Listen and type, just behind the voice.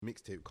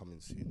Mixtape coming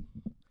soon.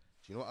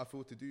 Do you know what I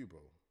feel to do,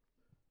 bro?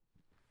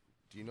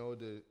 Do you know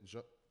the...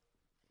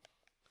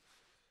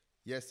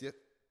 Yes.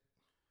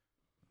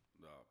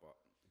 Nah, but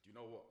do you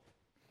know what?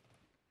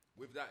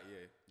 With that,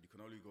 yeah, you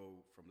can only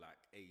go from like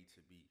A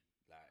to B.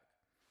 Like,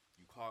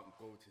 you can't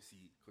go to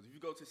C. Because if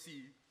you go to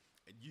C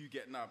and you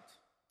get nabbed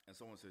and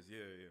someone says,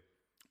 yeah,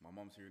 my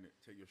mom's hearing it,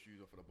 take your shoes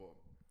off at the bottom.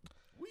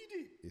 What you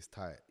do? It's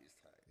tight.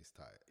 It's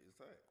tight.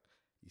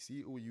 You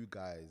see all you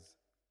guys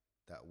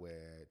that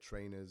wear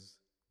trainers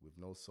with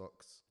no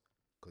socks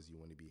because you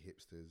want to be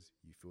hipsters.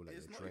 You feel like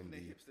It's you're not trendy.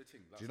 even a hipster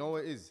thing. Like, Do you know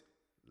what it is?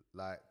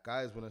 Like,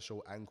 guys want to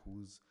show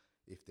ankles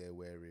if they're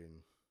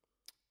wearing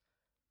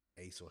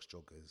ASOS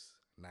joggers,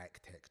 Nike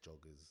Tech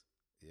joggers.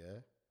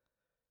 Yeah?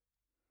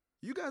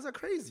 You guys are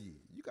crazy.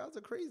 I can't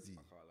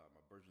lie,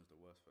 my version's the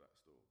worst for that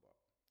still, but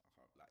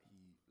I can't,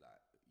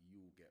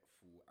 you'll get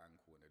full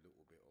ankle and a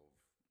little bit of,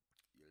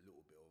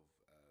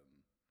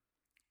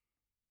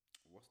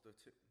 what's the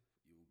tip?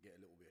 You'll get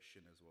a little bit of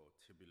shin as well,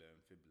 tibula and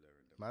fibula.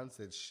 And Man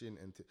said shin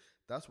and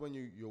that's when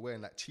you're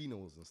wearing like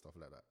chinos and stuff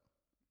like that.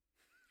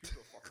 Who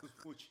the fuck was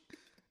Fuji?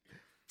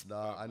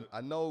 Nah, I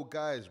know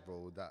guys,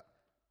 bro, that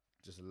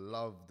just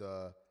love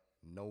the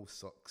no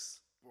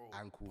socks,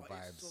 ankle but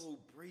vibes. It's so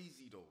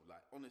brazy though.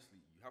 Like,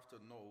 honestly, you have to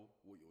know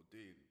what you're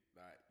doing.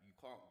 Like, you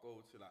can't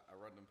go to like a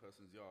random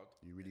person's yard.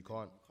 You really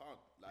can't. You can't.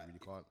 Like, you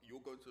really can't.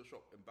 You're going to the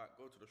shop and back.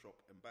 Go to the shop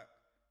and back.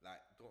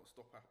 Like, don't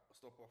stop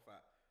off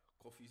at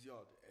Coffee's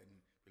yard and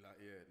be like,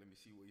 yeah, let me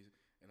see what he's.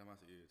 And I might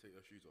say, yeah, take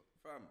your shoes off,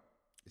 fam.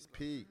 It's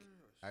peak.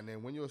 And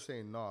then when you're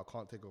saying, nah, I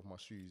can't take off my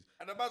shoes.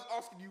 And the man's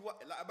asking you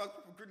what, like, a man's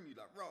people grinning you,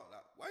 like, bro,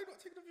 like, why are you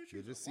not taking off your shoes?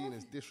 You're just Like, seen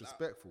as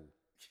disrespectful.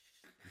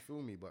 You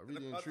feel me? But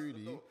really and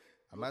truly,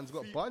 a man's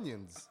got feet,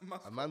 bunions.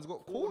 A man's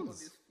got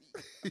corns.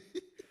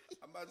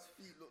 A man's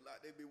feet look like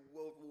they've been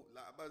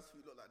a man's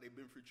feet look like they've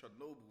been through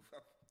Chernobyl,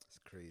 fam. It's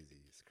crazy.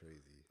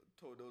 I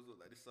told those look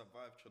like they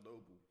survived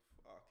Chernobyl.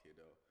 Fuck it,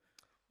 though.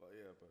 But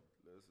yeah, but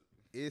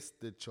it's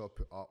the Chop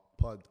It Up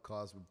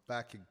podcast. We're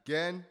back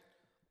again.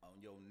 On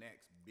your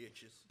next,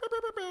 bitches.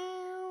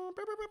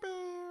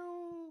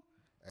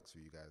 X for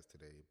you guys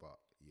today, but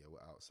yeah,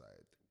 we're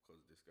outside.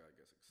 Because this guy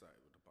gets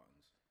excited with the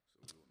buttons,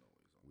 so we all know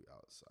what he's on. We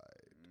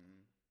outside.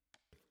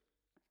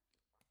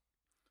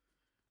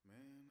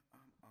 Man,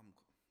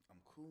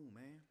 I'm cool,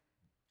 man.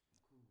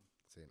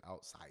 Saying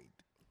outside.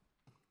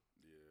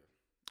 Yeah.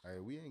 Hey,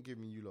 we ain't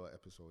giving you lot an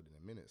episode in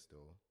a minute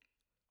still.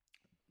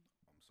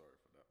 I'm sorry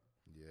for that.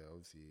 Yeah,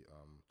 obviously.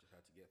 Just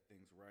had to get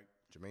things right.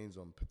 Jermaine's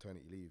on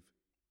paternity leave.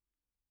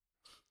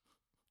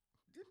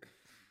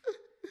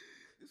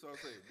 This is what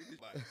I'm saying. This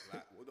is like,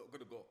 we're not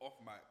gonna go off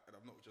mic, and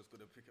I'm not just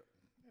gonna pick up.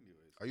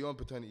 Anyways. Are you on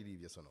paternity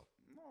leave? Yes or no?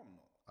 No, I'm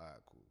not.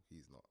 Alright, cool.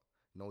 He's not.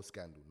 No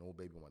scandal. No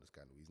baby mother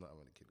scandal. He's not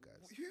having a kid,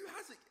 guys. Who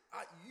has it?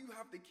 You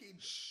have the kid.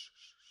 Shh.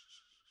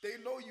 They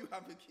know you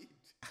have a kid.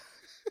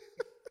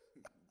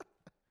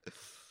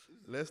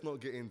 Let's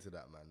not get into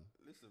that, man.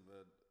 Listen,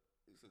 man.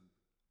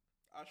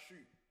 I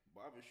shoot,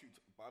 but I haven't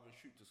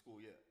shoot to school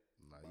yet.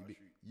 Nah,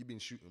 you been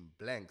shooting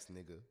blanks,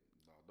 nigga.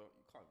 No,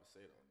 you can't even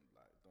say that.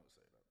 Like, don't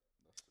say that.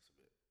 That's just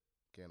a bit.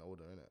 Getting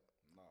older, innit?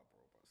 Nah,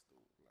 bro, but still,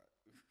 like,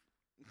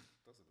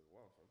 that's a bit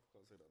wild. I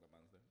can't say that on a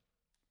man's name.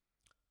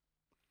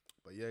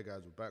 But yeah,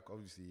 guys, we're back.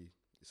 Obviously,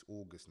 it's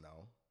August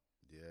now.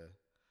 Yeah,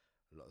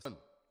 a lot of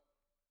sun.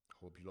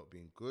 Hope you lot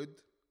been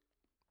good.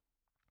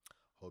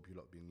 Hope you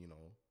lot been,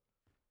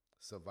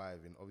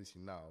 surviving. Obviously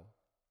now,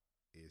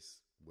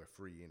 we're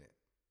free in it.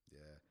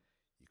 Yeah,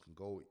 you can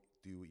go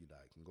do what you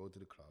like. You can go to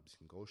the clubs.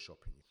 You can go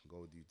shopping. You can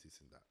go do this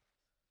and that.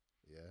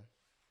 Yeah,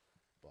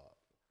 but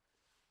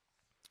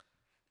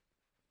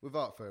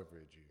without further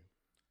ado,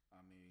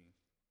 I mean,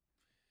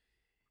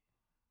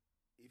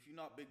 if you're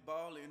not big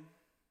balling,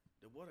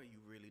 then what are you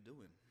really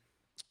doing?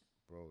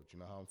 Bro, do you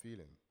know how I'm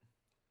feeling?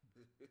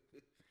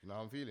 You know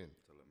how I'm feeling?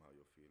 Tell them how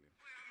you're feeling.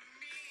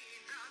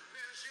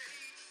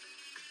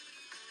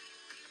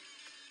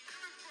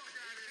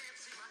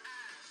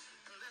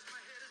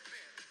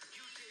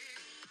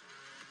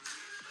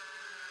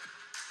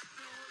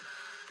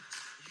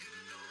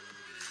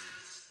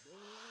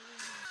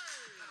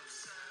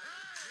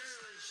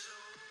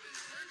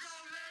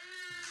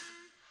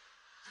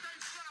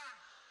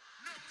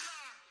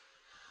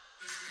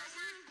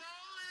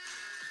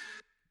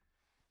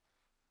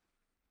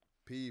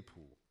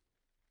 People.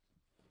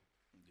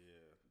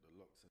 Yeah,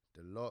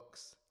 the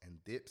locks and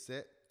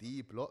Dipset,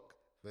 D Block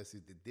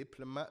versus the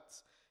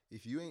Diplomats.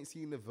 If you ain't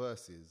seen the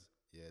verses,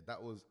 yeah,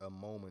 that was a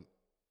moment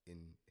in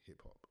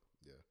hip hop.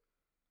 Yeah,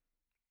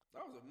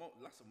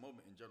 that's a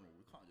moment in general.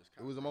 We can't just.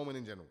 It was a moment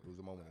in general.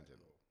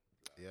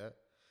 Yeah,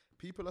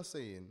 people are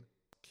saying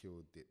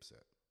kill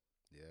Dipset.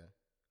 Yeah,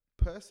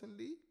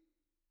 personally,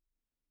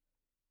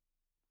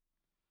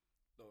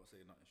 don't say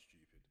nothing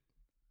stupid.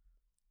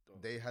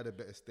 They had a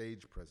better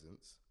stage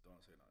presence.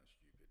 Don't say nothing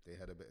stupid. They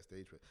had a better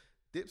stage presence.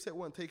 Dipset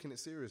weren't taking it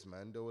serious,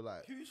 man. They were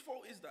like... Whose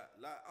fault is that?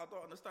 Like, I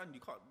don't understand. You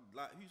can't...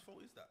 Like, whose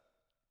fault is that?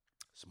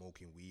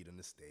 Smoking weed on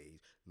the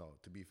stage. No,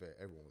 to be fair,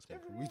 everyone was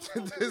smoking weed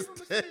on the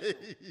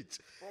stage.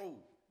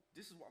 Bro,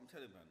 this is what I'm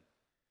telling, man.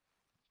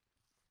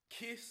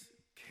 Kiss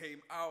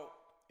came out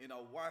in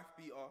a wife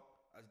beater,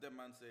 as them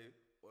man say,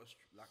 or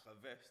like a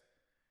vest,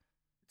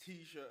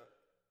 t-shirt,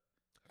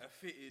 a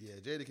fitted. Yeah,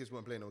 Jadakiss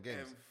weren't playing no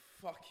games. And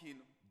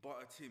fucking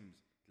butter Tims.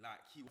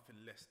 Like, he was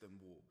less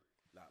than war.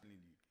 Like,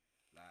 really.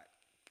 Like,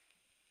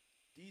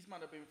 these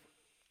man have been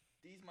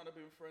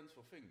friends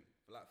for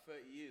like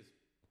 30 years.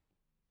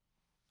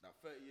 Like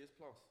 30 years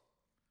plus.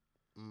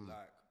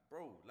 Like,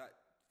 bro, like,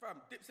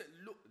 fam, Dipset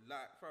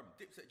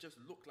just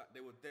looked like they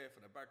were there for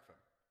the bag, fam.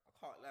 I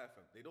can't lie,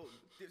 fam.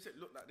 Dipset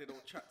look like they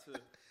don't chat to, you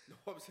know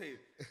what I'm saying?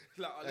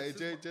 Like, Hey,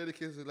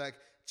 Jadakiss was like,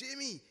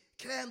 Jimmy,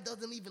 Cam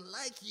doesn't even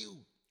like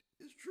you.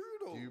 It's true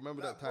though. Do you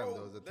remember like, that time? Bro,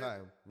 There was a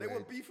time. They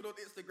were beefing on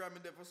Instagram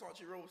in their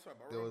Versace rolls, fam.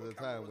 There was a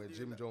time where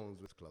Jim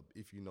Jones was club.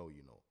 If you know,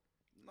 you know.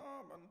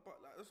 Nah, man, but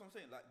like that's what I'm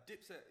saying. Like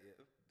Dipset, yeah,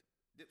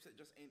 Dipset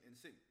just ain't in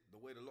sync.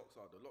 The way the locks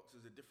are, the locks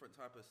is a different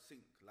type of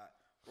sync. Like,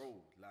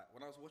 bro, like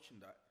when I was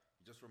watching that,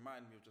 it just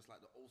reminded me of just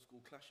like the old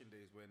school clashing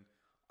days when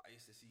I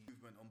used to see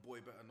Movement on Boy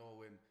Better Know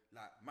when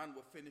like man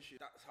were finishing.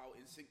 That's how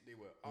in sync they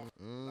were.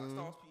 Like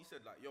Styles P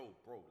said, like, yo,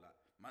 bro, like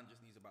man just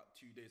needs about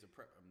 2 days of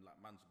prep and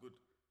like man's good.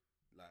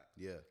 Like,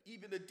 yeah,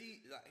 even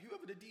like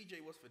whoever the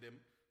DJ was for them,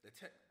 the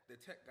tech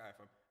guy,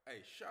 fam.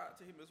 Hey, shout out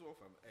to him as well,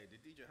 fam. Hey,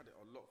 the DJ had it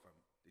on lock, fam.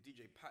 The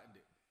DJ patterned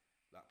it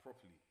like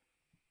properly.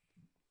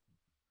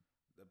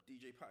 The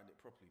DJ patterned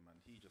it properly, man.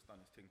 He just done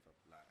his thing, fam.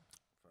 Like,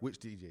 fam. Which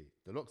DJ?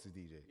 The Locks'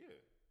 DJ.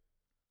 Yeah.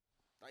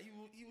 Like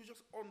he was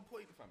just on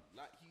point, fam.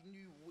 Like he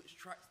knew which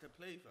tracks to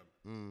play,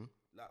 fam.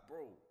 Like,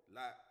 bro,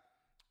 like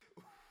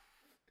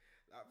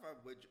fam,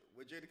 when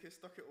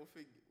Jadakiss stuck it on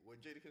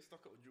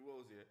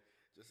Jewels, yeah,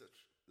 just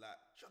like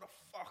shut the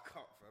fuck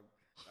up, fam.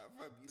 Like,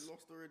 fam, you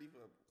lost already,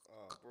 fam.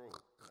 Oh, bro,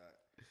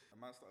 like a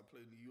man started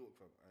playing New York,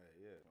 fam.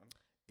 Yeah, man.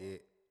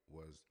 It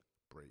was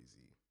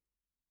brazy.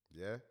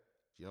 Yeah?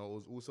 Do you know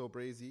what was also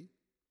brazy?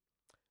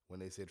 When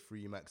they said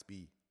Free Max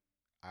B.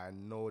 I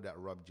know that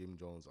rubbed Jim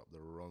Jones up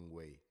the wrong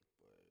way.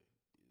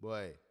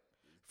 Boy.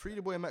 Free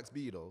the boy Max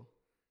B though.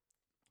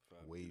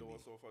 Fam, you know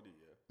what's so funny,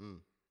 yeah?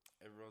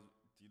 Everyone's,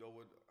 do you know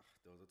what?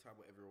 There was a time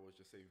where everyone was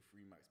just saying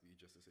Free Max B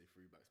just to say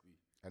Free Max B.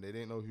 And they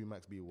didn't know who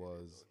Max B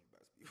was.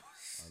 I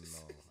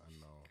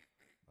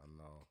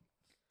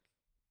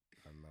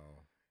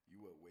know. You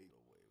were way the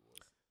way it was.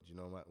 Do you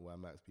know why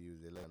Max B was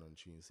there on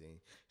tune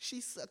saying,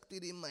 she sucked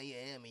it in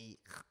Miami?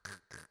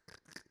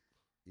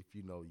 If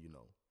you know, you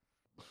know.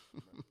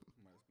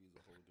 Max B is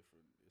a whole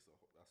different,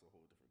 that's a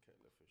whole different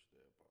kettle of fish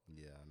there. But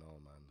yeah, I know,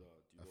 man.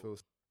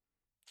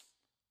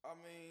 I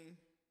mean,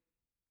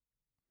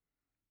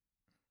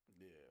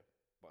 yeah,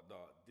 but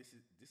this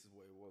is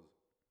what it was.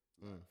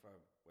 Like, fam,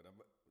 when I'm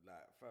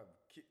like, fam,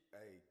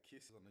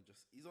 Kiss is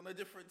he's on a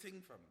different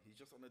thing, fam. He's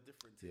just on a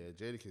different thing. Yeah,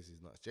 Jadakiss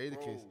is nuts.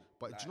 Jadakiss,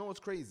 but like, do you know what's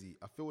crazy?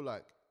 I feel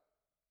like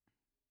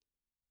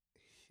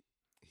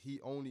he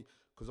only,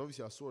 because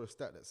obviously I saw a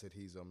stat that said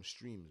his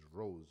streams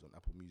rose on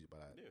Apple Music by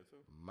like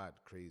mad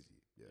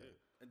crazy. Yeah.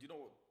 And do you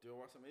know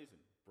what's amazing,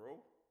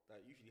 bro?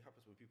 That usually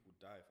happens when people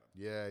die, fam.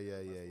 Yeah.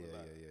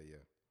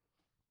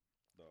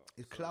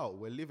 It's clout.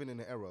 We're living in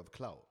an era of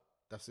clout.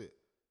 That's it.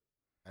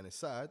 And it's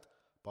sad,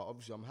 but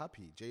obviously I'm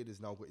happy. Jada's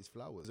now got his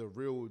flowers. As a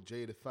real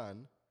Jada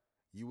fan,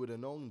 you would have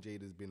known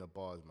Jada's been a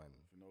bars man.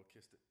 You know,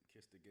 kiss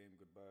the game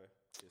goodbye.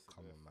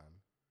 Come on,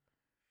 man.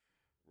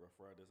 Rough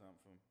Riders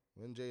anthem.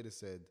 When Jada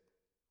said,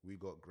 we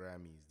got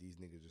Grammys, these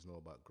niggas just know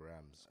about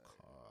grams.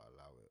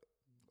 Allow it.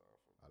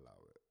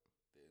 Allow it.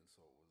 The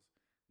insult was,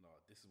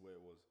 this is where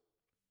it was.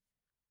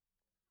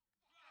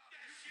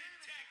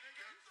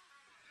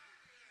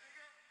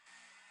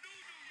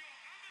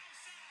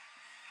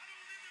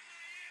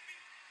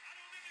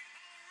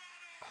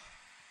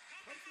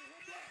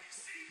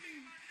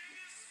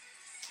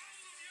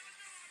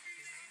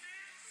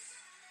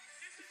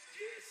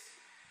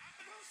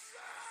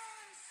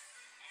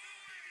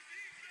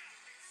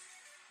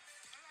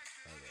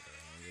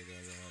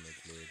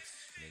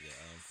 Nigga,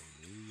 I'm from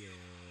New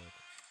York.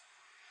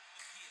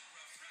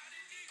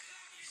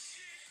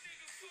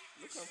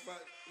 Look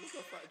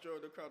how Fat Joe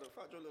in the crowd.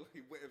 Fat Joe look like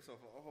he wet himself.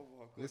 Oh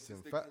my God. Listen,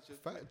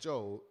 Fat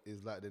Joe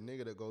is like the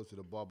nigga that goes to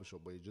the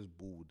barbershop but he's just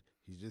bald.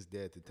 He's just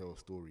there to tell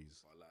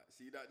stories. But like,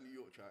 see that New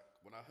York track?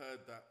 When I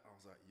heard that, I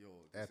was like, yo,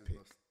 this epic.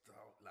 Is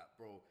like,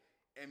 bro,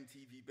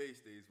 MTV base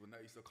days when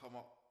that used to come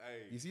up.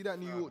 Hey, you see that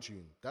New York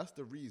tune? That's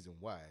the reason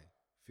why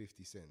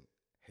 50 Cent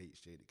hates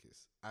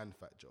Jadakiss and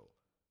Fat Joe.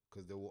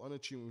 Because they were on a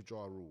tune with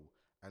Ja Rule,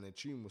 and the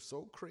tune was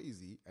so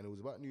crazy, and it was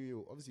about New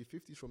York. Obviously,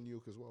 50's from New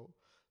York as well.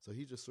 So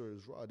he just saw it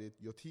as rotted.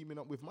 You're teaming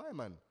up with my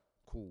man.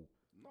 Cool.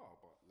 No,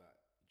 but like,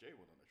 Jay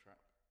went on the track.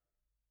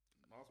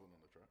 Nas went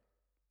on the track.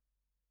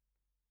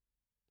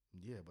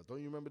 Yeah, but don't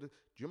you remember do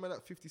you remember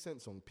that 50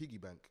 Cent song, Piggy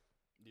Bank?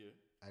 Yeah.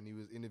 And he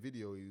was in the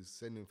video, he was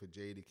sending for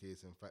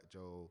Jadakiss and Fat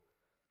Joe.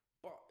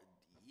 But.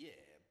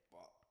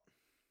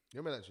 You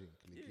remember that tune?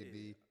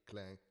 Clickety,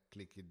 clank,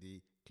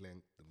 clickety,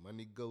 clank. The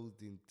money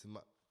goes into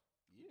my...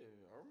 Yeah,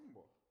 I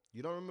remember.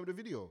 You don't remember the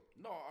video?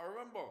 No, I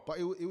remember. But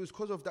it was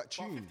because of that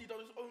tune. But 50 done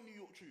his own New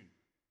York tune.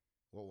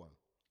 What one?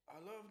 I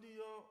love New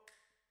York.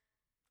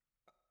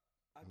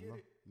 I get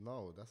it.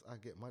 No, that's I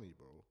Get Money,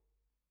 bro.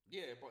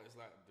 Yeah, but it's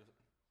like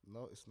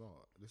No, it's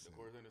not. Listen,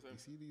 core ain't the same. you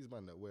see these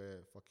man that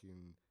wear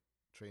fucking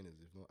trainers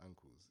with no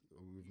ankles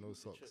or with no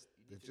socks.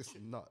 They're just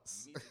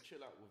nuts. You need to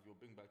chill out with your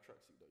bing bag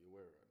tracksuit that you're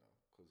wearing right now,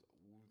 because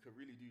we can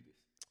really do this.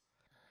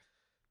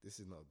 This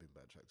is not a big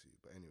bad tracksuit,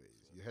 but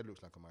anyways, your head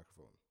looks like a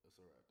microphone. That's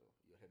alright though.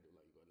 Your head look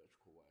like you got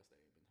electrical wires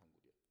that ain't been tangled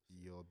yet.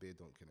 Your beard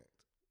don't connect.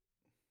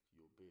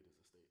 Your beard is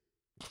a state.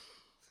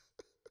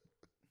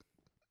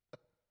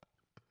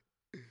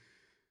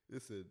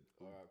 Listen.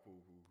 Alright,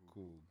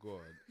 cool. Go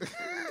on.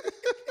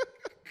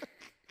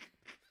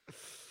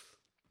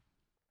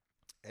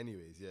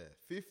 Anyways, yeah,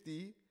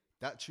 50.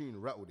 That tune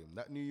rattled him.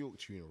 That New York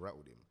tune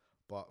rattled him.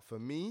 But for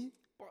me,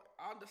 but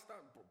I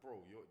understand,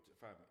 bro. You're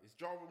fam. It's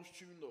Ja Rule's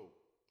tune though.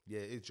 Yeah,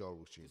 it's Ja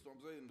Rule's tune. That's what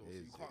I'm saying though. So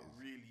you can't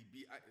really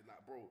be acting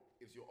like, bro.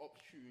 It's your ops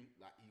tune.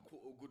 Like you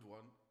caught a good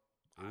one.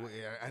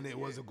 And it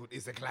was a good.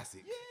 It's a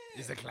classic. Yeah,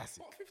 it's a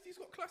classic. But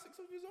 50's got classics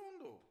of his own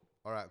though.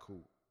 All right,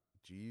 cool.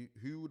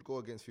 Who would go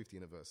against 50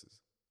 in the verses?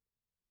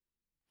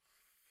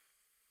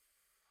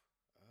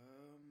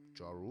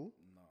 Ja Rule?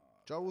 Nah.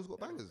 Ja Rule's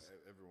got bangers.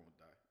 Everyone would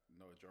die.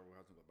 No, Ja Rule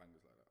hasn't got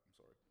bangers like that. I'm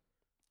sorry.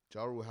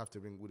 Ja Rule would have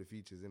to bring all the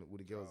features in it, all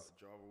the girls.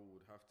 Ja Rule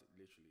would have to,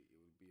 literally, it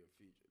would be a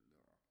feature.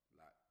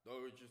 Nah. Like,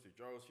 though it's just,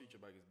 Ja Rule's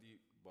feature bag is deep,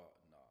 but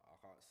nah, I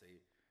can't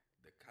say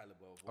the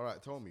caliber of. All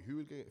right, tell me,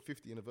 who would get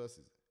 50 in the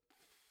verses?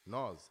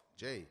 Nas,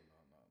 Jay.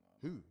 No.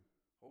 Who?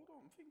 Hold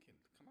on, I'm thinking.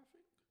 Can I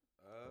think?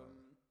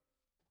 No,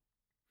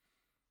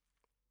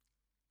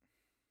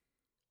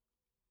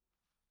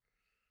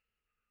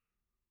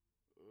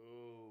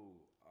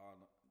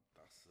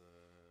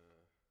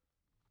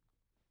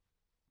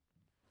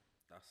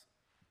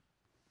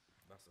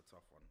 that's a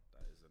tough one.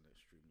 That is an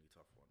extremely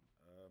tough one.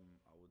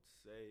 I would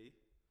say.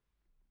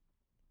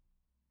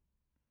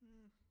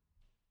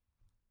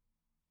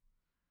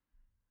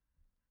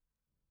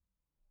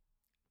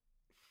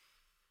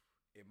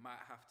 It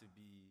might have to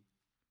be.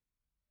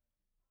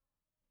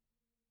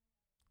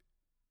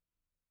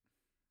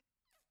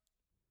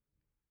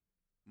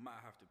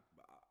 Might have to.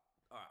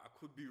 I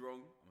could be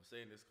wrong. I'm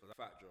saying this because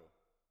Fat Joe.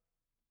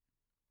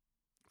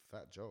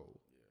 Fat Joe?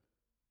 Yeah.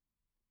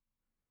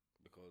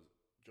 Because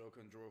Joe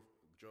can draw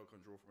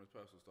from his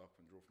personal stuff,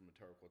 can draw from the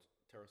Terror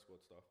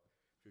Squad stuff.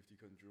 50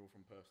 can draw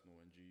from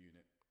personal and G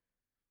Unit.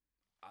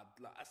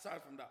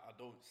 Aside from that, I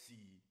don't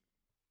see.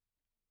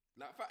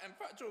 Like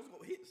Fat Joe's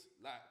got hits.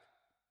 Like.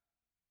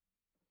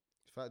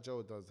 Fat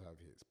Joe does have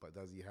hits, but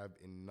does he have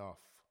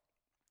enough?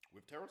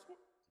 With Terror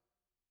Squad?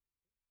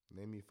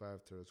 Name me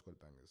 5 Terror Squad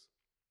bangers.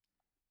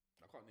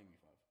 I can't name you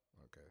 5.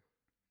 Okay.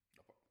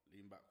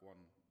 Lean back one.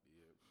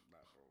 Yeah,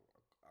 like, bro,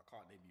 I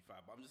can't name you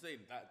 5. But I'm just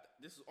saying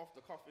that this is off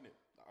the cuff, innit?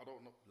 Like, I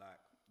don't know.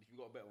 Like, if you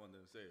got a better one,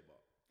 then say it.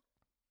 But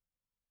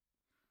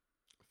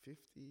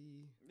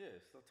 50. Yeah,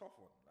 it's a tough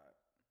one.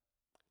 Like,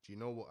 do you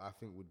know what I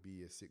think would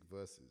be a sick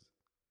versus?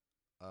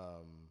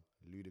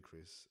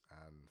 Ludacris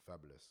and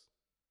Fabulous.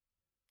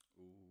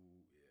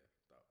 Ooh, yeah,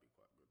 that'd be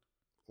quite good.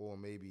 Or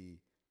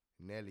maybe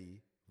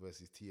Nelly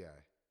versus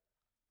T.I.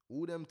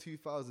 All them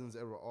 2000s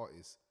era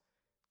artists,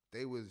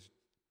 they was,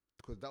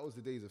 because that was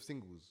the days of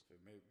singles. So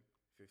maybe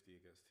 50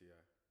 against T.I.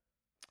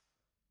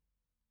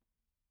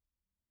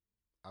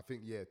 I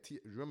think, yeah,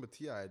 remember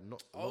T.I.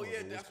 not Oh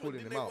yeah, was that's calling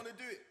what him they out. want to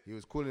do it. He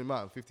was calling him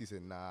out and 50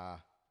 said, nah,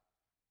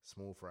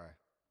 small fry.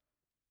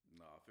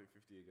 Nah, I think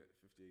 50 against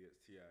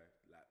T.I.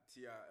 Like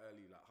T.I.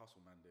 early, like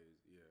Hustle Man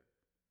days, yeah.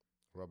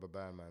 Rubber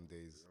Band Man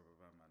days. Yeah.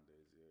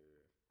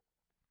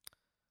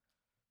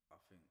 I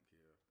think,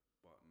 yeah.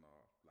 But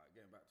nah, like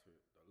getting back to it,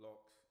 the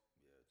locks,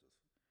 yeah, just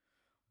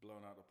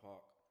blown out the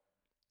park.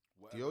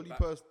 The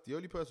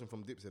only person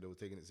from Dipset that was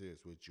taking it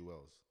serious was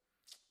Jewels.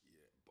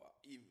 Yeah, but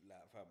even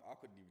like fam, I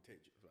couldn't even take.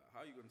 Like,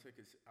 how are you gonna take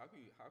it? How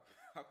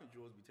can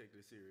Jewels be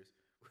taking it serious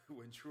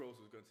when Jewels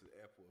was going to the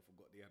airport and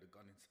forgot they had a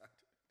gun inside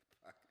the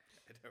back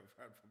and then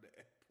ran from the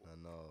airport? I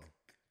know.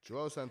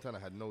 Joel Santana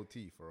had no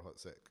tea for a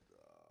hot sec.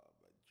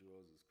 But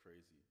Jewels is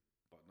crazy.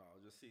 But no, I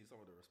was just seeing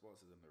some of the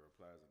responses and the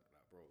replies and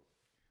like, bro,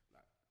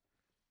 like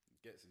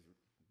Gets is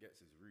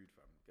rude,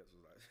 fam. Gets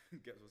was like,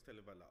 Gets was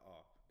telling man like,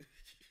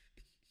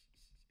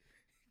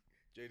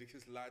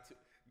 Jadakiss lied to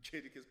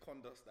Jadakiss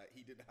conduct that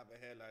he didn't have a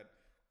hairline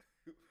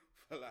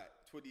for like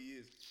 20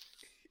 years,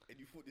 and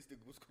you thought this thing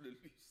was gonna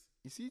lose.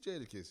 You see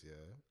Jadakiss,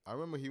 yeah? I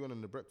remember he went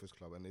on the Breakfast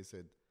Club and they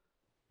said,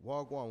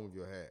 "What go on with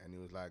your hair?" And he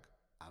was like,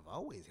 "I've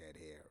always had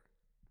hair.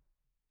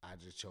 I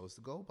just chose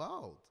to go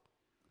bald."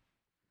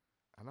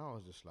 And I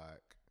was just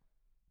like,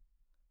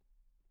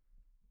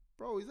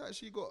 bro, he's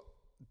actually got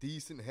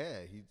decent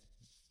hair.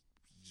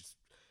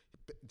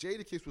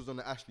 Jadakiss was on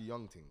the Ashley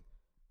Young thing.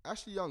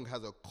 Ashley Young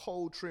has a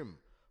cold trim,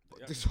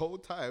 but this whole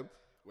time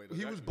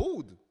he was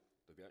bald.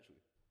 Does he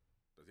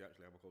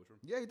actually have a cold trim?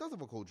 Yeah, he does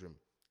have a cold trim.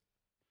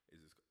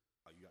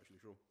 Are you actually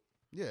sure?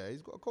 Yeah,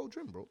 he's got a cold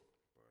trim, bro.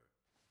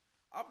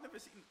 I've never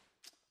seen.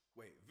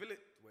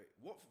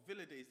 What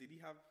Villa days did he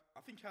have?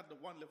 I think he had the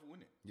one level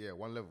in it. Yeah,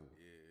 one level.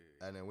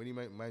 Yeah. And then when he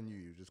made Man U,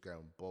 he was just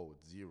going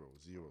bold, 0,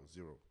 0,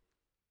 0.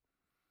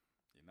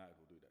 United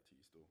will do that to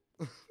you still.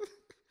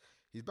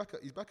 He's back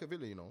at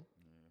Villa, you know.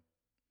 Yeah.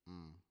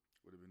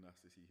 Would have been nice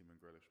to see him and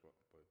Grealish, but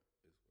it is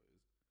what it is.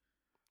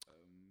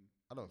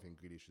 I don't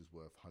think Grealish is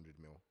worth 100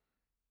 mil.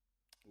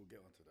 We'll get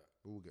onto that.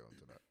 We'll get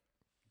onto that.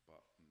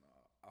 But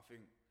nah, I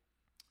think,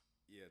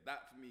 yeah,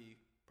 that for me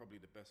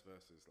probably the best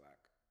verses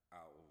like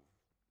out of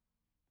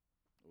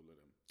all of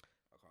them.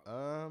 I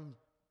can't.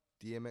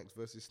 DMX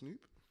versus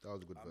Snoop. That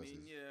was a good I versus.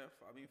 mean, yeah.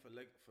 For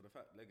the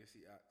fact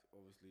Legacy Act,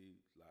 obviously,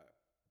 like,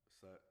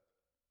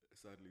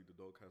 sadly the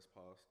dog has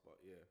passed.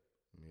 But yeah,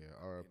 Yeah,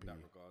 R.I.P. in that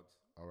regards,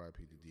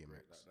 R.I.P. to it was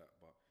great DMX. like that.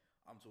 But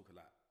I'm talking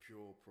like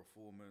pure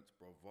performance,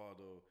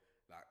 bravado,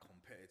 like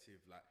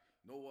competitive, like.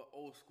 You know what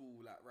old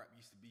school like rap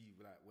used to be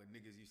like when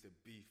niggas used to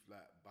beef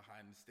like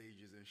behind the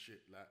stages and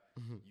shit like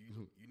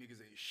you niggas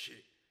ain't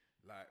shit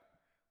like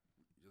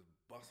just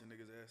busting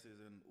niggas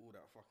asses and all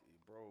that fucking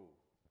bro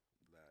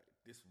like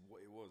this is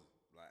what it was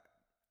like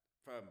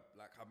fam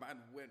like a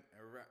man went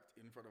and rapped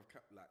in front of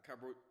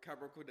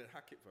Cabra couldn't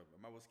hack it fam a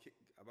man was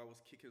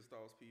kicking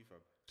Styles P fam.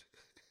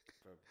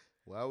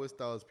 Why was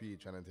Styles P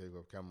trying to take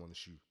off Cameron's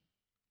shoe?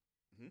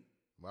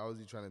 Why was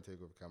he trying to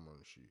take off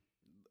Cameron's shoe?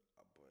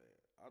 Boy,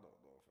 I don't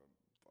know fam.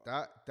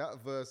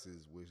 That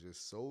verses was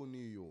just so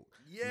New York.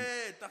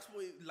 Yeah, that's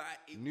what it, like.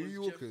 New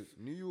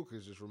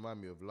Yorkers just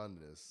remind me of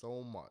Londoners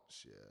so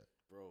much. Yeah,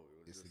 bro,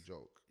 it's a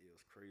joke. It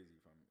was crazy,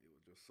 fam. It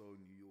was just so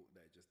New York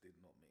that it just did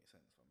not make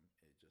sense, fam.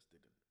 It just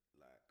didn't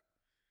like.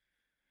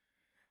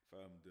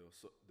 Fam,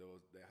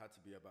 there had to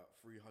be about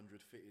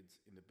 300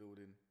 fitteds in the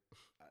building,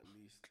 at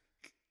least.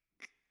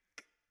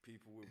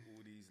 People with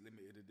all these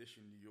limited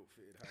edition New York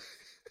fitted hats.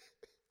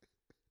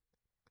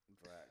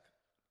 Like.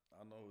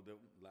 I know that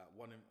like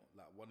one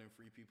in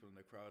three people in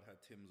the crowd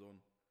had Timbs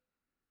on.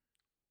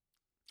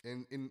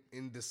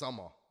 In the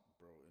summer.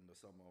 Bro, in the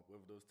summer.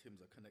 Whether those Timbs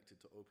are connected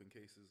to open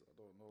cases, I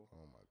don't know.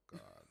 Oh my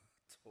God.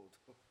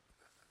 Total.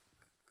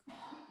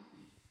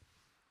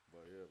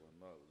 But yeah,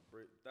 man, no, it was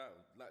great. That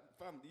like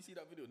fam, do you see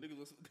that video?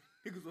 Niggas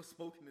was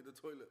smoking in the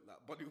toilet,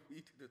 like bunny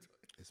weed in the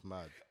toilet. It's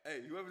mad.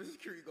 Hey, whoever the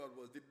security guard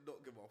was did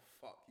not give a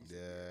fuck.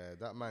 Yeah,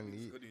 that man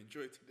gonna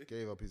enjoy today.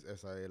 Gave up his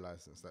SIA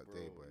license that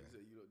day, boy. He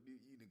said, you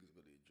niggas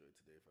gonna enjoy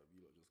today, fam.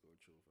 You lot just go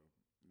chill, fam.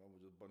 Man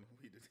was just bunny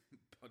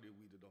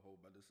weeded the whole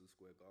Madison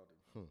Square Garden.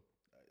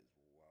 That is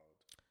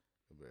wild.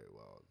 Very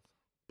wild.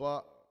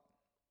 But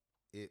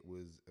it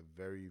was a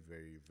very,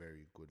 very,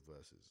 very good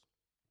versus.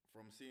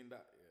 From seeing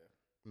that, yeah.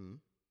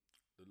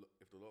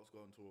 If the lots go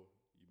on tour,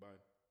 you buy.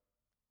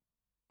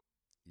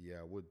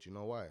 Yeah, I would. Do you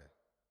know why?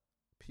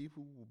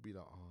 People will be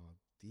like,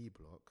 D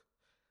Block.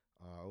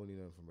 I only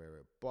know him from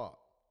Rare. But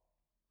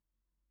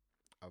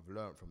I've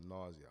learned from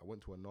Nas. I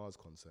went to a Nas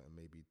concert in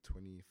maybe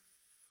 2012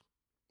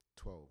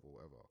 or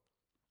whatever.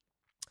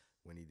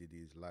 When he did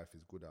his Life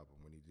is Good album.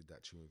 When he did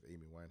that tune with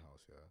Amy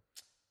Winehouse, yeah.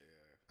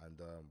 And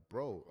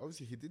bro,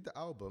 obviously he did the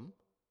album.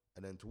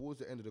 And then towards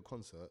the end of the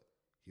concert,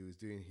 he was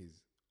doing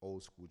his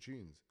old school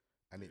tunes.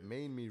 And it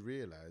made me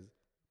realize,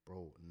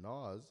 bro,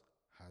 Nas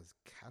has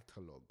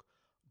catalog.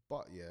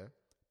 But yeah,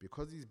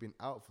 because he's been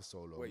out for so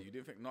long. Wait, you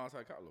didn't think Nas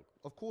had catalog?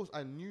 Of course,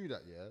 I knew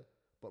that, yeah.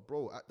 But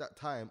bro, at that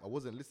time, I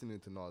wasn't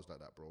listening to Nas like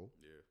that, bro.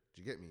 Yeah.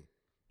 Do you get me?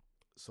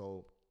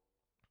 So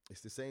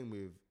it's the same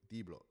with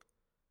D Block.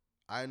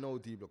 I know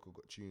D Block have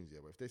got tunes,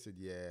 yeah. But if they said,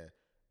 yeah,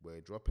 we're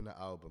dropping the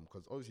album,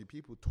 because obviously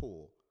people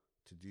tour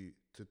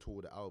to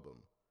tour the album,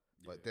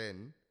 but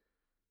then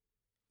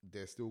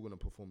they're still gonna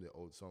perform their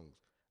old songs.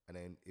 And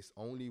then it's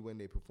only when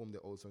they perform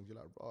their old songs, you're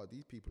like, bro,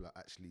 these people are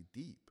actually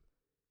deep.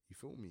 You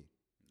feel me?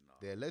 Nah.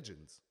 They're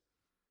legends.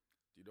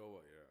 Do you know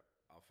what? Yeah,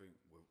 I think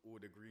with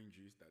all the green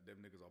juice that them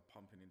niggas are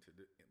pumping into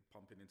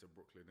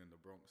Brooklyn and the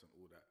Bronx and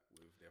all that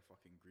with their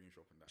fucking green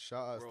shop and that.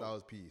 Shout out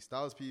Styles P.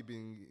 Styles P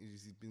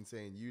he's been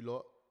saying, you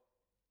lot,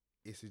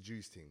 it's a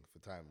juice thing for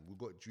time. We've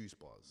got juice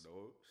bars.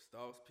 No,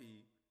 Styles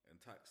P and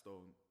Tax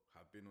Stone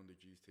have been on the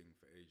juice thing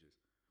for ages.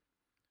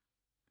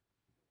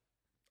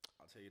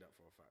 I'll tell you that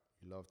for a fact.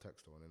 You love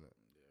Tax Stone, innit?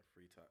 Yeah,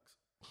 free Tax.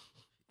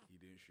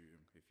 He didn't shoot him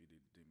if he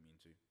didn't mean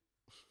to.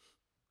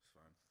 It's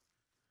fine.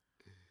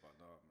 But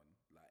no, man.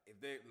 Like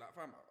if they like,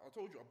 fam, I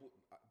told you I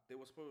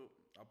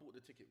bought the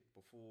ticket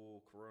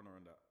before Corona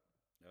and that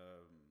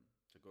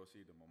to go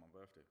see them on my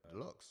birthday.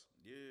 Deluxe.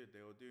 Yeah,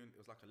 they were doing. It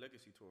was like a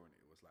legacy tour, and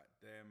it was like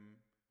them.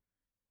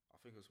 I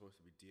think it was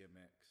supposed to be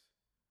DMX.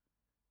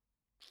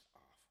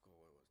 I forgot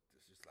what it was.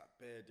 There's just like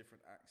bare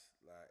different acts,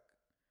 like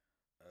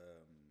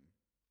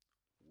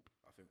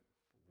I think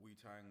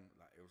Wu-Tang,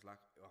 like it was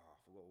like I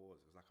forgot what it was.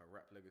 It was like a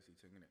rap legacy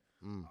thing, innit?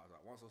 I was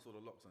like, once I saw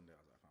the locks on there,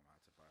 I was like, fam, I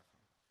had to buy it. Fam.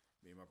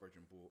 Me and my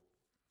brethren bought,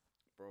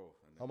 bro.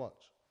 And then, how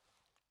much?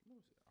 What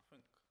was it? I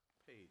think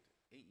paid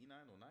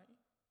 89 or 90.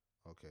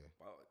 Okay.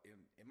 But in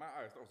my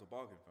eyes, that was a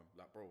bargain, fam.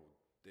 Like, bro,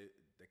 the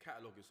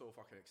catalog is so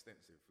fucking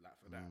extensive. Like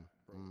for that,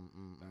 bro,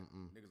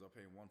 niggas are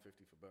paying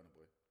 150 for Burna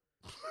Boy.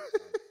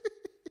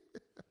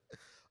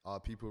 Are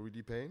people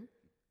really paying?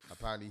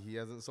 Apparently, he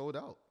hasn't sold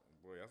out.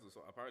 Boy,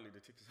 apparently the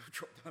tickets have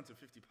dropped down to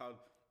 £50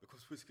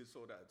 because Wizkid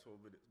sold out in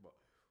 12 minutes. But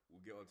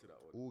we'll get onto that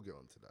one. We'll get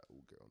onto that.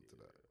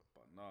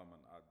 But nah,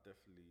 man, I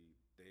definitely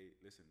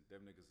listen.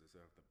 Them niggas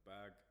deserve the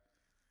bag,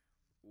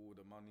 all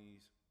the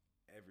monies,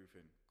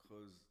 everything.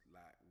 Cause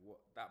like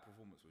that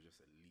performance was just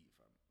elite,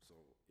 fam. So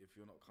if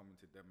you're not coming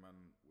to them man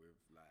with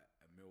like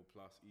a mil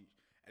plus each,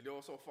 and they're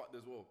also fucked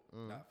as well.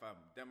 Like fam,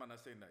 them man are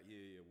saying that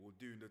yeah, we're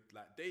doing the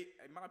like they,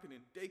 in my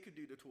opinion, they could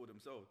do the tour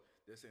themselves.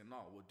 They're saying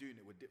no, we're doing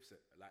it with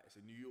Dipset. Like it's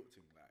a New York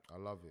thing. Like I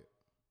love it,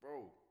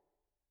 bro.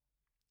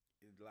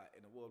 It's like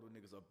in a world where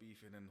niggas are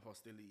beefing and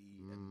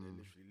hostility and they're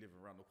literally living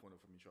around the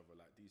corner from each other.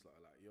 Like these are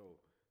like yo,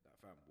 that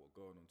fam, we're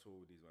going on tour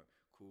with these man.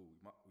 Cool,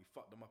 we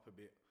fucked them up a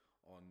bit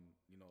on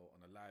on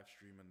a live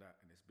stream and that,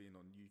 and it's been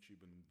on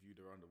YouTube and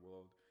viewed around the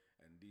world.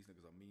 And these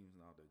niggas are memes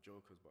now, they're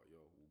jokers, but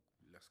yo,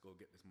 let's go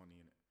get this money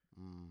in it.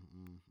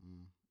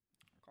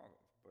 I can't,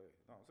 but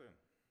you know what I'm saying?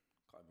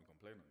 Can't even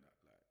complain on that.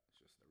 Like, it's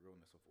just the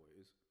realness of what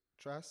it is.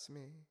 trust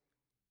me.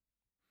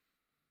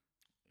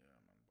 Yeah,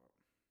 man, but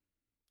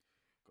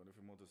got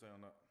anything more to say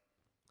on that?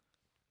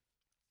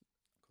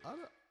 I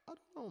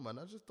don't know, man.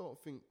 I just don't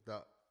think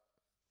that.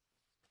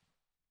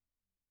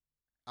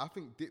 I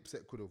think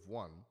Dipset could have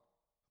won,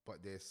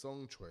 but their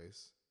song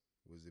choice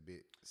was a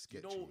bit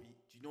sketchy. Do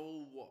you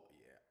know what?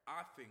 Yeah,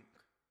 I think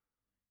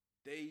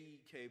they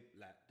came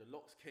like the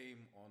locks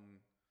came on.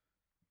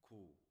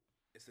 Cool.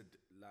 It's a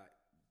like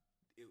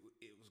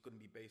it was gonna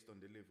be based on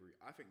delivery.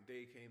 I think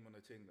they came on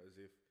a thing as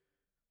if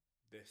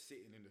they're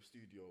sitting in the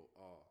studio.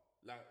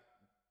 Like,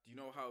 do you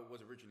know how it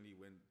was originally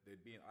when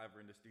they'd be either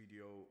in the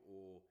studio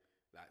or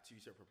like two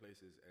separate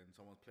places and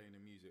someone's playing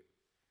the music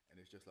and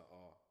it's just like,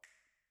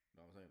 you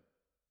know what I'm saying?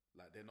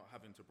 Like they're not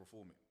having to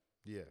perform it.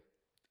 Yeah.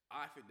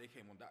 I think they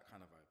came on that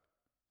kind of vibe.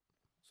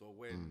 So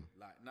when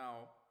like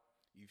now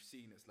you've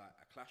seen it's like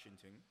a clashing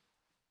thing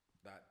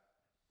that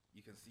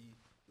you can see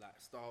like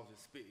Styles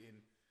is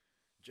spitting,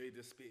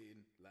 Jada's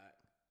spitting, like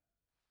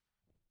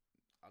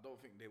I don't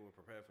think they were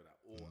prepared for that,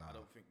 or I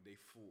don't think they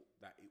thought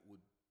that it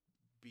would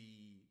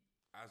be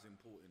as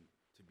important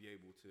to be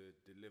able to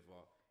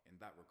deliver in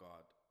that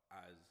regard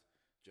as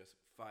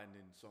just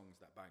finding songs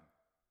that bang.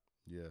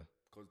 Yeah.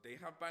 Because they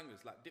have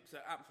bangers, like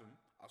Dipset Anthem,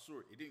 I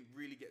saw it, it didn't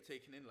really get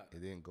taken in like that.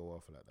 It didn't go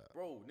off like that.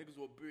 Bro, niggas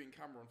were booing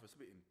Cameron for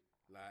spitting.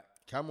 Like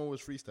Cameron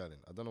was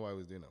freestyling. I don't know why he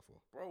was doing that for.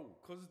 Bro,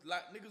 because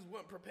like niggas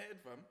weren't prepared,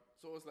 fam.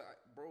 So it's like,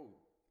 bro,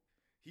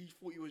 he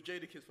thought he was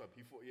Jadakiss, fam.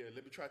 He thought, yeah,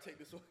 let me try to take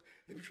this one.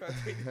 Let me try to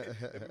take this.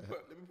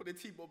 let me put a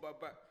T-bone on my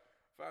back.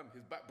 Fam,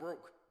 his back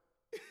broke.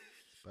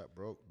 Back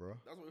broke,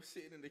 bro. That's why we're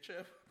sitting in the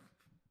chair.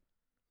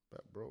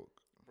 Back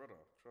broke.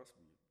 Brother, trust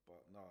me.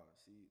 But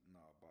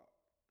but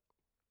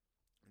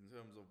in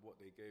terms of what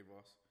they gave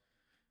us,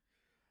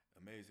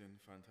 amazing,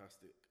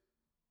 fantastic.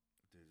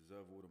 They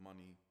deserve all the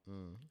money,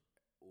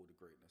 all the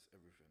greatness,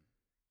 everything.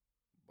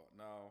 But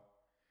now,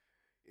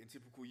 in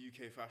typical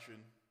UK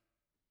fashion,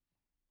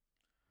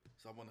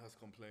 someone has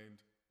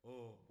complained,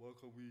 why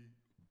can't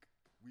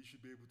we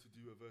should be able to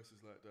do a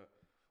versus like that.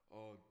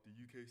 The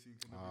UK scene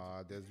can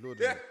there's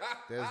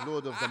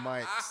Lord of the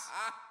mics.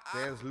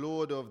 There's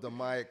Lord of the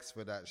mics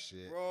for that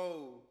shit.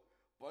 Bro.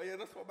 But yeah,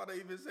 that's what man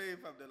even saying,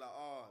 fam. They're like,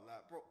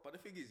 bro. But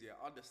the thing is, yeah,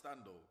 I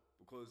understand though,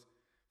 because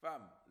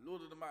fam,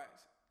 Lord of the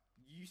Mics,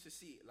 you used to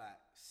see it like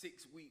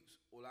 6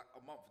 weeks or like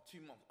a month,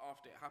 2 months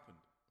after it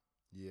happened.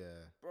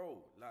 Yeah.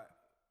 Bro, like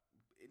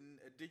in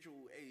a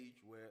digital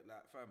age where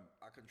like fam,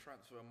 I can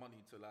transfer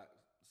money to like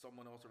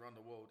someone else around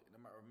the world in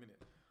a matter of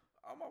minutes.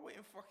 Am I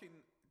waiting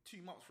fucking 2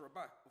 months for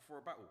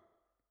a battle?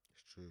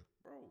 It's true.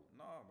 Bro,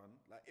 nah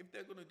man. Like if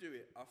they're gonna do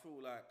it, I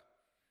feel like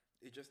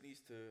it just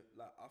needs to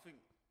like I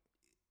think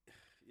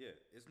yeah,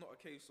 it's not a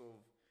case of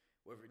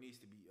whether it needs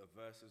to be a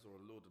versus or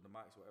a Lord of the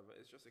Mics or whatever.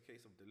 It's just a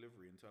case of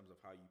delivery in terms of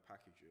how you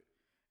package it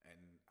and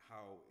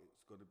how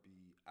it's going to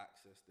be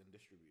accessed and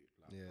distributed.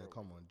 Like, yeah, bro,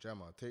 come on,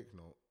 Gemma, take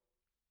note.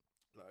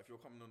 Like, if you're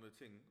coming on the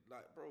thing,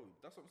 like, bro,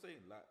 that's what I'm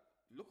saying. Like,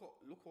 look what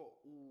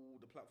all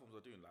the platforms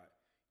are doing. Like,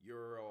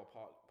 Euro are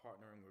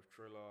partnering with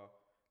Triller,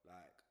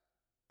 like,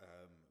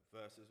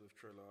 Versus with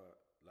Triller,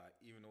 like,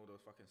 even all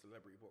those fucking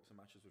celebrity boxing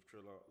matches with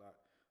Triller, like,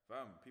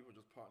 fam, people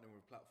just partnering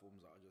with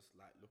platforms that are just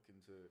like looking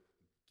to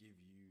give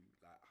you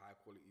like high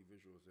quality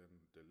visuals and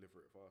deliver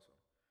it faster.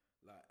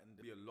 Like, and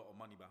there'll be a lot of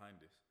money behind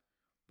this,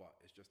 but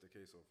it's just a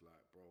case of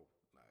like, bro,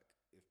 like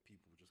if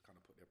people just kind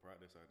of put their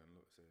pride aside and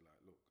say like,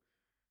 look,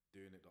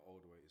 doing it the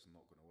old way is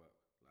not gonna work.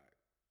 Like,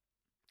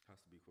 has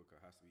to be quicker,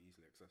 has to be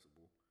easily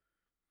accessible,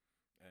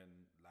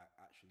 and like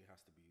actually has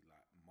to be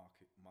like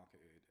marketed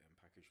and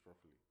packaged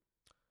properly.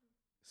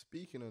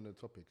 Speaking on the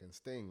topic and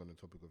staying on the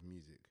topic of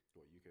music.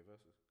 What, UK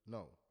versus?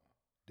 No.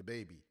 The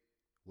Baby.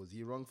 Was he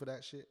wrong for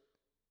that shit?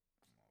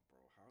 Oh, bro,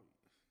 how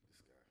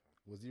this guy?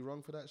 Was he wrong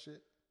for that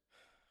shit?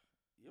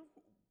 Yeah,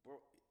 bro.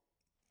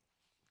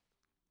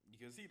 You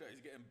can see that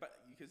he's getting back.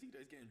 You can see that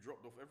he's getting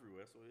dropped off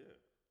everywhere. So yeah,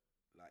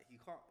 like he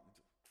can't.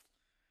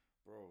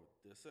 Bro,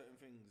 there's certain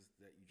things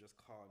that you just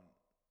can't.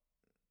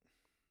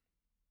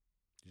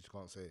 You just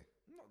can't say.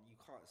 Not you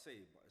can't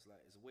say, but it's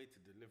like it's a way to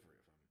deliver it,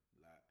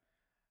 fam. Like.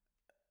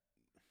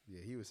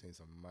 Yeah, he was saying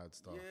some mad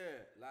stuff.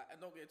 Yeah, like, and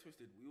don't get it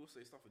twisted. We all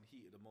say stuff in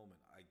heat at the moment.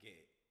 I get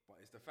it,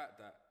 but it's the fact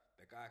that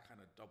the guy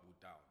kind of doubled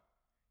down.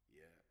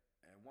 Yeah,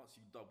 and once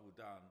you double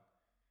down,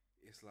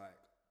 it's like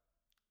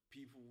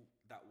people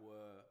that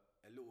were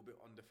a little bit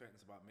on the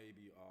fence about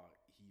maybe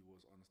he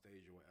was on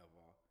stage or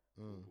whatever.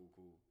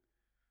 Cool.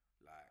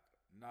 Like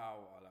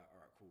now, I like, all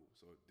right, cool.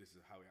 So this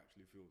is how he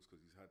actually feels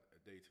because he's had a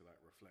day to like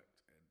reflect,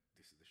 and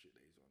this is the shit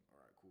that he's on. All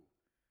right, cool.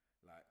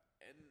 Like,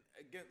 and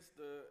against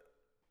the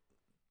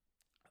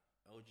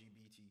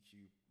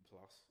LGBTQ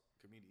plus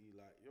community,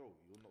 like, yo,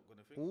 you're not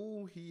gonna think.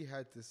 All he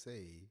had to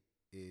say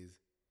is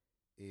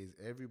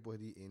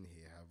everybody in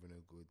here having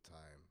a good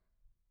time,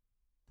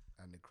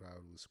 and the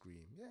crowd will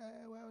scream,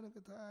 "Yeah, we're having a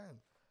good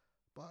time."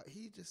 But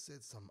he just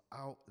said some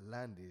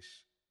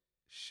outlandish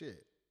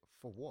shit.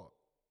 For what?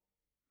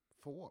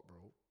 For what,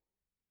 bro?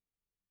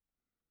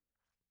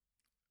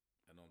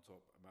 And on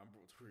top, a man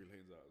brought Tory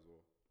Lanez out as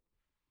well.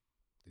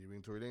 Did he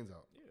bring Tory Lanez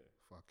out? Yeah.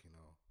 Fucking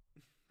hell.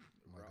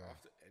 My Right guy.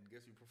 after, and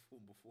guess who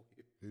performed before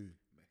him? Who?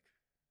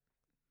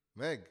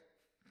 Meg. Meg.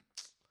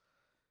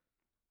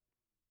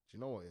 Do you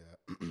know what, yeah?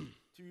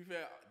 To be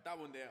fair, that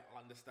one there I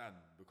understand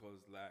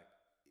because like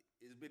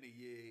it's been a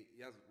year.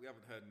 We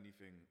haven't heard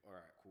anything. All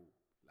right, cool.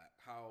 Like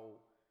how,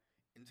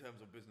 in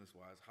terms of business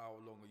wise, how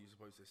long are you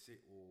supposed to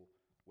sit or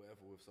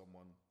whatever with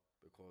someone?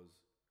 Because,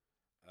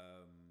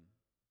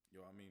 you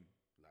know what I mean.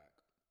 Like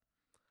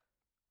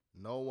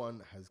No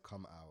one has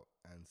come out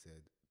and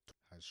said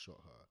has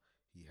shot her.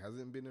 He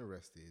hasn't been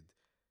arrested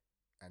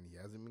and he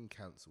hasn't been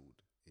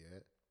cancelled. Yeah.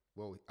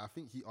 Well, I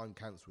think he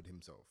uncancelled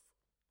himself.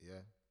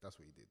 Yeah. That's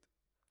what he did.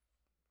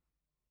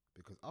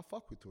 Because I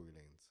fuck with Tory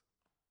Lanez.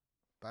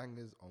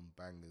 Bangers on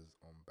bangers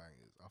on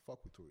bangers. I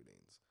fuck with Tory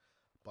Lanez.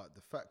 But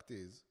the fact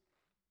is,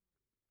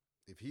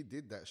 if he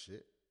did that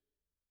shit,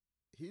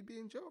 he'd be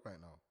in jail right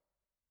now.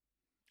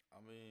 I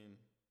mean,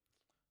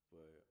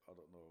 but I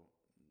don't know.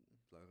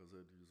 Like I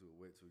said, you just gotta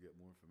wait till we get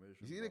more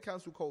information. You see, the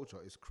cancel culture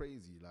is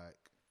crazy.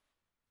 Like,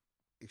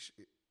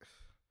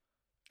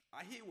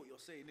 I hear what you're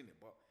saying, innit?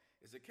 But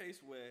it's a case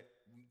where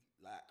we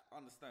like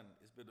understand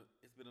it's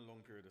been a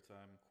long period of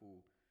time.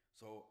 Cool.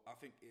 So I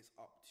think it's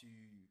up to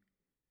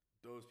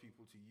those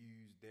people to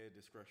use their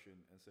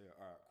discretion and say,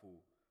 all right, cool.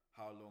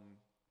 How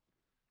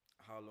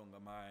long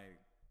am I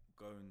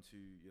going to,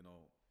 you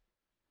know,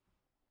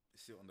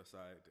 sit on the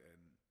side and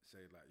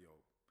say like, yo,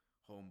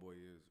 homeboy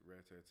is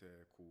rare tear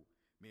tear, cool.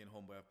 Me and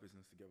homeboy have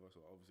business together, so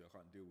obviously I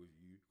can't deal with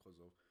you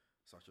because of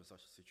such and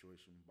such a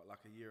situation. But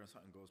like a year and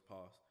something goes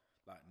past,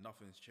 like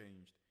nothing's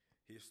changed.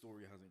 His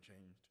story hasn't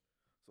changed.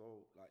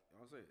 So like, you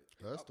know what I'm saying?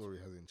 her story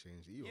hasn't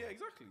changed either. Yeah,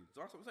 exactly.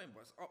 So that's what I'm saying.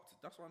 But it's up to,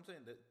 that's what I'm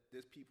saying. That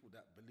there's people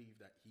that believe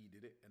that he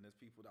did it, and there's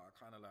people that are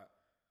kind of like,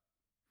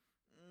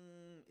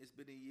 it's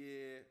been a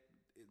year.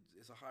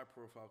 It's a high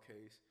profile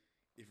case.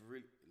 If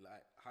really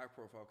like high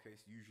profile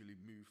case usually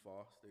move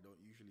fast. They don't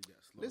usually get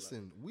slow.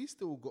 Listen, we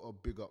still got to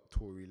big up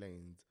Tory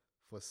Lanez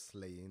for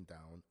slaying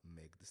down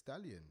Meg the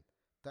Stallion.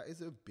 That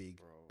is a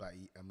big,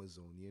 batty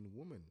Amazonian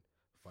woman.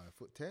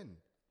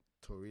 5'10".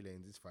 Tory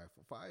Lanez is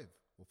 5'5"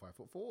 or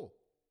 5'4".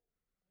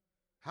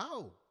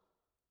 How?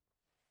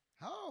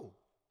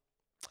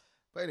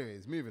 But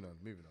anyways, moving on.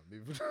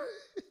 This guy's so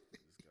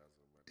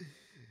mad.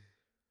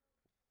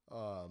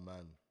 Oh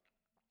man.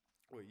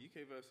 Wait,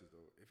 UK versus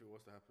though. If it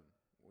was to happen,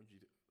 who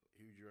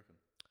would you reckon?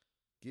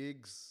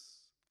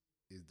 Giggs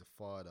is the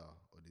father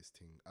of this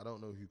thing. I don't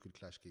know who could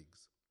clash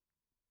Giggs.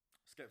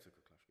 Skeptic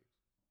could clash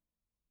Giggs.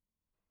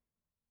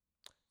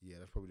 Yeah,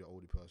 that's probably the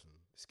older person.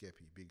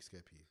 Skeppy, big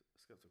Skeppy.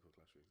 Skeptic could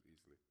clash Giggs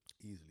easily.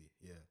 Easily,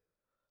 yeah.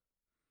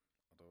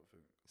 I don't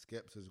think.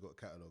 Skeps has got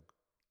catalogue.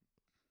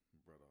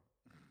 Brother.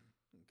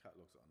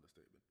 Catalog's an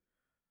understatement.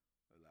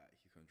 Like,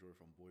 he can draw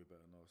from Boy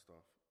Better Know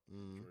stuff.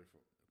 Can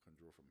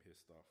draw from his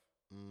stuff.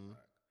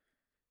 Like,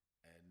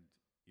 and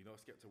you know,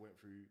 Skepta went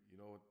through,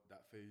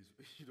 that phase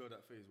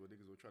where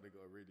niggas were trying to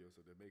get a radio,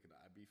 so they're making the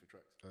IB for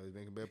tracks. He's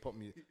making bare pop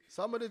music.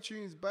 Some of the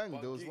tunes bang.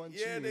 There was one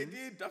tune. Yeah, they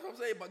did. That's what I'm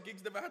saying. But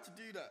Giggs never had to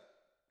do that.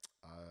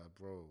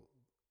 Bro.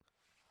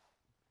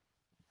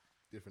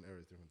 Different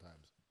eras, different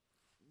times.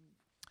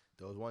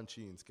 There was one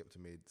tune Skepta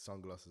made,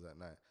 Sunglasses at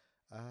Night.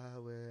 I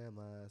wear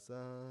my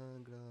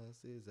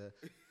sunglasses at...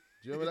 Do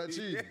you remember that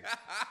tune?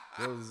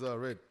 Roses are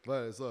red,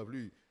 violets are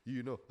blue.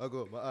 You know, I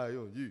got my eye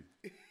on you.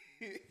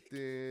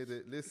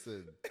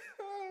 Listen.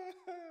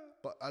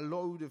 But a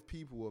load of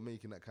people were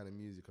making that kind of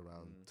music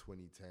around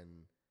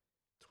 2010,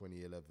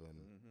 2011.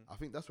 I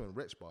think that's when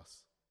Wretch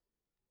Bus.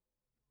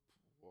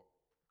 What?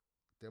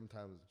 Them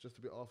times, just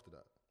a bit after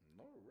that.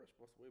 No, Wretch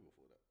Bus way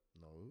before that.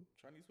 No.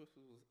 Chinese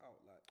Whispers was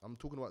out like... I'm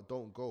talking about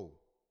Don't Go.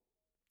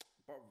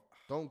 But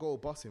Don't Go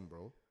Bussing,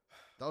 bro.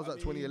 That was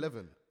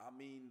 2011. I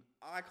mean,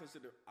 I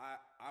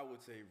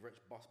would say Wretch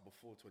Bus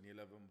before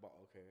 2011, but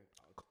okay.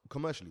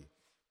 Commercially,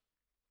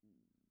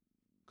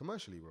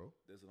 bro.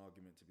 There's an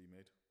argument to be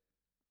made.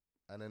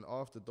 And then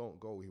after Don't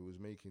Go, he was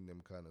making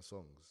them kind of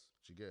songs.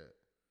 Do you get it?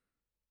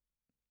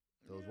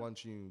 There was one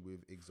tune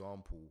with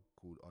Example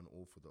called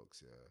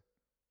Unorthodox, yeah.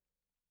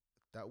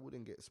 That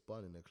wouldn't get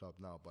spun in the club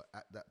now, but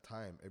at that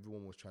time,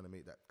 everyone was trying to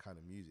make that kind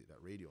of music,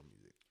 that radio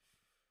music.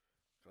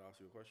 Can I ask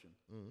you a question?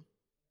 You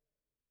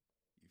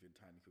think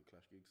Tiny could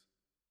clash Giggs?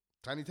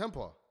 Tiny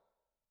Temper.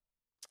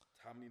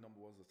 How many number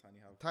ones does Tiny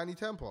have? Tiny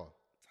Temper.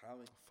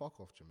 Tiny. Fuck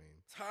off,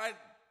 Jermaine.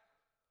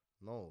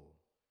 No,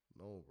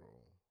 bro.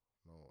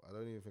 No, I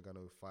don't even think I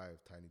know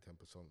 5 Tiny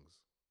Temper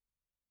songs.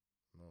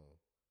 No.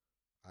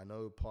 I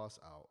know Pass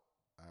Out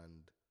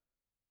and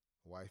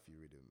Wifey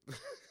Rhythm.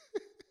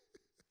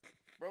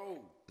 Bro,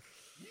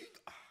 you.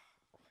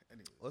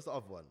 Anyway. What's the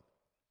other one?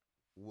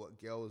 What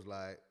girls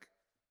like?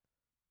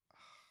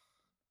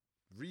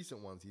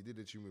 Recent ones. He did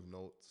a tune with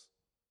Notes.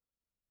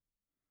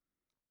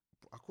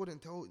 I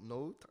couldn't tell.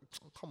 No,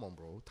 come on,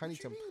 bro. Tiny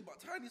Temper. But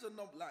Tiny's a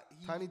not like.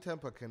 Tiny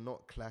Temper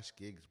cannot clash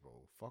gigs, bro.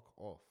 Fuck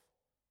off.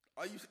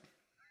 Are you?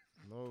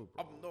 No,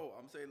 bro.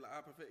 I'm saying like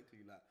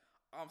hypothetically, like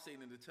I'm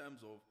saying in the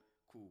terms of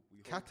cool.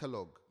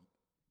 Catalog.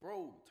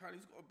 Bro,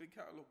 Tiny's got a big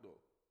catalog though.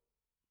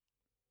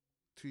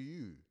 To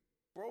you.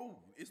 Bro,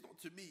 it's not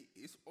to me.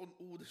 It's on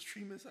all the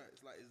streaming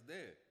sites. Like, it's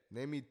there.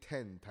 Name me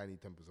 10 Tiny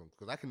Temper songs,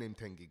 because I can name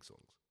 10 gig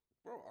songs.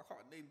 Bro, I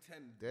can't name 10.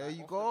 There like,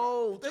 you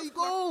go. There you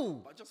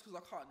go. But just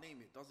because I can't name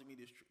it doesn't mean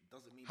it's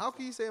doesn't mean. How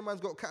can you say a man's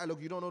got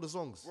catalog? You don't know the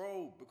songs,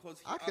 bro?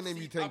 Because I can name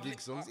you 10 gig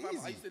songs. Easy.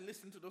 I used to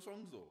listen to the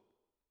songs though.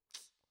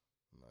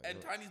 No, and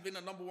Tiny's been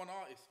a number one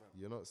artist, fam.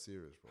 You're not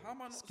serious, bro. How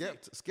am I not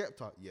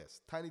Skepta,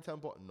 yes. Tiny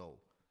Temper, no.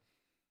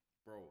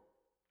 Bro.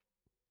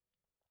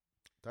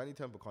 Tiny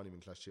Temper can't even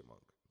clash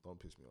Chipmunk. Don't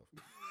piss me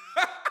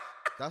off.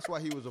 That's why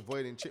he was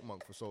avoiding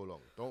Chipmunk for so long.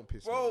 Don't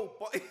piss me off.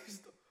 Bro,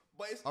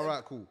 but it's all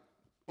right, cool.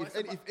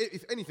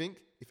 If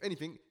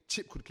anything,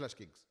 Chip could clash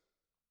gigs.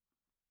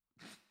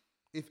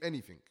 If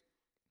anything,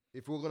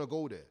 if we're gonna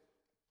go there,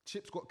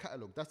 Chip's got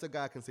catalog. That's the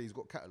guy I can say he's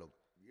got catalog.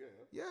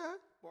 Yeah.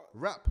 But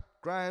rap,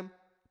 grime,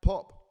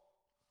 pop,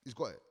 he's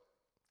got it.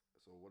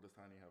 So what does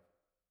Tiny have?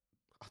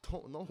 I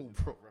don't know,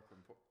 bro. Rap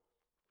and pop.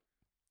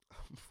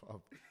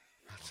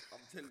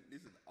 I'm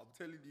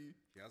telling you,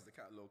 he has the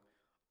catalog.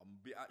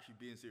 Actually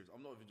being serious.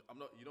 I'm not,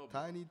 you know.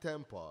 Tiny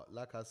Temper,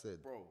 like I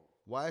said, bro.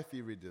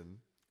 Wifey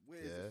Rhythm. Where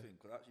is the thing?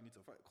 Because I actually need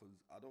to fight. Because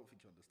I don't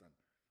think you understand.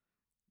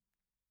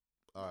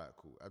 All right,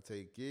 cool. I'd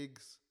say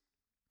gigs.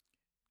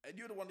 And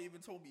you're the one that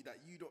even told me that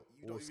you don't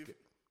even.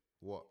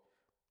 What?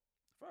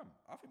 Fam,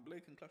 I think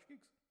Blake can clash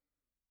gigs.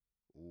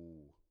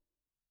 Ooh.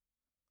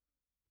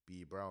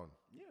 B Brown.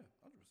 Yeah,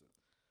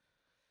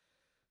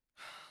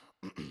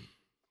 100%.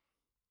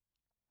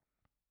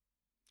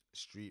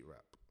 Street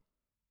rap.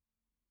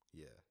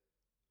 Yeah.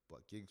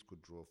 But gigs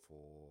could draw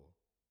for...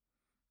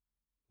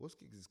 What's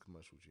gigs'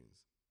 commercial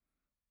tunes?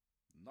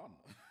 None.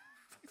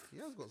 He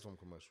has got some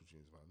commercial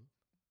tunes, man.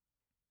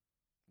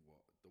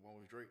 What? The one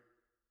with Drake?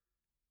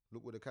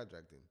 Look what the cat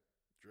dragged in.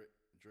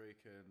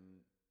 Drake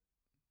and...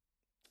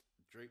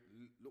 Drake,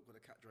 Look What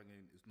the Cat Dragged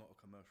In is not a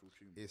commercial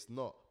tune. It's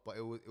not, but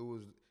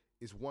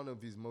it's one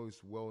of his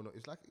most well-known...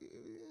 It's like...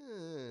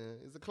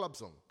 it's a club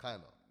song,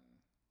 kind of.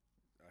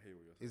 I hear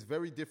what you're saying. It's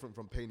very different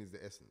from Pain Is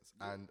The Essence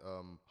and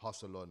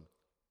Hustle On.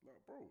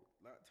 Like, bro,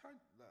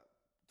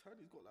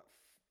 Tiny's got like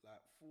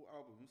 4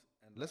 albums.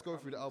 And let's go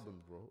through the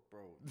albums, bro.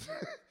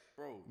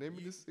 Bro. Name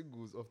me the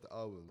singles of the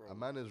album. A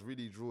man has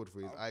really drawed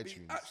for his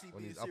iTunes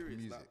on his Apple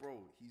Music. Like,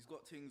 bro, he's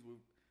got things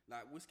with...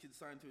 Like, Wizkid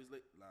signed to his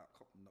label.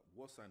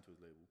 Was signed to his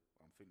label.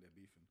 I think they're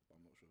beefing, but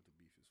I'm not sure if the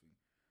beef is thing.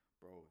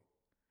 Bro.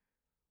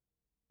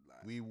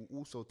 Like, we will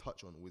also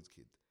touch on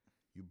Wizkid.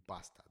 You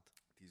bastard.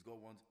 He's got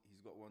one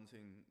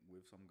thing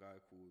with some guy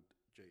called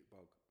Jake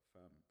Bug.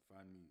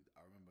 Find me.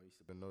 I remember I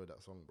used to know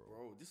that song, bro.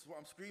 Bro, this is what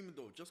I'm screaming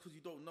though. Just because you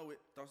don't know it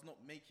does not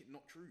make it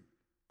not true.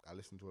 I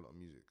listen to a lot of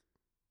music.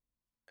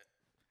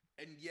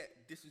 And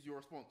yet, this is your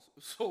response.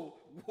 So,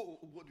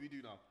 what do we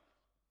do now?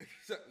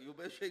 Exactly. You're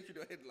better shaking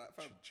your head like,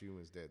 fam. Tune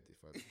was dead.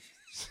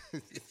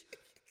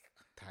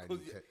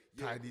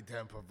 Tiny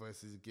Temper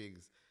versus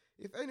gigs.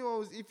 If anyone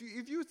was,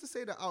 if you was to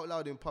say that out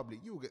loud in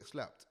public, you will get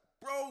slapped.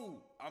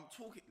 Bro, I'm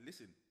talking.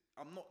 Listen,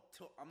 I'm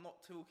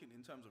not talking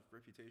in terms of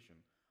reputation.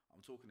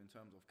 I'm talking in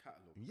terms of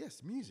catalog.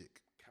 Yes,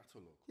 music.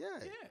 Catalog.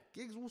 Yeah.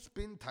 Gigs will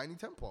spin Tiny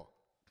Temper.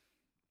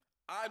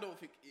 I don't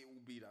think it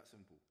will be that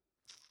simple.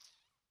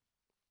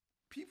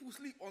 People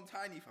sleep on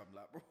Tiny, fam.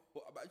 Like, bro,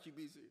 I'm actually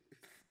being serious.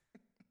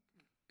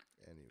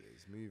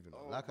 Anyways, moving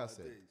on. Like I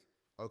said,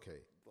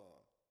 okay.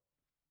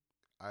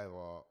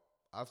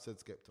 I've said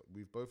Skepta.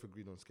 We've both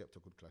agreed on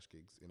Skepta could clash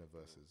gigs in a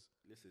versus.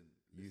 Listen.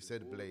 You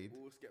said Blade.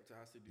 All Skepta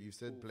has to do. You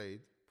said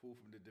Blade. Pull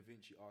from the Da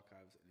Vinci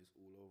archives, and it's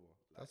all over.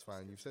 Like, that's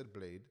fine. You've said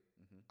Blade.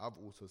 Mm-hmm. I've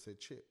also said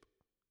Chip.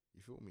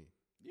 You feel me?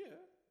 Yeah,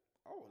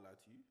 I won't lie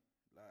to you.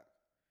 Like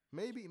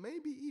maybe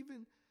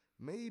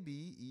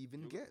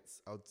even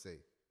Gets. I'd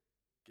say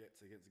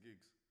Gets against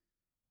gigs.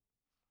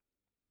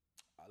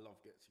 I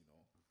love Gets,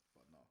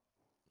 but no.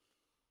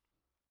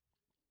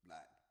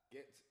 Like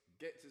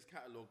Gets his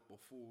catalog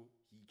before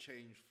he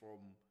changed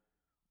from,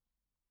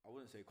 I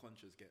wouldn't say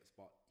conscious Gets,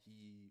 but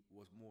he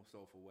was more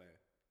self-aware.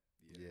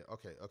 Yeah.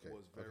 Okay.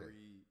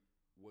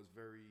 Was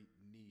very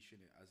niche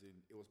in it, as in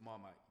it was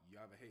Marmite. You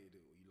either hated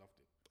it or you loved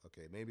it.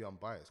 Okay, maybe I'm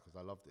biased because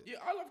I loved it. Yeah,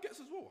 I love Gets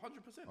as well, 100%.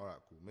 All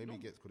right, cool. Maybe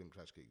Gets couldn't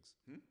clash gigs.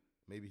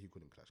 Maybe he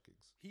couldn't clash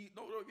gigs.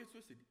 Don't get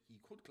twisted. He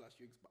could clash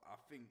gigs, but I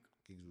think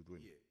gigs would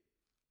win. Yeah,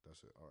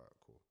 that's it. All right,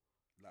 cool.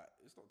 Like,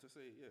 it's not to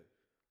say,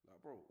 like,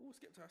 bro, all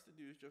Skepta has to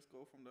do is just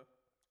go from the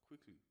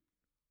quickly.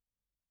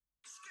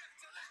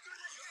 Skepta, let's do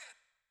it again.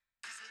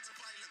 He's into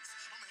violence.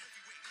 I'm a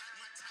heavyweight like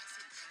Mike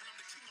Tyson, and I'm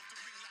the king of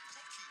the ring like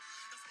Rocky.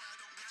 That's why I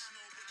don't watch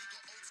nobody.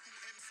 Got old school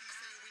MC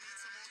saying we need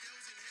some more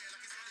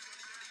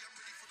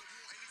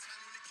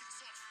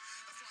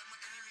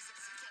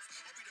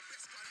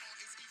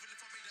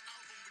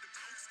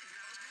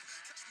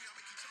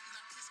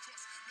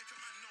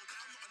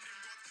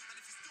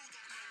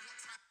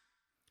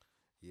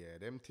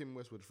them Tim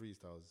Westwood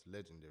freestyles,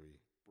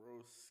 legendary.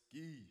 Bro,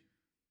 ski.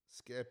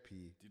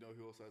 Skeppy. Do you know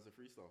who also has a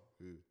freestyle?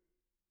 Who?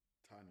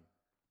 Tiny.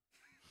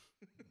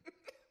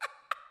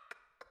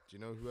 Do you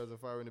know who has a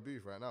fire in the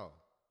booth right now?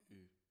 Who?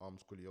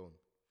 Arms Coleon.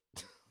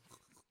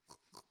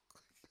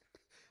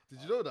 Did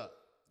you know that?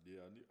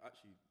 Yeah, I knew.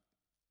 Actually,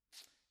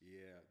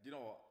 yeah. Do you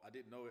know what? I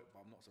didn't know it,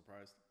 but I'm not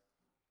surprised.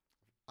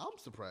 I'm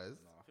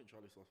surprised. No, I think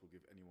Charlie Sauce will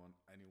give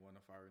anyone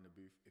a fire in the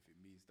booth if it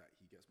means that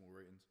he gets more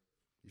ratings.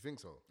 You think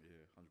so?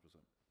 Yeah, 100%.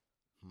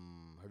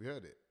 Have you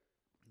heard it?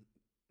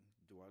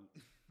 Do I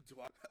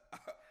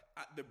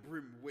at the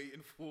brim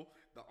waiting for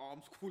the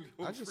Arms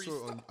Coolio I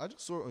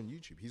just saw it on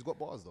YouTube. He's got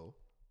bars though.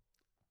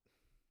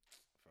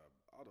 Fam,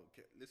 I don't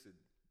care. Listen,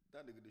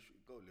 that nigga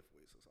should go lift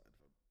weights or something,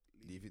 fam.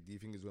 Do you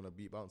think he's gonna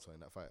beat Bouncer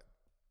in that fight?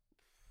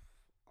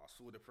 I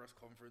saw the press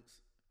conference,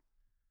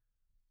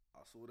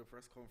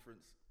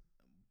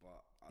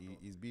 but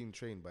He's being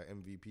trained by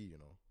MVP, you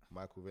know,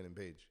 Michael Venom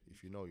Page.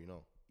 If you know, you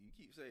know. You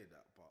keep saying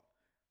that, but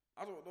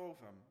I don't know,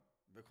 fam,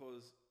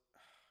 because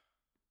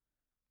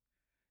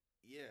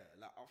yeah,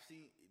 like I've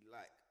seen,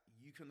 like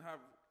you can have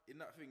in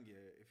that thing,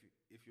 yeah.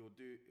 If you're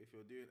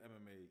doing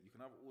MMA, you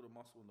can have all the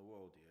muscle in the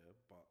world, yeah.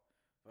 But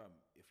fam,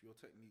 if your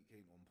technique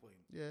ain't on point,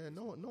 Yeah,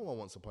 no one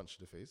wants a punch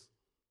to the face,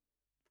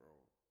 bro.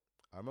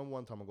 I remember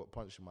one time I got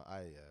punched in my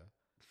eye, yeah,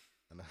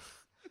 and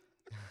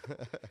You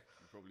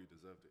probably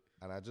deserved it.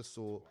 and I just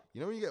saw,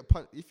 you know, when you get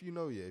punched, if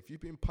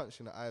you've been punched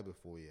in the eye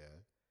before,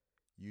 yeah,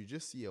 you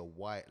just see a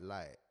white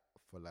light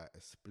for like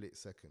a split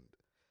second.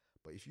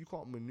 But if you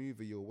can't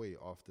maneuver your way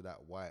after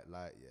that white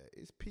light, yeah,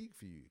 it's peak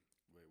for you.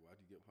 Wait, why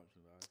did you get punched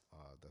in the eye?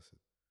 That's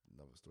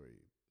another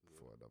story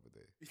for another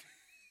day.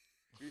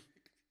 You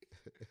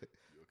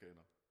okay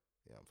now?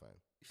 Yeah, I'm fine.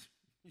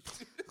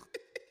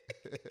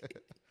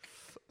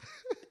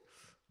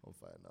 I'm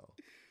fine now.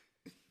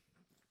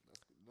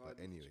 No, But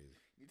anyways,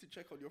 you need to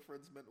check on your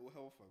friend's mental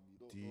health, fam. You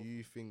don't do know.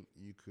 you think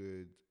you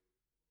could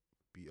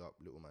beat up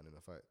Little Man in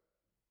a fight?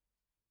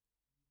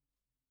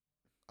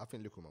 I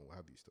think Little Man will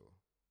have you still.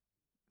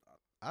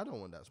 I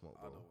don't want that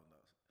smoke, I bro. don't want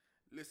that.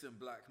 Listen,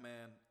 black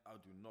man, I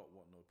do not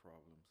want no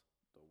problems.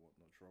 Don't want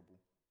no trouble.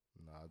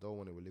 Nah, I don't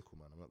want it with Little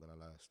Man. I'm not gonna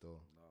lie,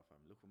 still. Nah,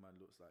 fam. Little man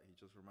looks like he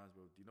just reminds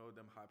me of. Do you know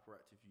them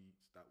hyperactive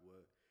youths that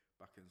were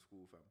back in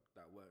school, fam?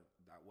 That weren't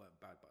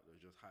bad, but they were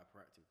just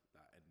hyperactive.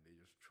 That and they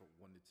just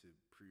wanted to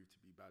prove to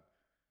be bad.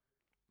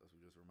 That's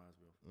what it just reminds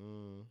me of.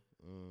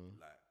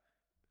 Like,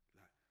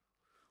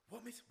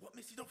 what miss?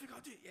 You don't think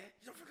I'll do it? Yeah,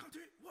 you don't think I'll do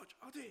it? Watch,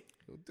 I'll do it.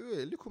 He'll do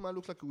it. Little Man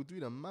looks like he would do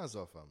the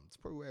Mazza, fam. It's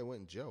probably where he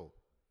went in jail.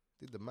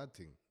 Did the mad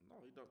thing.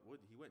 No, he don't.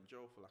 He went in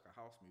jail for like a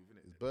house move,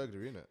 innit? It's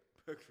burglary, innit?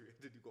 Burglary,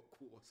 and then he got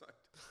caught outside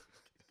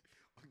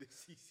on the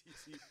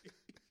CCTV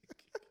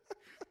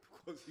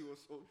because he was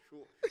so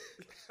short.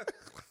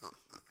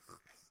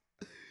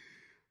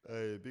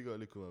 Hey, big up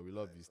Little Man. We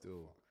love you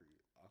still.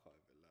 I can't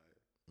even lie.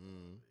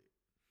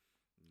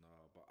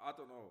 Nah, but I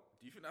don't know.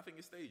 Do you think that thing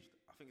is staged?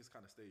 I think it's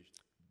kind of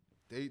staged.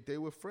 They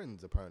were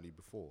friends apparently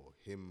before,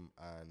 him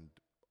and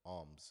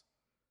Arms.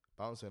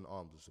 Bouncer and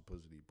Arms were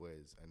supposedly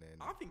boys, and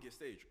then I think it's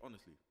staged,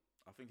 honestly.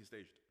 I think it's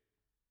staged.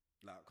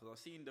 Like, because I've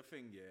seen the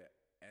thing, yeah,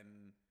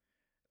 and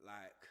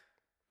like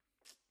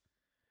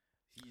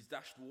he's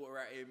dashed water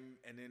at him,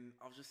 and then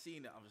I've just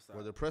seen it. I'm just like,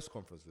 well, the press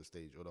conference was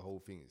staged, or the whole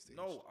thing is staged.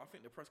 no, I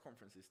think the press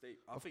conference is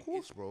staged. Of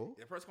course, bro.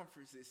 The press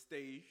conference is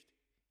staged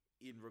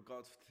in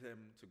regards to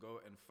them to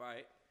go and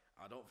fight.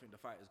 I don't think the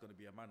fight is going to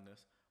be a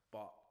madness,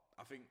 but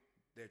I think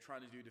they're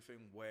trying to do the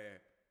thing where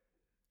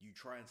you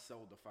try and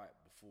sell the fight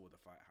before the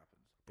fight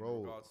happens.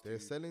 Bro, they're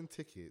selling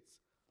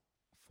tickets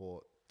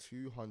for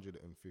 £250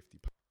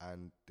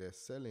 and they're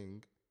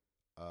selling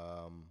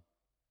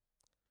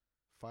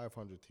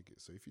 500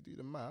 tickets. So if you do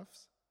the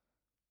maths,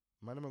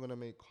 man, am I going to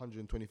make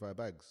 125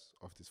 bags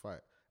off this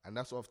fight? And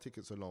that's off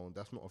tickets alone.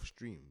 That's not off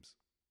streams.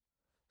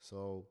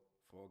 So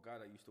for a guy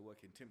that used to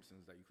work in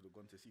Timpson's that you could have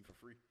gone to see for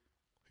free.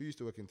 Who used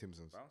to work in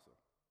Timpson's? Bouncer.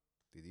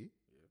 Did he?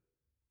 Yeah.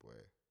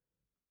 Boy,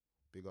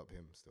 big up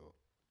him still.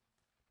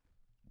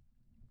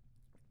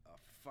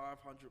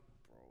 500,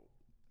 bro.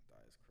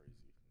 That is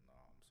crazy. Nah,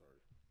 I'm sorry.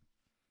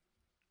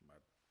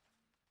 Mad.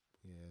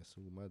 Yeah, it's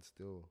all mad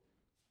still.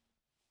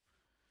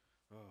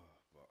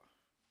 But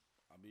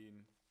I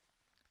mean,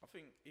 I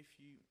think if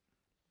you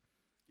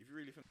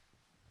really think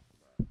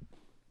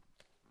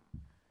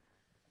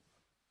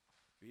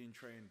being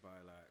trained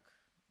by like,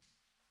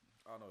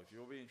 I don't know, if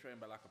you're being trained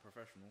by like a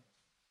professional,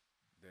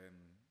 then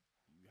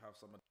you have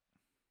some.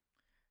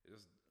 It's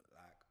just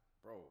like,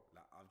 bro,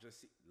 like I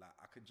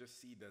can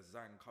just see the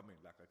zang coming.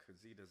 Like I could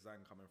see the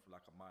zang coming from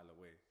like a mile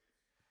away,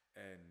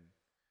 and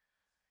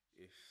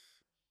if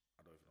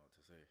I don't even know what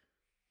to say,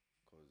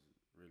 because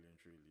really and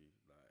truly,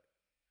 like,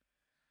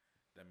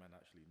 them man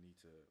actually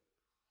need to.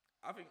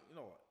 I think, you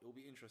know what, it'll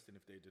be interesting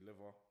if they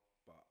deliver,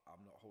 but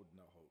I'm not holding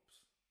out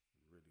hopes.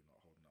 Really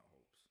not holding out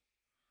hopes.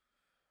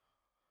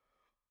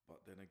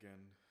 But then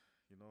again,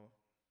 you know,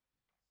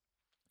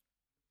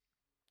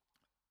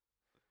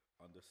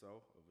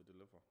 undersell, over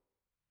deliver.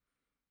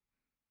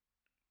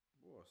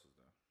 What else is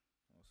there?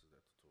 What else is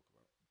there to talk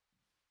about?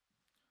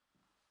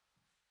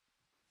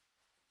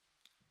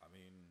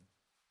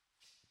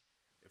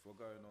 if we're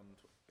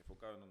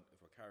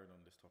carrying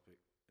on this topic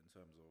in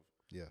terms of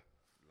Yeah.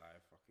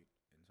 live fucking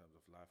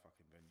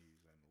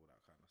venues and all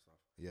that kind of stuff.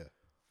 Yeah.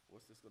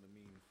 What's this gonna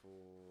mean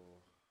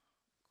for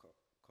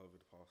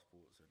COVID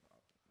passports and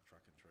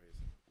track and trace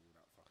and all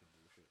that fucking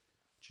bullshit?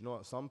 Do you know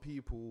what?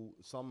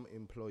 Some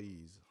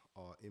employees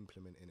are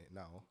implementing it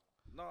now.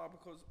 No,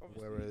 because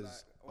obviously,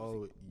 Whereas,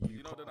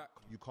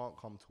 you can't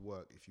come to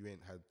work if you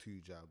ain't had 2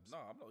 jabs. No,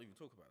 I'm not even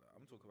talking about that.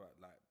 I'm talking about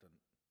like the.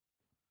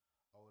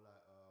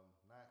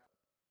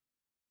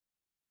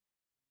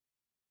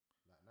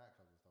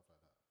 nightclubs and stuff like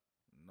that.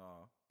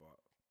 No, but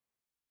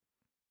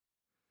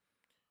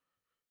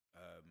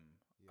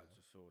Yeah. I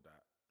just feel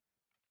that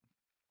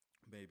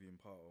maybe in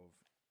part of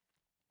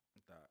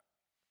that.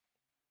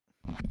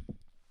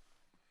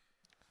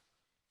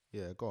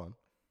 Yeah, go on.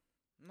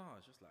 No,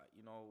 it's just like,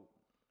 you know.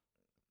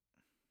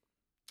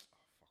 Oh,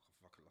 fuck! I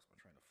fucking lost my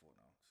train of thought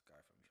now. This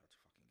guy from me tried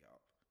to fucking get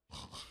up.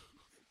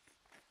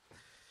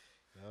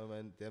 No,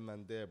 man, them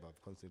man there, bruv.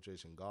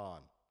 Concentration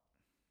gone.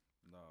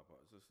 No, but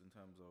it's just in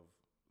terms of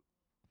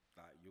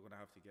like you're gonna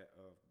have to get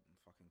a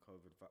fucking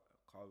COVID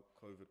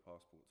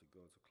passport to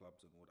go to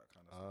clubs and all that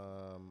kind of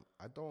stuff.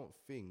 I don't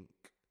think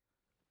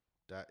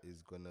that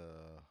is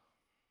gonna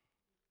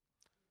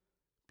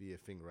be a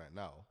thing right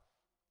now.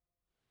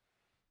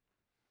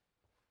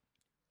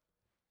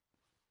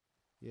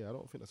 Yeah, I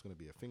don't think that's gonna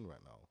be a thing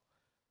right now.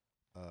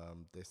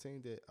 They're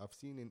saying that I've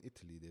seen in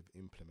Italy they've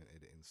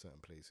implemented it in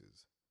certain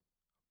places.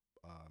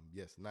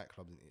 Yes,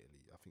 nightclubs in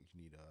Italy. I think you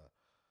need a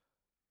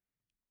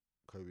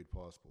COVID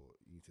passport.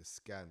 You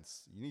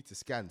need to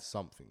scan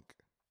something,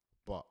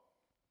 but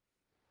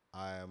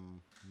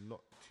I'm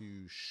not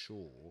too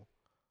sure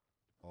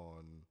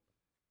on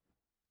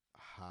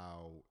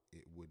how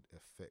it would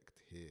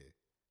affect here,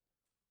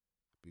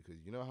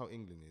 because you know how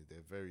England is.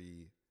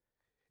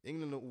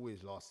 England are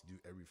always last to do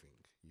everything.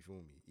 You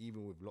feel me?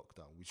 Even with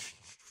lockdown, we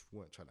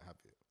weren't trying to have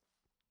it.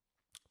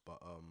 But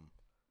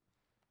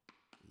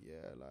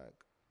yeah, like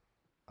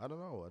I don't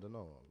know.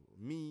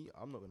 Me,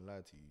 I'm not gonna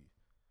lie to you.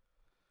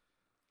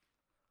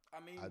 I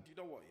mean, do you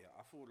know what? Yeah,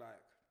 I feel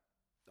like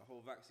the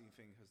whole vaccine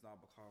thing has now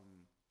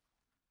become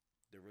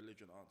the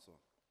religion answer.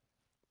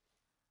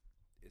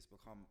 It's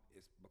become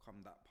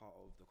that part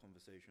of the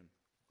conversation.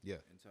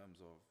 Yeah. In terms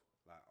of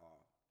like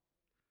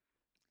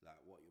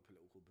what your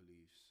political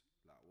beliefs,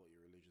 like what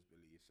your religious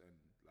beliefs, and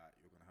like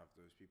you're gonna have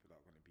those people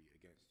that are gonna be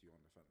against you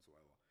on the fence or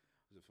whatever.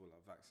 I just feel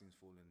like vaccines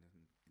fall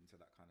into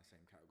that kind of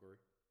same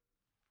category.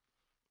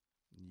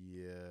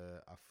 Yeah,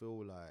 I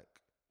feel like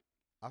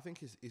I think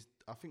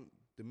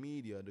the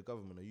media, the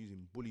government are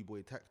using bully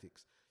boy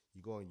tactics.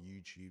 You go on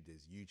YouTube,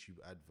 there's YouTube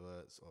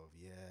adverts of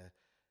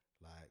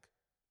like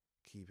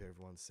keep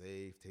everyone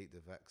safe, take the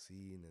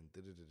vaccine, and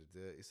da.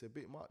 It's a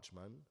bit much,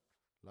 man.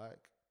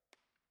 Like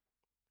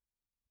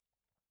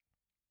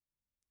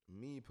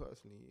me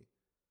personally,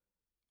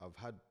 I've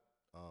had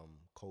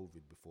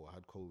COVID before. I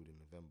had COVID in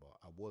November.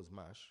 I was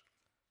MASH.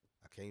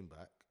 I came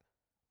back.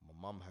 My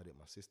mum had it,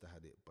 my sister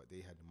had it, but they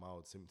had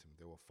mild symptoms.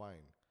 They were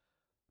fine.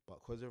 But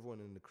because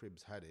everyone in the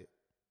cribs had it,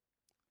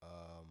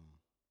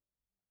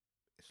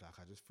 it's like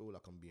I just feel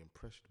like I'm being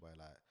pressured by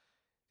like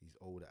these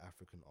older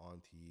African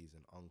aunties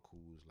and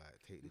uncles, like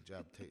take the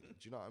jab, do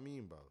you know what I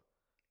mean, bro?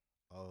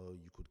 Oh,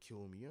 you could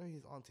kill me. You know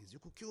his aunties, you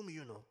could kill me,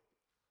 you know.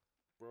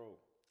 Bro,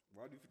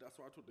 why do you think that's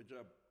why I took the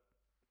jab?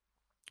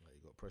 Like,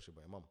 you got pressured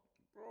by your mum.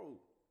 Bro,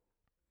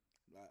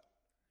 like,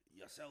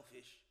 you're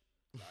selfish.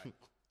 Like,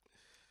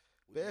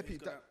 bare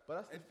people, but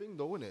that's the thing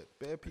though, isn't it?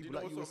 Bare people,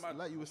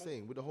 like you were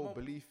saying, with the whole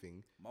belief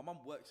thing. My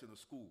mum works in a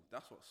school.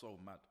 That's what's so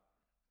mad.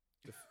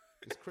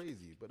 It's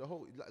crazy, but the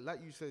whole,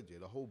 like you said,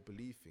 the whole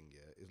belief thing,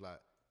 is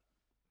like,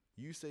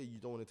 you say you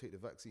don't want to take the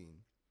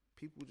vaccine,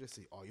 people just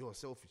say, oh, you're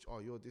selfish, oh,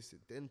 you're this,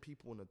 then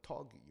people want to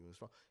target you and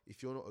stuff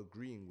if you're not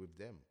agreeing with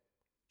them.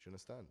 Do you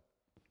understand?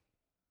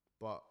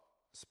 But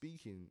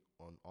speaking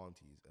on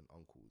aunties and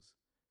uncles,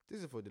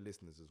 this is for the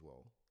listeners as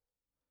well.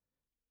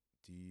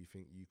 Do you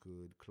think you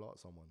could clout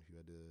someone who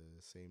had the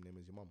same name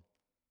as your mum?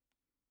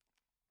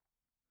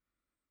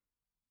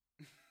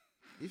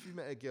 If you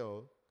met a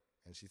girl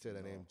and she said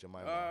her name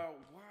Jemima.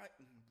 Why?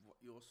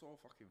 You're so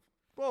fucking...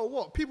 Bro,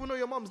 what? People know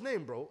your mum's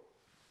name, bro.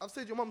 I've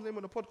said your mum's name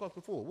on the podcast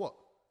before. What?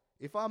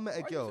 If I met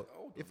a girl...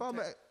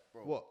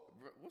 Bro, what?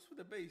 What's with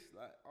the bass?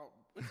 Like,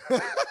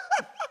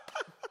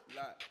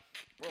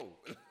 bro.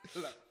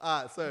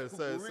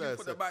 Sorry. Really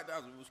put the mic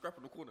down and we were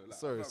scrapping the corner. Like,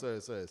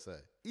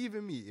 Sorry.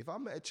 Even me, if I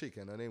met a chick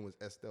and her name was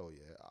Estelle,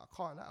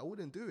 I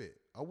wouldn't do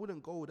it. I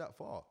wouldn't go that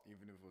far.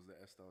 Even if it was the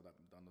Estelle that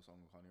done the song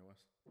with Kanye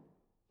West?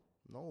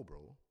 No,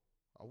 bro.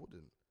 I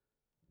wouldn't.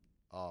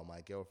 Oh,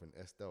 my girlfriend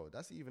Estelle.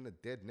 That's even a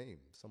dead name.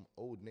 Some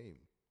old name.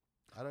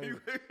 I don't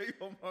even...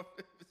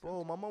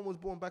 Bro, my mum was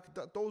born back...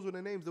 Those were the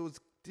names that was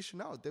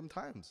dishing out them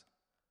times.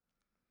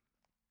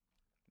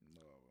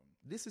 No.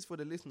 This is for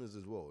the listeners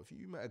as well. If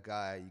you met a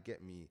guy, you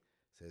get me,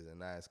 says a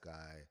nice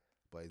guy,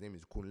 but his name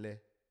is Kunle,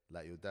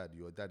 like your dad.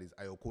 Your dad is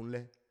Ayo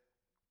Kunle.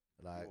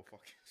 Like... You're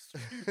fucking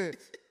stupid.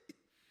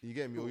 You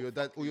get me? Or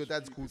your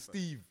dad's called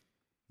Steve.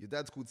 Your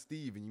dad's called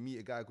Steve and you meet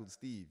a guy called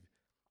Steve.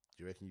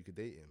 Do you reckon you could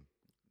date him?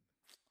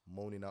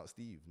 moaning out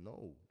Steve.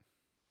 No.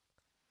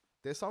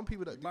 There's some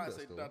people that You do might that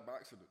say still. dad by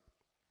accident.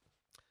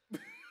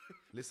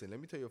 Listen, let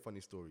me tell you a funny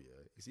story,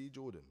 yeah? You see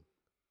Jordan?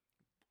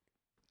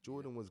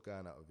 Jordan was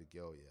going out with a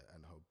girl, yeah,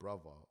 and her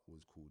brother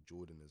was called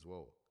Jordan as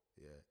well,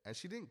 yeah? And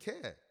she didn't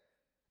care.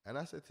 And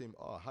I said to him,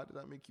 oh, how did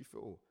that make you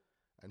feel?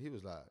 And he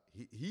was like,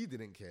 he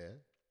didn't care,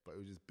 but it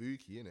was just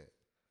booky, innit?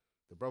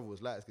 The brother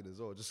was light-skinned as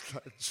well, just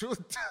like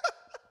Jordan.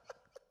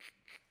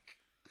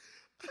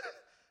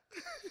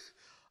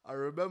 I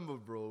remember,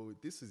 bro,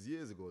 this was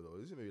years ago, though.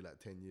 This is maybe like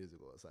 10 years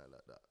ago or something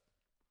like that.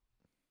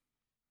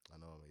 I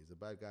know, man. He's a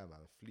bad guy,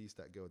 man. Fleeced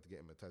that girl to get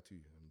him a tattoo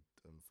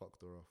and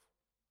fucked her off.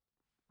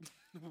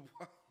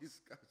 Why this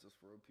guy just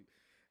throwing people?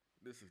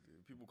 Listen,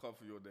 dude, people come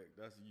for your neck.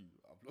 That's you.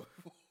 I'm not.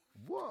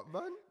 What,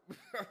 man?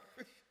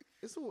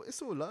 It's all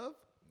love.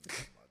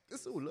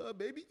 It's all love,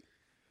 baby.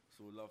 It's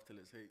all love till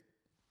it's hate.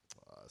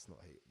 It's not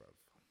hate, bruv.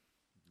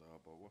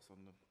 Nah, but what's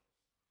on the?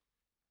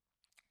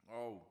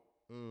 Oh,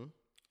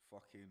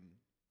 fucking.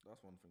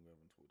 That's one thing we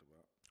haven't talked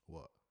about.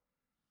 What?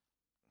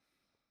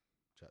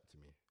 Chat to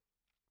me.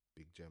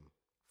 Big Gem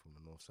from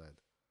the north side.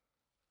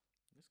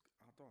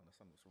 I don't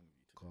understand what's wrong with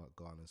you today.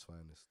 Ghana's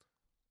finest.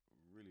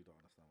 Really don't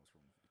understand what's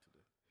wrong with you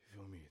today. You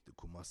feel me? The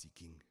Kumasi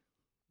King.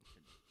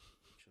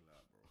 Chill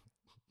out, bro.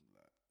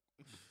 Like,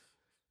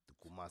 The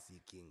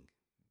Kumasi King.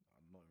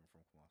 I'm not even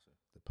from Kumasi.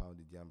 The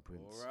pounded yam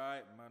prince. All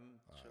right,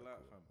 man. Chill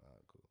out, cool. fam.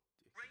 Alright, cool.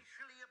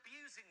 Racially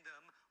abusing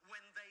them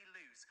when they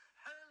lose.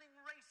 Hurling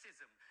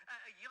racism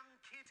at a young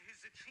kid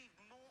who's achieved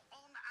more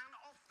on and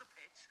off the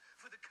pitch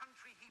for the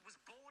country he was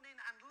born in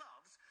and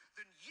loves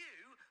than you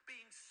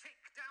being sick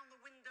down the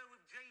window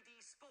of JD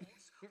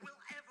Sports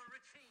will ever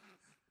achieve.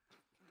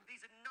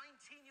 These are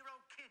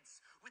 19-year-old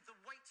kids with the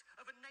weight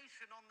of a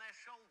nation on their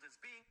shoulders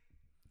being...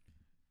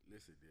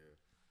 Listen, yeah.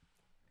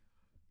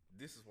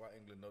 This is why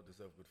England don't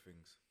deserve good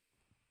things.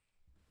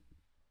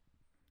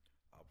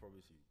 I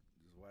promise you.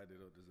 This is why they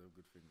don't deserve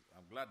good things.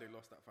 I'm glad they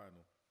lost that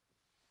final.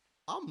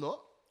 I'm not.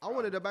 I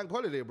wanted a bank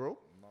holiday, bro.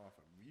 Nah,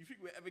 fam. You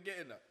think we're ever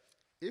getting that?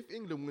 If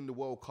England win the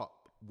World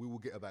Cup, we will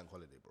get a bank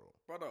holiday, bro.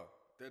 Brother,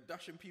 they're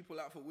dashing people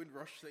out for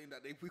Windrush saying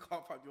that we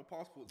can't find your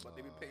passports, but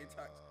they've been paying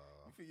tax.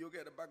 You think you'll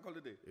get a bank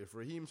holiday? If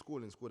Raheem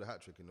scored a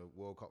hat-trick in the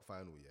World Cup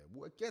final, yeah,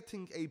 we're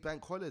getting a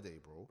bank holiday,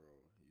 bro. Bro,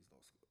 he's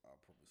not. I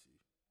promise you,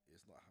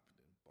 it's not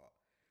happening. But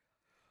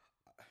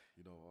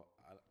you know what?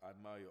 I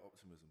admire your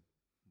optimism,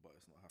 but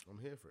it's not happening.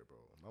 I'm here for it, bro.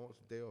 I want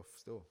a day off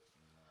still.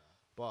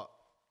 But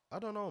I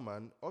don't know,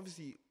 man.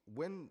 Obviously,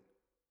 when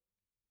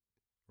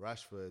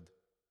Rashford,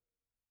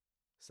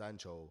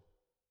 Sancho,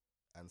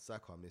 and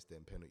Saka missed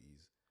them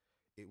penalties,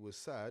 it was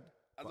sad.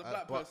 As but a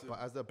black person, but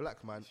as a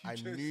black man, I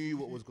just knew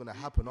what was going to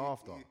happen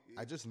after.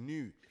 I just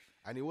knew.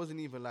 And it wasn't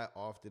even like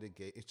after the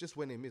game. It's just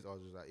when they missed, I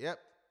was just like, yep,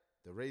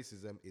 the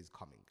racism is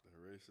coming.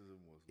 The racism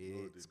was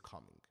loading. It's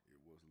coming. It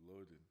was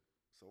loading.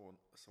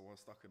 Someone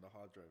stuck in the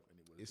hard drive, and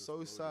it was. It's just so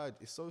loading. sad.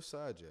 It's so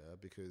sad, yeah,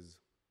 because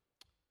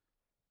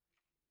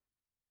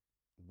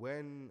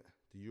when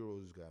the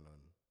Euros was going on,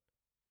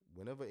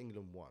 whenever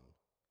England won,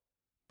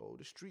 bro,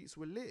 the streets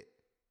were lit.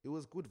 It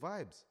was good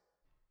vibes.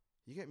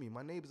 You get me?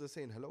 My neighbors are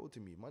saying hello to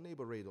me. My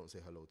neighbor Ray don't say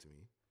hello to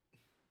me.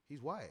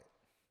 He's white.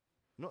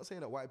 Not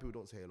saying that white people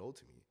don't say hello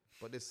to me,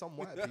 but there's some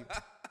white people.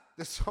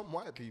 There's some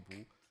white people.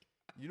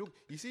 You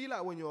see,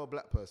 like when you're a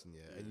black person,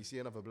 yeah, and you see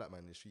another black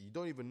man in the street, you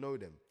don't even know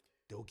them.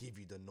 They'll give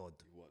you the nod.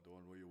 What, the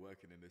one where you're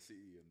working in the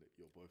city and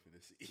you're both in the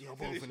city? You're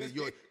both in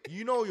the,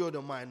 you know you're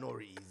the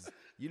minorities.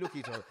 You look at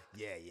each other.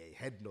 Yeah,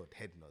 head nod,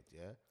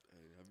 yeah.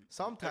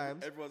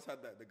 Sometimes everyone's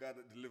had that. The guy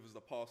that delivers the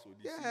parcel,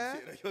 you see Yeah. him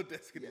sitting at your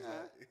desk and Yeah.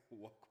 he's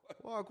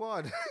like, Go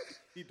on.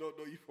 he don't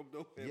know you from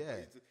nowhere.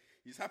 Yeah. But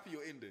he's happy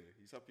you're in there.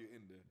 He's happy you're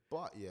in there.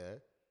 But yeah,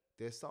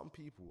 there's some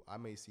people I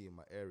may see in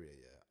my area,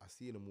 yeah. I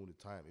see them all the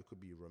time. It could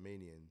be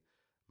Romanian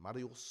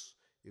Marius,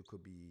 it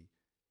could be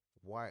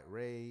White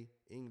Ray,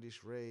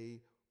 English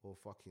Ray, or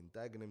fucking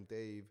Dagenham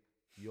Dave.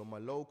 You're my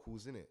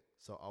locals, innit?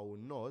 So I will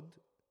nod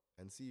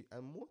and see,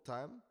 and more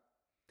time,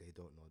 they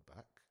don't nod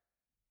back.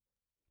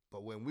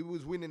 But when we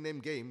was winning them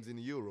games in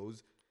the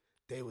Euros,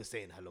 they were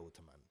saying hello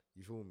to man.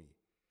 You feel me?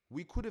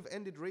 We could have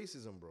ended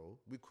racism, bro.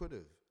 We could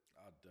have.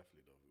 I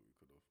definitely don't think we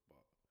could have.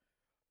 But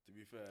to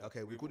be fair,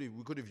 Okay,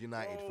 we could have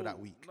united for that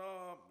week.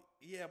 Nah,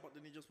 yeah, but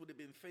then it just would have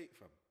been fake,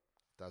 fam.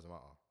 Doesn't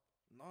matter.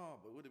 Nah,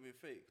 but it would have been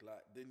fake.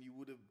 Like then you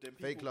would have then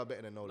people, Fake love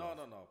better than no love.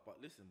 No. But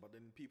listen, but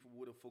then people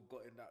would have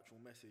forgotten the actual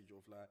message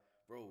of like,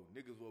 bro,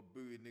 niggas were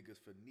booing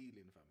niggas for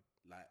kneeling, fam.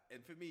 Like,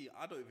 and for me,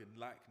 I don't even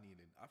like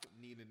kneeling. I think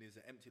kneeling is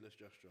an emptyless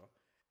gesture,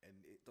 and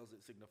it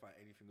doesn't signify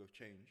anything of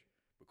change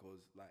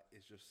because like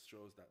it just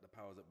shows that the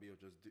powers that be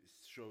are just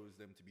shows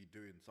them to be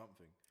doing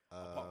something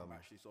apart from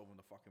actually solving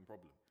the fucking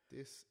problem.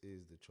 This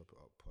is the Chop It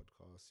Up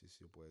podcast. It's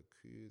your boy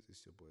Kuz.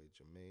 It's your boy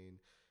Jermaine.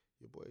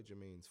 Your boy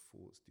Jermaine's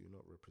thoughts do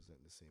not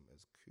represent the same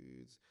as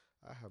Kuz.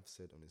 I have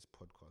said on this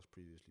podcast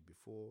previously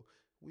before,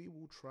 we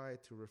will try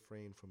to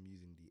refrain from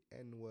using the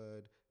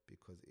N-word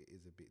because it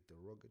is a bit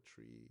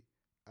derogatory.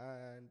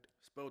 And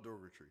Spell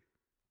derogatory.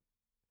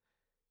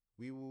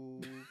 we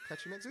will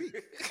catch you next week.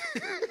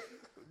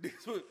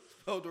 This was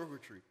spell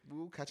derogatory.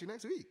 We'll catch you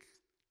next week.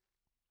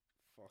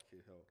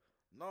 Fucking hell.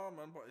 No,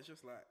 man, but it's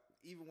just like,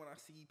 even when I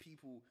see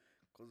people,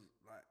 because,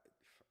 like,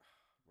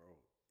 bro,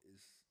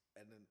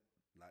 and then,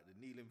 like, the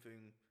kneeling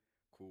thing,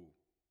 cool.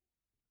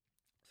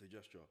 It's a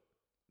gesture.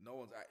 No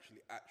one's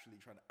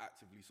actually trying to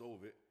actively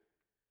solve it.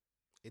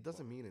 It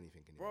doesn't mean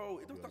anything anymore.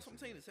 Bro, that's what I'm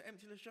saying. It's an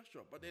emptyless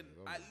gesture. But then,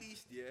 at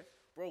least,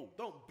 bro,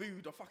 don't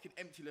boo the fucking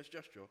emptyless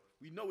gesture.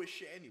 We know it's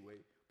shit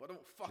anyway, but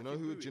don't fucking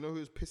do you know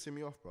who's pissing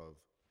me off, bruv?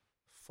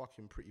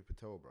 Fucking Pretty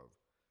Patel, bruv.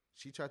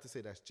 She tried to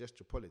say that's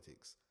gesture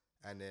politics,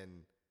 and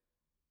then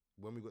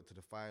when we got to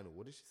the final,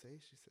 what did she say?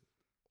 She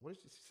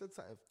said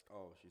something.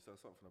 Oh, she said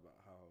something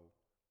about how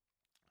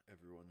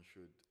everyone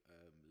should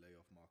lay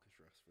off Marcus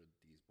Rashford.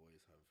 These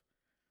boys have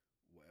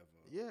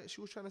whatever. Yeah, she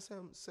was trying to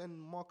send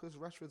Marcus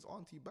Rashford's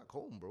auntie back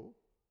home, bro.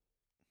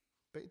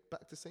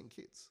 Back to St.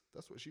 Kitts.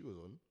 That's what she was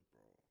on.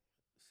 Bro,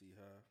 see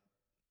her,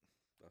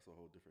 that's a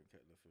whole different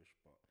kettle of fish.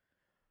 But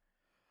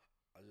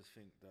I just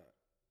think that,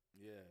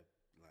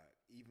 like,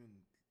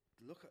 even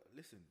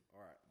listen,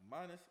 all right,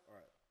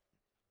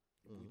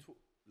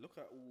 look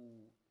at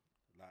all,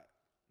 like,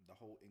 the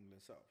whole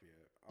England setup,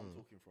 I'm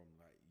talking from,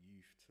 like,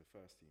 youth to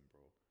first team,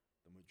 bro.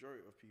 The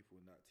majority of people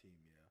in that team,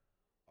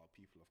 are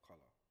people of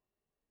colour.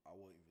 I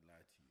won't even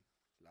lie to you.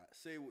 Like,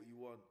 say what you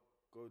want,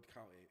 go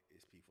count it.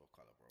 It's people of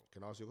color, bro.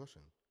 Can I ask you a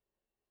question?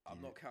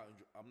 I'm not counting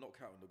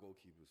the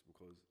goalkeepers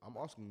because I'm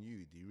asking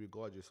you. Do you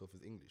regard yourself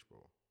as English,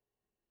 bro?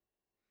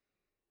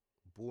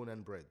 Born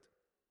and bred.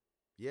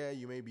 Yeah,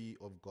 you may be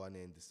of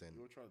Ghanaian descent.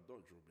 don't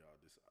draw me out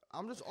of this.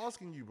 I'm just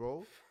asking you,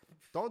 bro.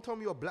 Don't tell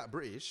me you're black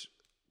British.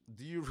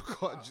 Do you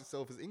regard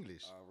yourself as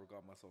English? I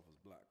regard myself as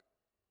black.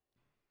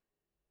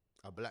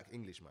 A black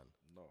Englishman?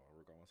 No, I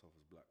regard myself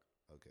as black.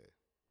 Okay.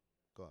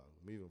 Go on,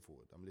 moving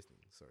forward. I'm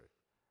listening. Sorry.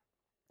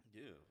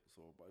 Yeah.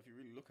 So, but if you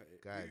really look at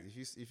it, guys,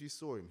 if you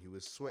saw him, he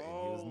was sweating.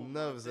 He was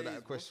nervous at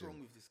that question. What's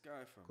wrong with this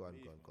guy, fam? Go on.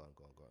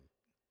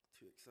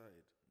 Too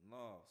excited.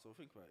 Nah. So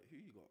think about it.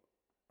 Who you got?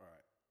 All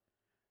right.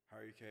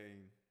 Harry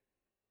Kane,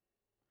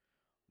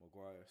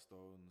 Maguire,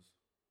 Stones.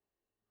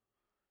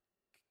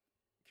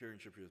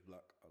 Kieran Trippier is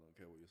black. I don't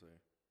care what you're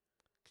saying.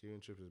 Kieran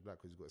Trippier is black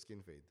because he's got a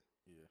skin fade.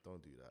 Yeah. Don't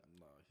do that.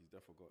 Nah, he's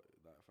definitely got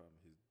that, fam.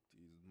 His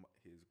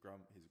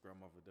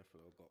grandmother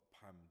definitely got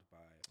pammed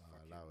by.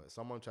 Allow it.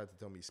 Someone tried to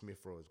tell me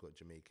Smith Rowe has got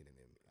Jamaican in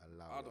him.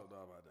 I don't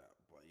know about that,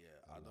 but yeah,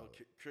 I know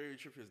Kieran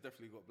Trippier's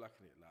definitely got black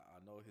in it. Like,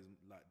 I know his,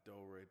 like,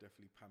 Delray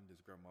definitely pammed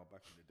his grandma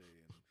back in the day,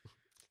 and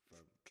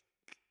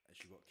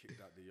she got kicked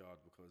out the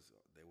yard because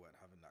they weren't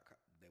having that.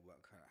 They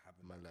weren't kind of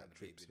having that kind of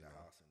baby in the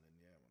house, and then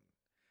man.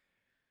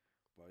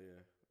 But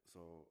yeah,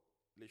 so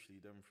literally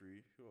them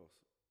three. Who else?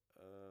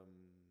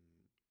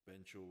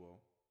 Ben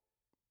Chilwell.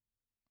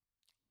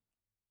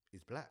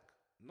 He's black.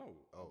 No,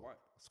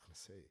 white. I was gonna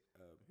say.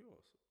 Who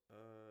else?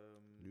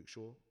 Luke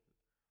Shaw.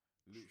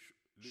 Luke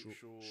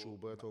Shaw.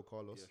 Shawberto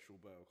Carlos. Yeah,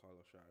 Shawberto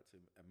Carlos. Shout out to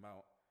him. And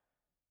Mount.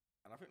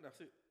 And I think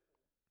that's it.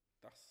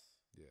 That's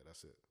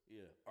it.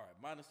 Yeah. All right.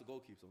 Minus the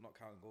goalkeepers. I'm not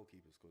counting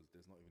goalkeepers because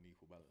there's not even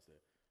equal balance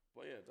there.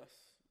 But yeah,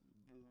 that's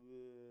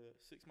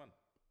 6 man.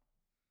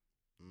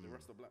 The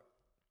rest are black,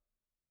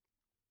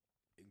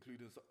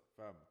 including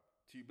fam.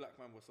 2 black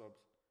men were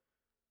subs.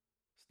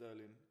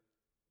 Sterling.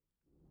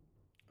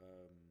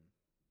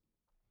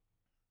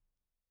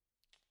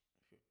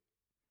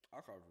 I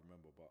can't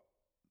remember, but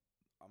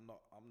I'm not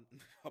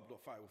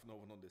fighting with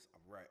no one on this.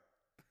 I'm right.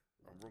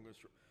 I'm wrong and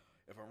strong.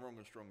 If I'm wrong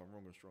and strong, I'm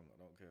wrong and strong. I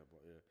don't care,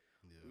 but yeah.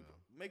 We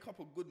make up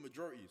a good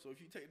majority. So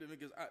if you take the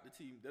niggas out the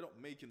team, they're not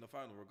making the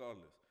final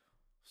regardless.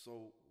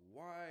 So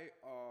why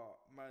are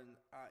man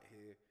out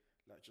here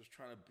like just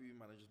trying to boo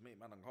man and just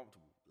make man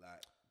uncomfortable?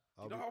 Like,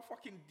 do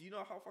you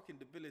know how fucking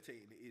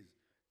debilitating it is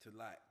to,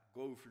 like,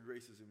 go through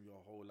racism your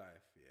whole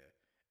life,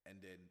 and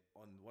then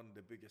on one of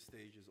the biggest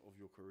stages of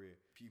your career,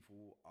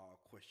 people are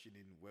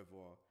questioning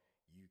whether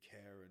you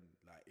care, and,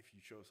 like, if you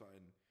show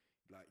something,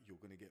 like, you're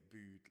gonna get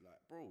booed. Like,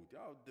 bro, do you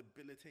know how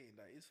debilitating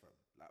that is, fam?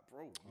 Like,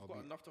 bro, you've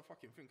got enough to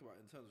fucking think about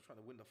in terms of trying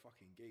to win the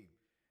fucking game.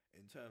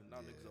 In terms,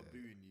 now niggas are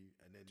booing you,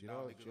 and then do you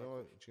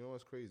know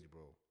what's crazy,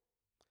 bro?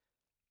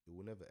 It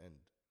will never end.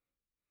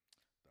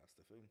 That's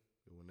the thing.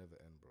 It will never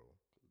end, bro.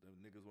 Them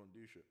niggas won't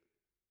do shit.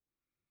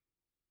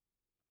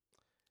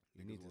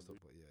 You need to stop,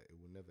 but yeah, it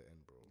will never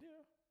end, bro.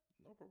 Yeah,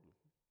 no problem.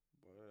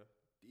 But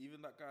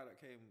even that guy that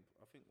came,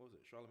 I think, what was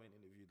it, Charlemagne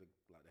interviewed the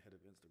head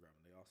of Instagram,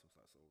 and they asked him,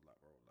 like, so, like,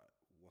 bro, like,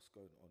 what's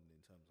going on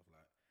in terms of,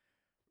 like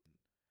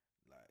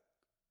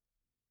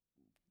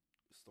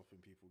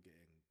stopping people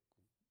getting,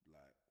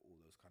 like, all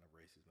those kind of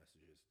racist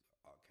messages?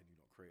 Can you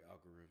not create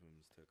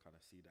algorithms to kind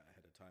of see that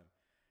ahead of time?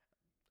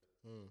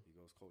 He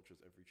goes,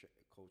 culture's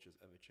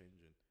ever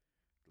changing.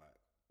 Like,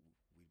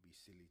 we'd be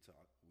silly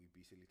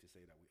to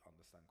say that we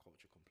understand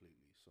culture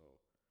completely. So,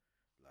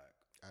 like,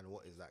 and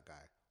what is that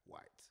guy?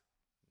 White.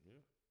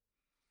 Yeah.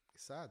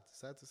 It's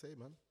sad to say,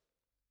 man.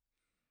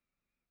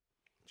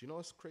 Do you know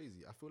what's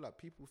crazy? I feel like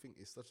people think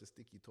it's such a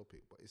sticky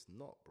topic, but it's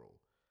not, bro.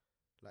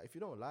 Like, if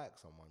you don't like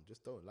someone,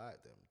 just don't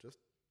like them. Just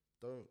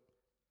don't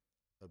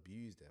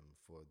abuse them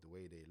for the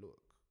way they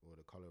look or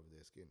the color of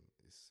their skin.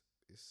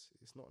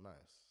 It's not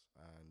nice.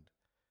 And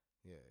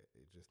Yeah,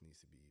 it just needs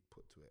to be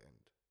put to an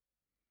end.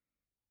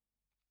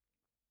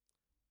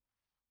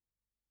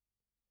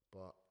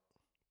 But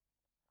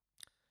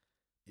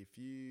if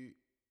you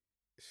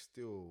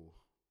still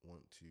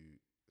want to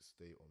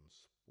stay on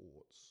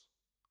sports,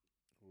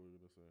 What were you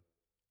gonna say?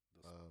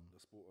 The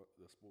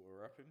sport of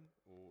rapping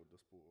or the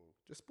sport of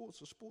just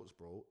sports are sports,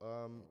 bro.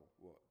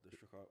 what the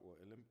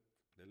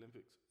the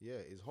Olympics?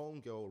 Yeah, is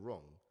homegirl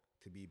wrong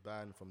to be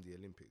banned from the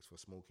Olympics for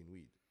smoking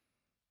weed?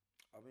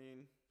 I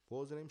mean,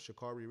 What was her name?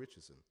 Sha'Carri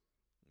Richardson.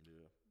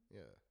 yeah.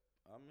 Yeah.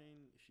 I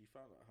mean, she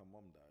found out her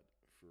mom died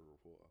through a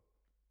reporter.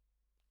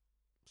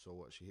 So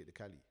what? She hit the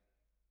Cali.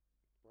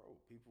 Bro,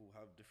 people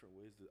have different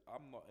ways.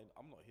 I'm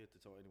not here to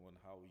tell anyone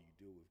how you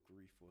deal with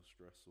grief or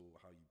stress or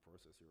how you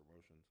process your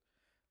emotions.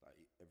 Like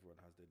everyone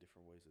has their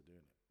different ways of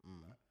doing it.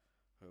 Like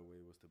her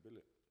way was to bill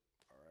it.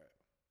 All right,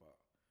 but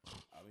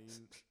I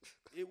mean,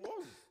 it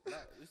was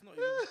like it's not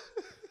even.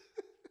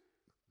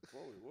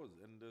 Bro, it was,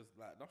 and there's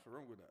like nothing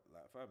wrong with that.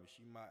 Like, fam,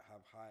 she might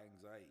have high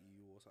anxiety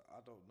or something.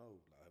 I don't know,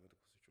 like her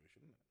medical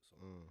situation. Innit? So,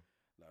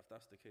 like, if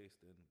that's the case,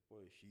 then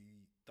boy,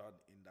 she done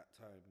in that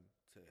time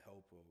to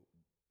help her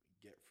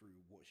get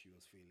through what she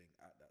was feeling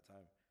at that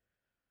time.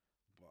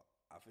 But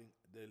I think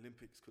the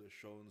Olympics could have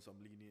shown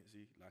some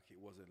leniency. Like, it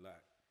wasn't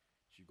like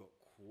she got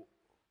caught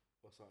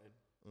or something.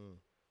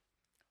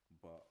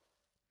 But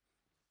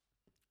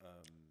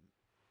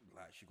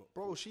like she got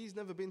Bro, she's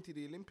never been to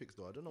the Olympics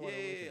though. I don't know why.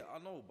 yeah, I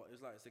know, but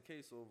it's like it's a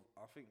case of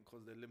I think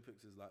because the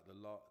Olympics is like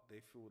they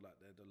feel like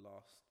they're the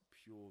last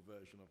pure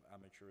version of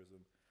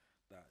amateurism,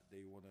 that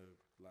they want to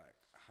like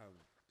have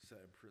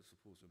certain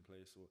principles in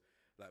place. Or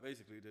like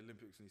basically the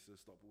Olympics needs to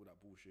stop all that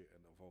bullshit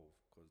and evolve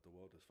because the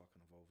world is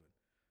fucking evolving.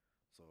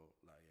 So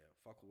like yeah,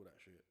 fuck all that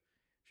shit.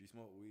 She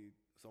smoked weed.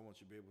 Someone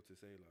should be able to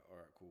say like, all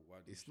right, cool.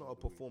 Why did It's you not a smoke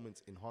the weed? performance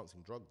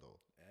enhancing drug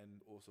though. And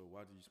also,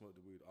 why did you smoke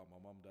the weed? Oh,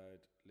 my mum died.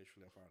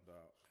 Literally, I found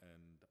out,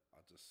 and I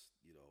just,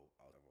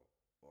 I was like,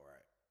 all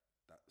right,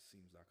 that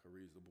seems like a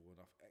reasonable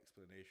enough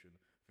explanation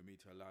for me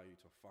to allow you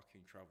to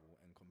fucking travel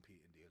and compete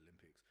in the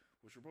Olympics,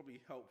 which will probably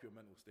help your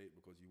mental state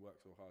because you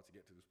worked so hard to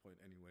get to this point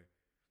anyway.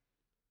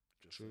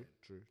 Just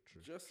True.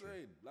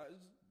 saying, like,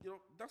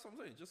 that's what I'm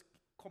saying. Just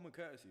common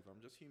courtesy, fam.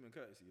 Just human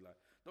courtesy. Like,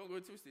 don't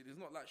go twisted. It's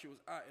not like she was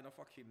out in a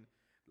fucking.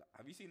 Like,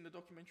 have you seen the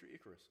documentary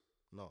Icarus?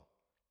 No.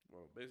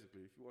 Well,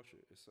 basically, if you watch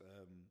it, it's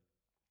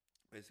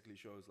basically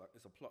shows like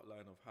it's a plot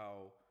line of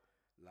how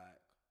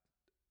like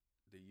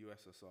the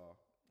USSR,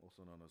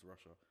 also known as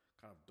Russia,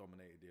 kind of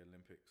dominated the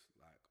Olympics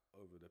like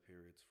over the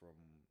periods from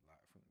like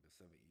I think the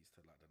 70s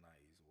to like the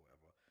 90s or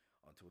whatever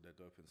until their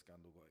doping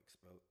scandal got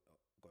exposed.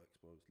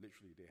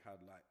 Literally, they had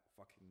like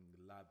fucking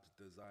labs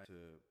designed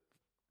to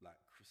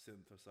like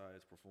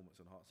synthesize performance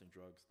enhancing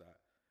drugs that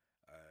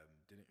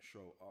didn't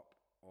show up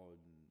on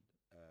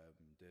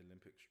the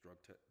Olympics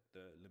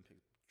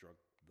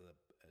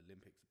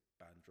Olympics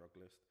banned drug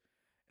list,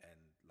 and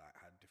like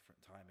had different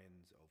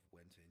timings of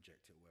when to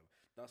inject it, whatever.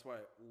 That's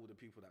why all the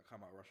people that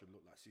come out of Russia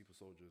look like super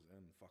soldiers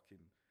and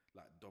fucking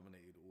like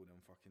dominated all them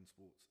fucking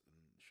sports and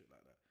shit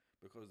like that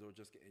because they were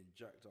just getting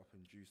jacked up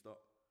and juiced up.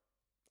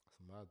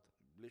 That's mad.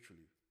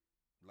 Literally.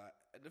 Like,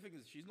 and the thing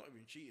is, she's not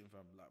even cheating,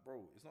 fam. Like,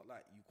 bro, it's not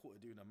like you caught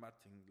her doing a mad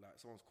thing. Like,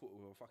 someone's caught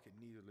her with a fucking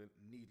needle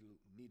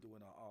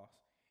in her ass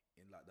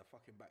in like the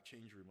fucking back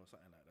change room or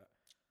something like that.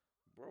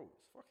 Bro,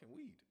 it's fucking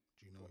weed.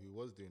 Do you know who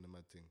was doing the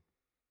mad thing?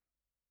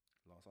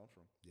 Lance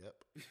Armstrong. Yep.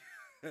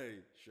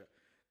 Hey, shit.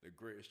 The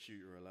greatest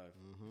shooter alive.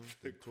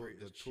 The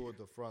Tour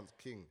de France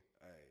king.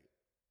 Hey,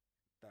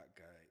 that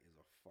guy is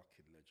a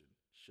fucking legend.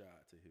 Shout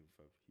out to him,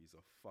 fam. He's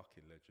a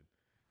fucking legend.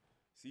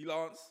 See,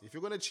 Lance? If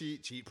you're gonna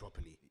cheat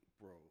properly.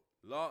 Bro,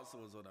 Lance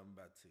was on a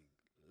bad thing.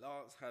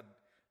 Lance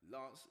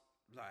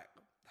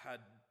had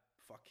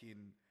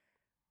fucking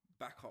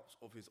backups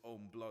of his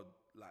own blood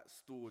like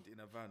stored in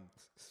a van.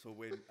 So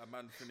when a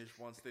man finished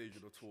one stage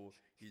of the tour,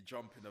 he'd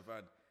jump in a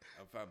van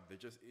and fam, they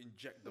just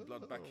inject the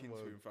blood back into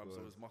him, fam,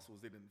 so his muscles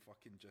didn't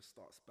fucking just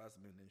start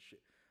spasming and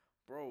shit.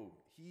 Bro,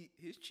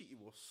 his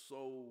cheating was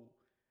so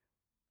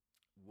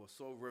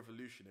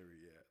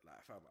revolutionary, yeah.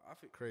 Like fam, I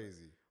think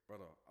Crazy.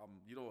 brother,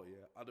 you know what,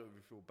 yeah? I don't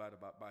even feel bad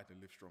about buying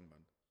and live strong, man.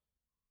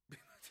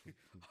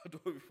 I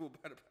don't even feel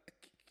bad about it.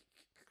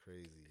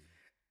 Crazy.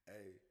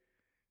 Hey,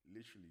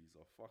 literally, he's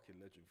a fucking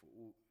legend for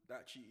all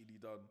that cheating he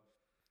done.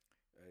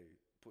 Hey,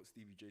 put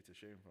Stevie J to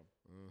shame, fam.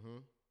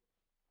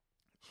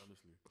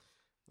 Honestly.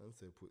 Man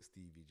said put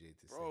Stevie J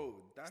to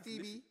Bro, that's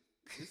Stevie.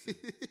 Listen,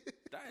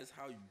 that is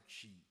how you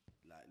cheat,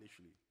 like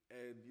literally.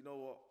 And you know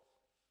what?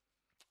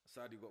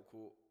 Sadly got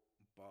caught,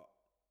 but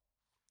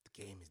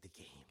The game is the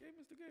game. game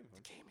is the game,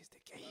 fam. The game is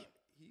the game.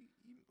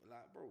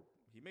 Like, bro,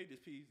 he made his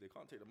piece. They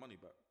can't take the money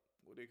back.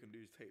 What they can do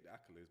is take the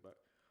accolades back,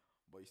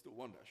 but he still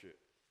won that shit.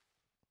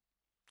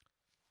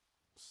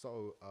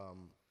 So,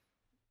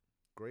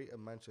 Greater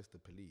Manchester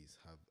Police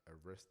have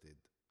arrested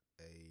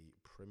a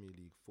Premier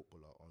League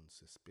footballer on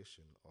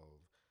suspicion of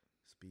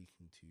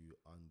speaking to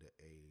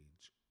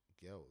underage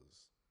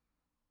girls.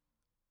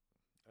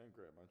 Ain't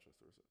great at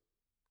Manchester, is it?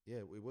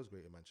 Yeah, it was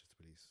Greater Manchester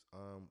Police.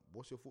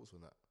 What's your thoughts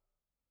on that?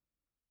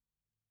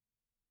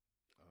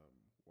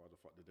 Why the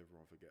fuck did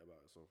everyone forget about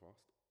it so fast?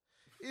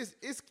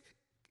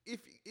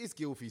 It's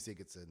Gylfi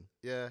Sigurdsson.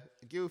 Yeah,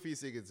 Gylfi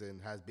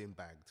Sigurdsson has been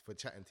bagged for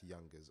chatting to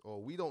youngers,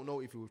 or we don't know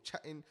if he was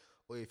chatting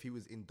or if he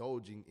was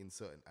indulging in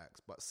certain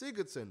acts. But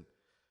Sigurdsson,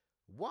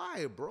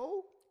 why,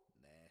 bro?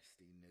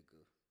 Nasty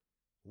nigga.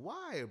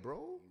 Why,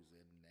 bro? He was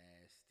a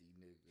nasty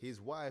nigga. His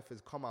wife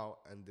has come out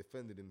and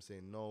defended him,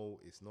 saying, "No,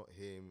 it's not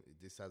him.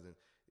 It's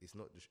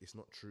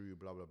not true."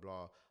 Blah blah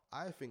blah.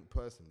 I think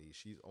personally,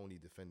 she's only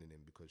defending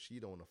him because she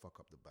don't want to fuck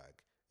up the bag.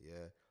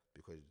 Yeah,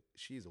 because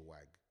she's a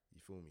wag. You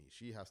feel me?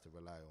 She has to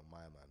rely on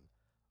my man.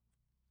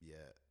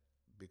 Yeah,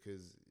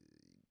 because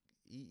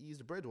he's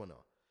the breadwinner.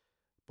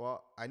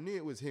 But I knew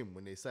it was him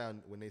when they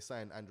signed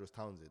Andros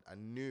Townsend. I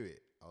knew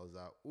it. I was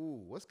like,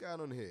 "Ooh, what's going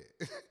on here?"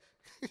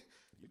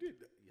 You did.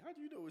 How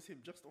do you know it was him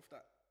just off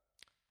that?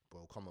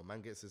 Bro, come on,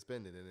 man gets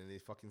suspended and then they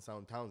fucking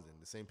sound Townsend,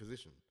 the same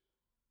position.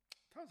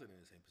 Townsend in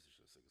the same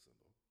position as Sigurdsson,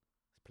 though.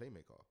 He's a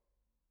playmaker.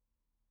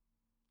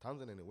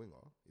 Townsend in a winger,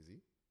 is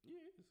he? Yeah,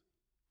 he is.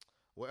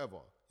 Whatever.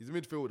 He's a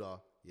midfielder.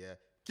 Yeah.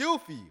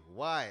 Gylfi,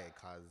 why?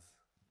 Cause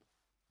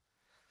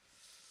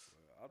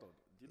I don't.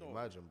 You know.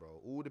 imagine, bro,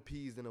 all the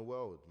P's in the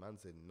world. Man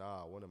said,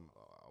 "Nah, I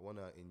want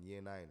her in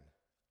year 9.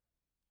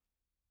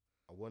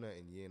 I want her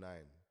in year 9.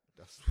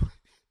 That's why."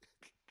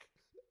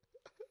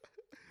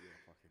 Yeah,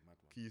 fucking mad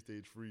man. Key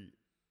stage 3.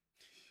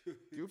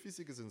 Gylfi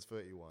Sigurdsson's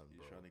 31, He's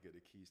bro. trying to get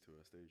the keys to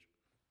her stage.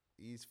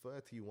 He's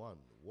 31.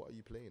 What are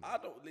you playing? I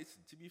don't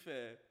listen. To be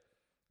fair,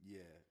 yeah,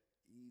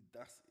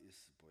 that's his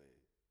boy.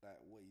 Like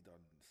what he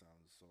done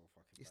sounds so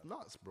fucking. It's bad.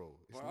 nuts, bro.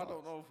 It's But nuts. I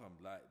don't know if I'm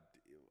like.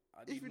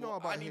 If you know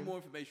about I need him- more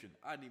information.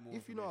 I need more.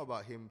 If you know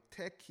about him,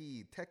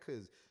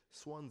 Techers,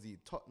 Swansea,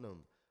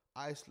 Tottenham,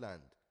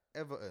 Iceland,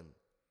 Everton,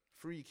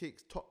 free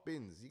kicks, top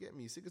bins. You get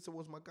me? Sigurdsson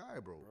was my guy,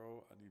 bro.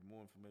 bro, I need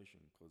more information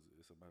because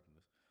it's a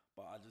madness.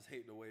 But I just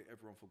hate the way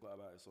everyone forgot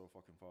about it so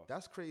fucking fast.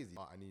 That's crazy.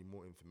 I need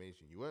more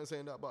information. You weren't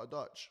saying that about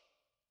Dutch.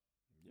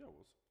 Yeah, it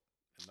was.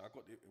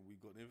 And we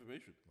got the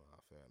information. Ah,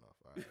 fair enough.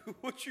 All right.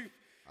 What you?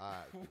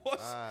 Alright, cool.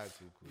 What's- Alright,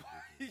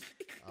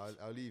 cool.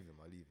 I'll leave him.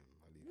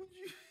 Would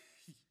you?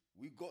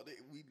 We got it.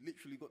 We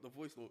literally got the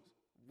voice notes.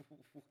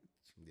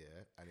 Yeah,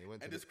 and it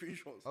went And to the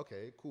screenshots.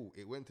 Okay, cool.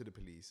 It went to the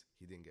police.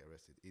 He didn't get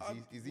arrested.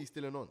 Is he What-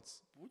 still a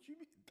nonce? What do you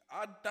mean?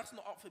 That's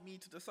not up for me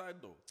to decide,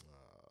 though.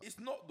 It's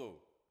not, though.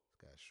 This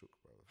guy's shook,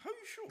 bro. How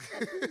you shook?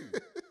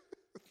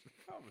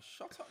 Fam,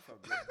 shut up, fam.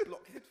 You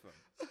blockhead,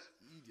 fam.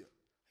 Idiot.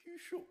 You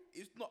shook?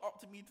 It's not up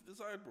to me to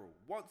decide, bro.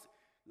 Once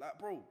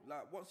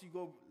you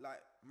go,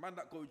 man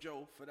that go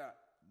jail for that,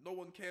 no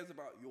one cares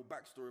about your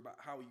backstory about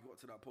how you got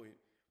to that point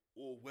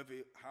or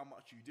how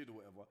much you did or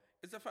whatever.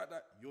 It's the fact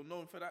that you're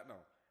known for that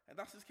now. And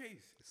that's his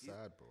case. It's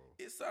sad, bro.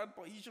 It's sad,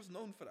 but he's just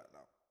known for that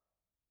now.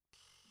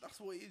 That's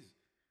what it is.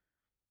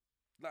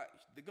 Like,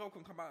 the girl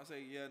can come out and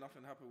say, yeah,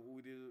 nothing happened, all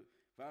we did.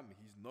 Fam,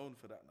 he's known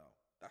for that now.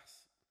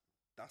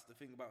 That's the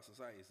thing about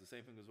society. It's the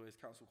same thing as well as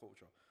cancel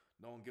culture.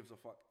 No one gives a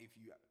fuck if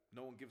you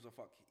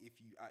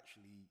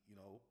actually,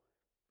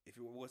 if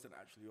it wasn't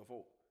actually your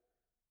fault.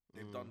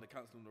 They've done the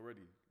cancelling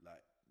already.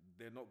 Like,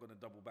 they're not going to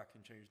double back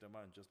and change their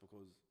mind just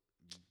because.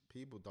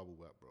 People double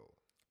back, bro.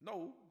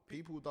 No.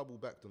 People double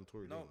backed on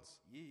Tory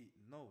Lanez.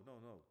 No.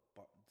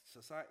 But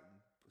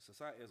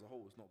society as a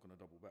whole is not going to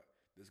double back.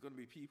 There's going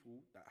to be people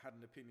that had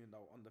an opinion that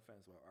were on the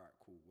fence, like, all right,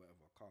 cool,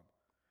 whatever, calm.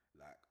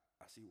 Like,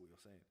 I see what you're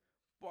saying.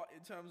 But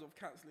in terms of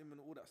cancelling him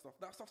and all that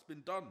stuff's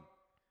been done.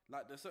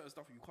 Like, there's certain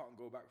stuff you can't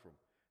go back from.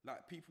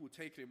 Like, people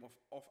taking him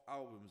off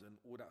albums and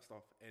all that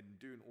stuff and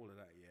doing all of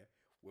that, yeah,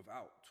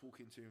 without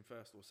talking to him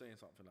first or saying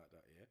something like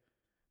that, yeah.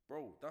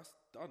 Bro, that's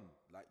done.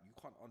 Like, you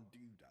can't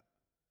undo that.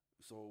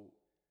 So,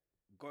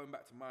 going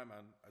back to my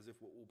man, as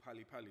if we're all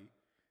pally,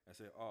 and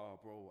say,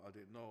 oh, bro, I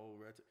didn't know.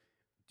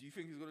 Do you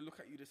think he's going to look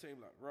at you the same,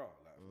 like, rah?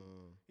 Like,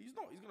 he's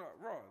not. He's going to, like,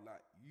 rah.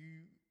 Like,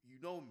 you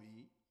know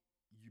me.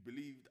 You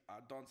believed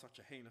I'd done such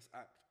a heinous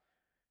act.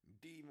 You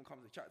didn't even come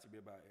to chat to me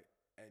about it.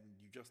 And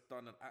you just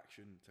done an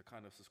action to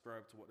kind of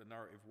subscribe to what the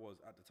narrative was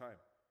at the time.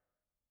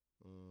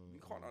 You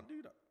can't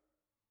undo that.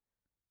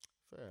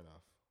 Fair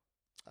enough.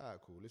 Alright,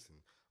 cool. Listen,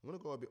 I'm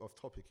gonna go a bit off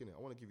topic, innit?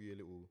 I want to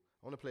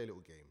play a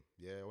little game.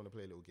 Yeah, I want to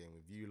play a little game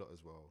with you lot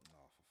as well.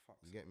 Oh, for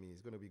fuck's You get me?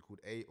 It's gonna be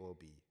called A or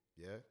B.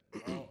 Yeah.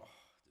 Oh,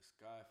 this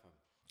guy, fam.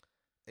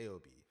 A or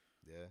B.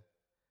 Yeah.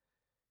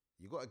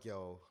 You got a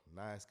girl,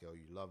 nice girl.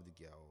 You love the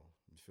girl.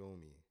 You feel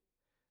me?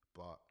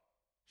 But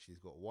she's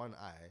got one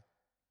eye.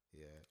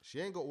 Yeah, she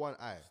ain't got one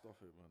eye. Stop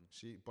it,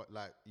 man. But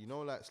like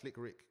Slick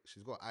Rick,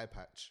 she's got an eye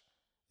patch.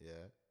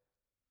 Yeah,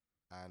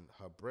 and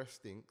her breath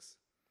stinks.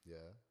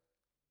 Yeah,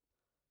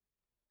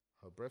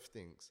 her breath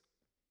stinks,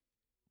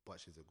 but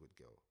she's a good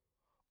girl.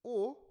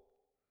 Or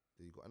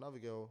you got another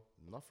girl,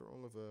 nothing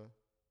wrong with her.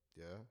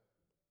 Yeah,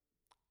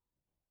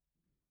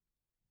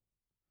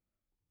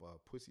 but her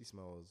pussy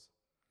smells,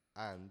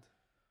 and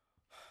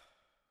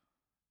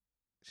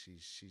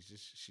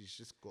she's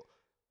just got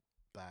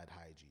bad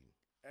hygiene.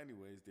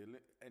 Anyways,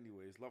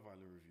 Love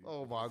Island review.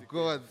 Oh my This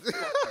God. game is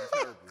fucking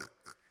terrible.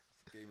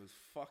 This game is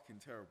fucking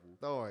terrible.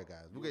 Don't worry,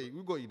 guys.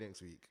 We'll got you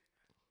next week.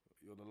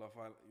 You're the Love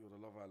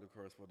Island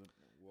correspondent.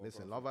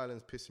 Listen, Love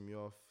Island's pissing me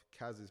off.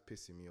 Kaz is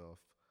pissing me off.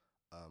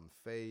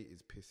 Faye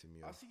is pissing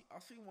me off. I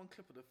seen one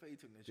clip of the Faye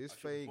thing. This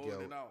Faye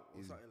girl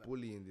is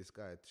bullying this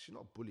guy. She's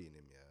not bullying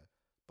him, yeah.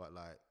 But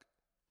like,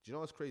 do you know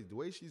what's crazy? The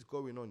way she's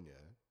going on, yeah.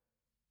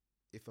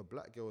 If a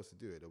black girl was to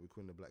do it, they'll be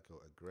calling the black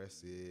girl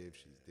aggressive.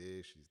 She's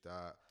this, she's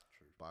that.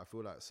 True. But I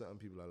feel like certain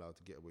people are allowed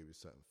to get away with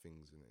certain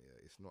things, innit?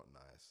 Yeah, it's not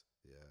nice.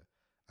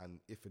 Yeah, and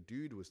if a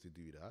dude was to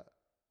do that,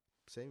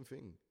 same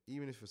thing.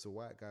 Even if it's a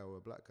white guy or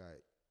a black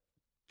guy,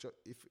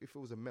 if it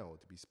was a male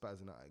to be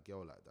spazzing out at a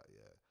girl like that,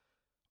 yeah.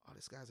 Oh,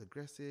 this guy's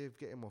aggressive.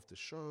 Get him off the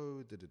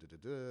show. Da da da da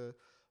da.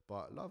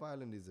 But Love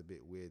Island is a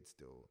bit weird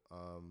still.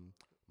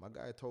 My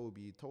guy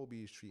Toby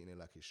is treating it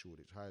like it's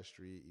Shoreditch High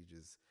Street. He's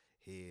just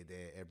here,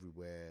 there,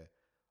 everywhere.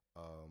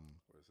 What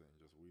are you saying?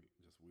 Just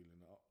wheeling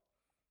it up.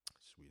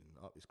 Just wheeling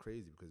it up. It's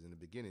crazy because in the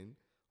beginning,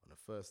 on the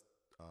first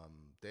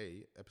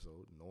day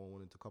episode, no one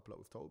wanted to couple up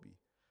with Toby.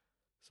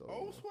 So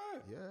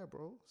Swear. Yeah,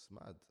 bro, it's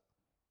mad.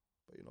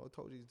 But you know,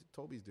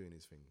 Toby's doing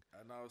his thing.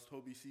 And now it's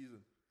Toby season.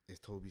 It's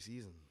Toby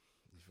season.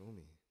 You feel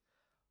me?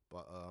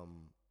 But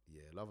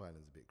yeah, Love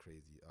Island's a bit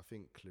crazy. I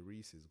think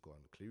Clarice is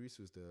gone. Clarice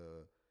was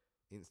the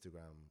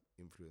Instagram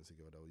influencer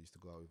girl that used to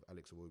go out with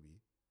Alex Awobi.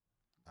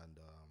 And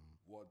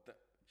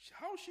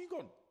how's she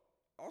gone?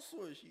 I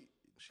saw her.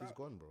 She's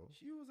gone, bro.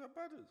 She was at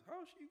Badders.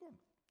 How's she gone?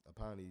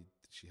 Apparently,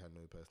 she had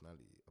no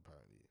personality.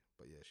 Apparently,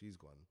 but yeah, she's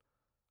gone.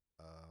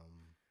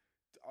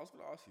 I was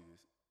gonna ask you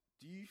this.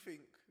 Do you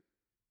think,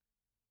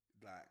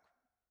 like,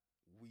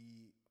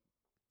 we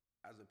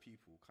as a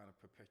people kind of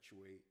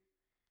perpetuate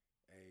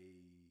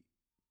a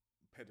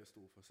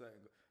pedestal for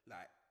certain,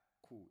 like,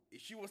 cool.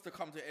 If she was to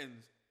come to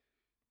ends,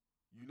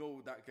 you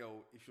know that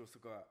girl, if she was to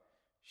go out,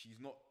 she's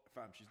not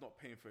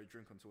paying for a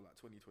drink until like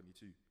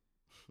 2022.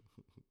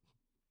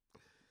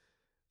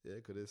 Yeah,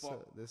 because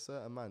there's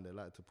certain men that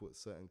like to put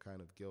certain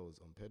kind of girls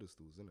on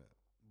pedestals, innit?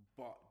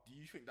 But do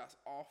you think that's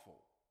our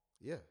fault?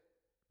 Yeah.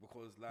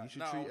 Because like you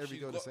should treat every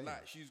girl the same.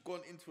 Like, she's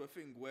gone into a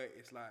thing where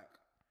it's like,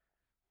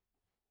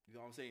 you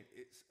know what I'm saying?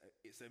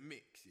 It's a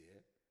mix,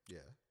 yeah?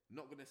 Yeah.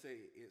 Not gonna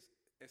say it's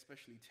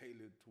especially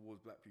tailored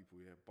towards black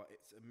people, yeah, but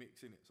it's a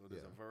mix in it. So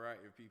there's a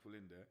variety of people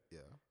in there.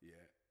 Yeah.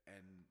 Yeah.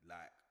 And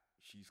like,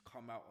 she's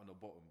come out on the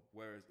bottom.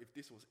 Whereas if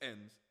this was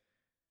ends,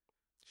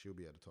 she'll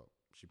be at the top.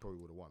 She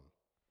probably would have won.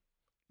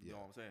 You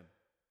know what I'm saying?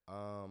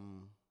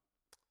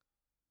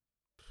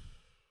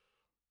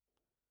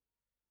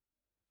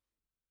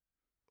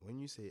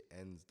 When you say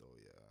ends, though,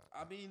 yeah.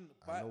 I mean,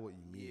 I know what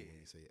you mean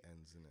when you say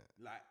ends, innit?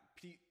 Like,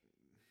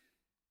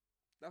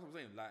 that's what I'm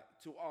saying. Like,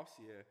 to us,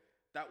 yeah,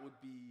 that would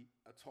be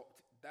a top.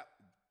 That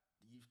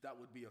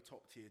would be a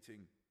top tier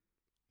thing.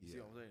 You see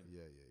what I'm saying?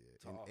 Yeah.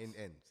 In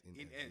ends.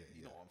 You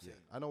know what I'm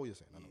saying? I know what you're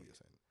saying. I know what you're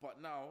saying.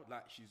 But now,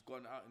 like, she's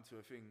gone out into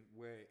a thing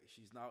where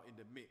she's now in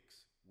the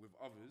mix with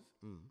others.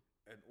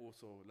 And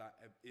also, like,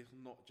 it's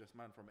not just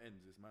man from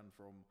ends, it's man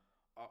from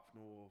up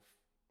north,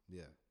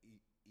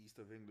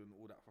 east of England,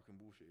 all that fucking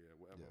bullshit,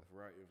 whatever,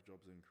 variety of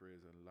jobs and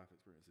careers and life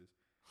experiences.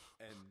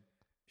 And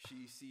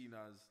she's seen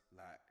as,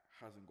 like,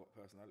 hasn't got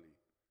personality.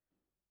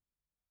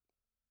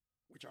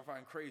 Which I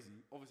find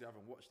crazy. Obviously, I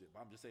haven't watched it,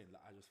 but I'm just saying,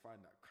 like, I just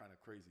find that kind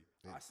of crazy.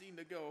 I seen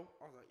the girl,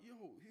 I was like, yo,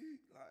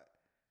 who, like...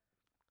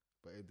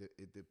 But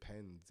it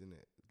depends,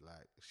 innit?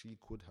 Like, she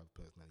could have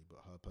personality,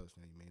 but her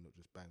personality may not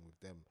just bang with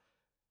them.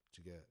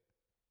 Do you get?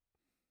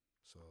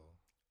 So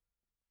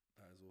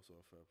that is also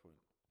a fair point.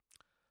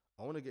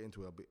 I want to get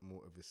into a bit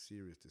more of a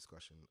serious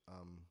discussion.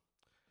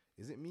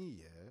 Is it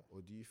me, yeah?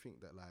 Or do you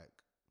think that, like,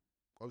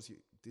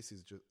 obviously this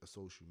is just a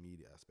social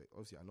media aspect.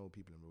 Obviously I know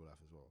people in real life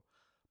as well.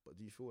 But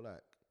do you feel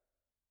like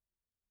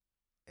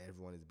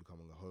everyone is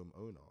becoming a home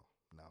owner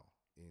now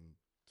in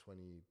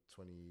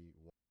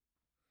 2021?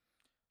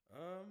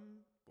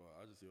 Well,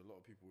 I just see a lot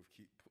of people with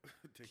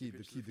the key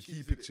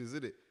pictures,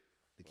 isn't it?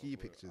 The key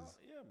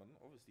pictures. Yeah, man.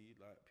 Obviously,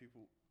 like,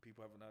 people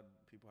haven't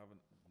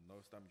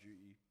no stamp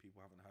duty. People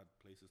haven't had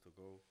places to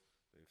go.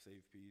 They've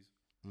saved peas.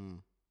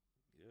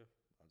 Yeah,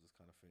 I just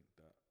kind of think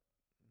that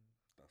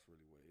that's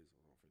really what it is.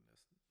 I don't think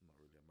there's not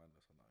really a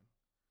madness on that.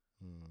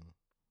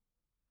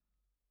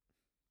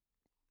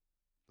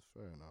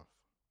 Fair enough.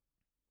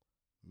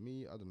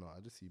 Me, I don't know.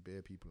 I just see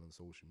bare people on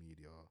social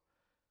media,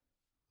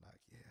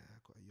 like, yeah,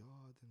 I got a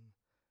yard and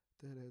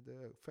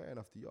da. Fair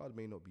enough. The yard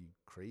may not be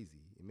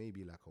crazy. It may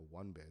be like a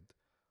one bed.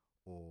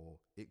 Or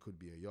it could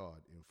be a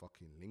yard in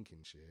fucking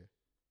Lincolnshire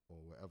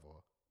or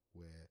whatever,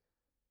 where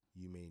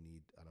you may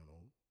need, I don't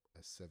know,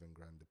 a $7,000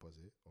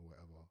 deposit or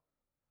whatever.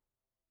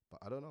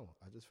 But I don't know.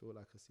 I just feel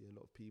like I see a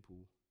lot of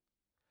people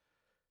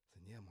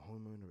saying, yeah, I'm a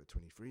homeowner at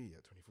 23,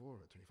 at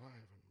 24, at 25,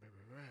 and blah,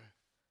 blah, blah.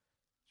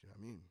 Do you know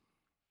what I mean?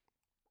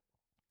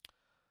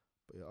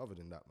 But yeah, other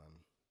than that, man.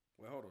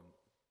 Wait, hold on. Do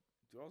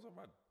you know what's so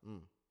mad?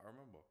 I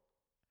remember.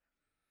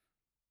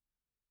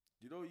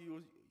 You know,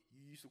 you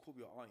used to call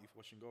me your auntie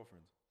for watching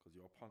Girlfriends because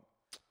you're a punk.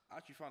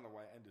 I actually found out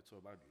why it ended so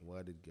badly.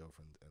 Why did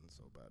Girlfriends end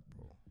so bad,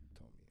 bro?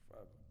 Tell me.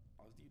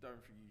 I was deep diving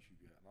through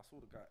YouTube, and I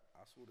saw the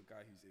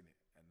guy who's in it,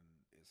 and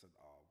it said,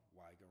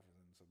 why Girlfriends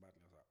ended so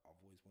badly. I was like, I've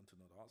always wanted to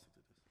know the answer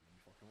to this. Let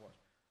me fucking watch.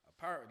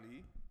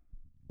 apparently,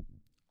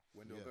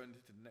 when they were Yeah. going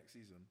into the next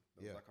season,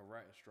 there was Yeah. like a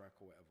writer's strike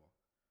or whatever.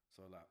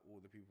 So like all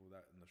the people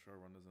that and the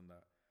showrunners and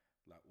that,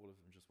 like all of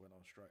them just went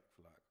on strike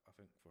for like I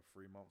think for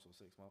 3 months or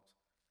 6 months.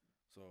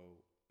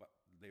 So, but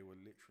they were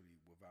literally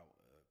without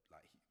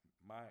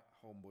my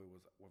homeboy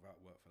was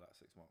without work for like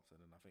 6 months, and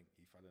then I think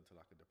he fell into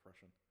like a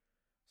depression.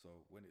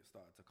 So when it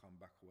started to come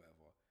back or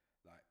whatever,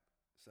 like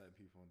certain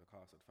people in the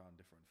cast had found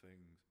different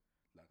things,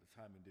 like the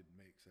timing didn't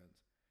make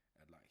sense,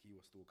 and like he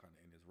was still kind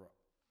of in his rut.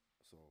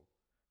 So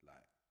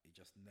like he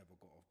just never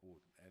got off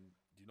board. And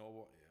do you know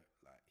what? Yeah,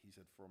 like he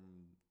said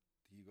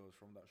he goes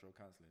from that show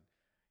cancelling,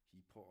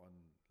 he put on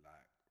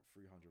like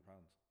 £300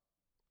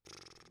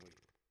 weight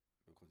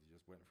because he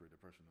just went through a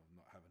depression of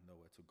not having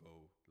nowhere to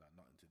go, like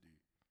nothing to do.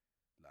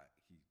 Like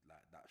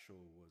that show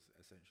was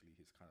essentially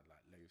his kind of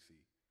like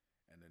legacy.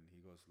 And then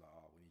he goes like,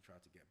 when he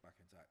tried to get back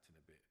into acting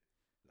a bit,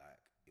 like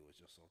it was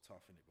just so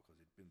tough in it because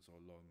it'd been so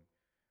long,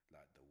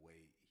 like the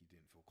way he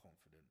didn't feel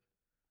confident.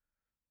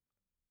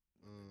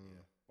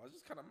 Yeah, but it's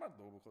just kind of mad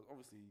though because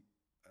obviously,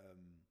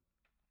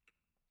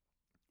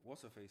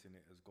 what's her face in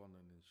it has gone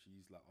and then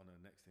she's like on her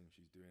next thing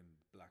she's doing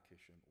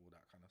Blackish and all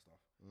that kind of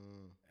stuff.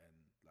 And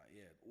like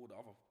yeah, all the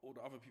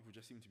other people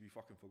just seem to be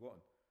fucking forgotten.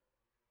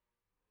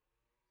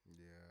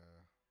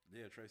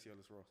 Yeah, Tracy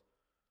Ellis Ross.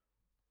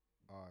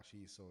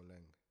 She's so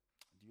leng.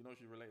 Do you know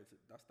she's related to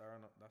that's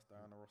Diana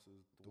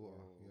Ross's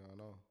daughter? Yeah, I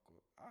know.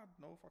 I had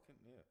no fucking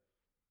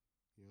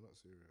You're not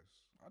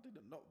serious. I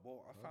didn't know.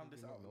 Well, I How found did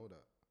this you out. not know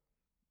that?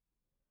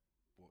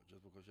 What,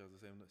 just because she has the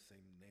same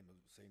name,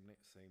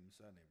 same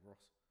surname,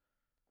 Ross.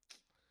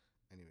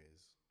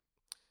 Anyways,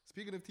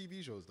 speaking of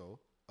TV shows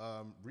though,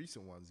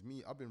 recent ones.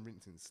 I've been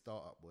rinsing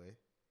Startup, boy.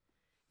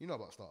 You know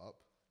about Startup?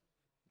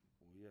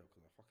 Well, yeah,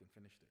 because I fucking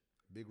finished it.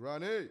 Big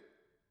Ronnie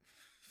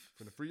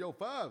from the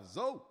 305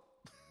 Zo.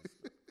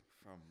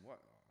 From what?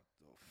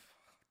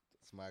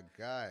 It's my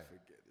guy.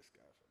 Forget this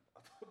guy. I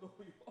don't know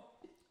who you are.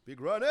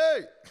 Big Ronnie.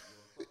 You're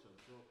such a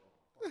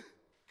joke.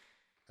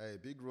 Hey,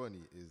 Big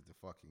Ronnie is the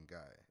fucking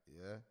guy.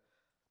 Yeah.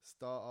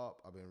 Startup.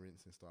 I've been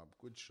rinsing Startup.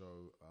 Good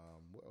show.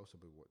 What else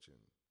have I been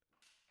watching?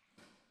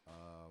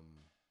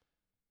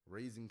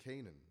 Raising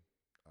Canaan.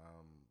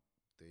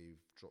 They've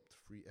dropped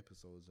 3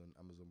 episodes on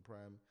Amazon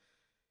Prime.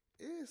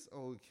 It's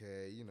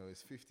okay, you know,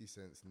 it's 50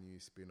 Cent's new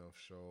spin-off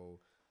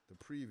show. The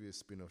previous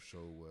spin-off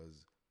show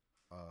was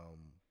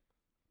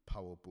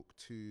Power Book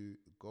 2,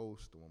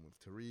 Ghost, the one with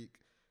Tariq.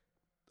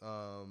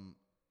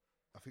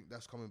 I think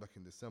that's coming back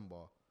in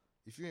December.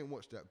 If you ain't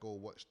watched that, go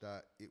watch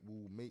that. It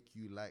will make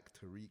you like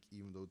Tariq,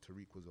 even though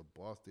Tariq was a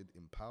bastard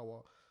in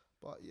Power.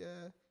 But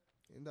yeah,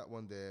 in that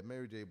one there,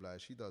 Mary J.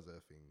 Blige, she does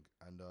her thing.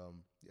 And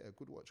yeah,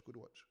 good watch.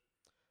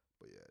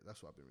 But yeah,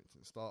 that's what I've been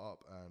rinsing.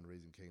 Startup and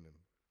Raising Canaan.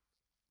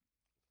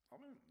 I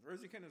mean,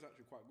 Raising Canaan's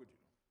actually quite good,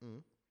 you know.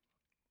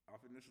 I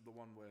think this is the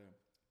one where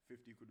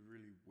 50 could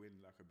really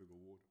win like a big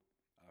award.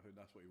 I think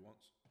that's what he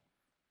wants.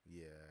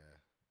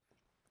 Yeah.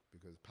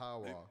 Because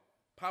Power,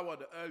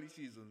 the early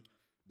seasons,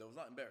 there was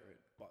nothing better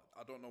in it. But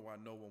I don't know why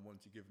no one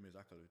wanted to give him his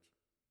accolades.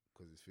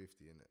 because it's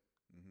 50, innit?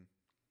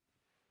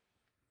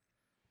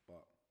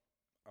 But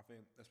I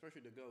think,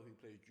 especially the girl who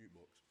plays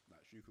Jukebox,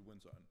 like she could win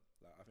something.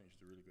 Like I think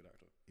she's a really good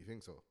actor. You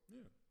think so?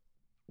 Yeah.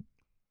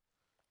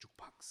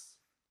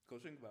 Jukebox.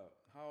 Because think about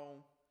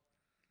how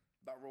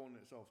that role in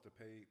itself to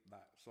play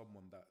like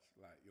someone that's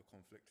like you're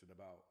conflicted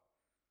about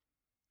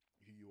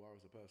who you are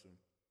as a person.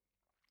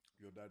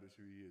 Your dad is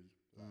who he is.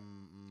 Like,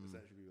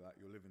 essentially, like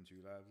you're living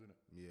 2 lives, isn't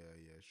it?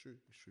 Yeah, it's true.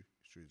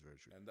 It's very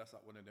true. And that's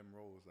like one of them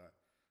roles. Like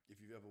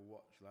if you've ever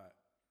watched like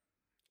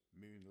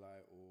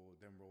Moonlight or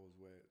them roles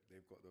where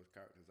they've got those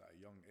characters at a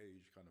young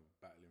age, kind of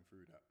battling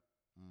through that,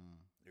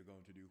 they're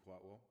going to do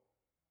quite well.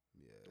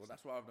 Yeah. Well,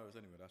 that's what I've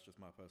noticed anyway. That's just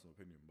my personal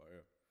opinion, but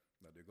yeah,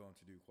 like they're going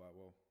to do quite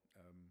well,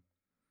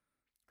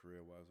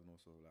 career-wise, and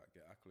also like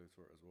get accolades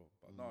for it as well.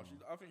 But no,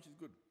 I think she's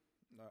good.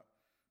 Like,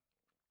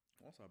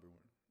 what's I've been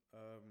watching?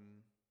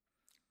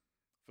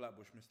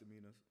 Flatbush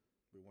Misdemeanors.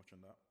 Been watching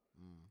that.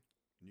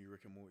 New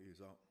Rick and Morty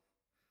is out.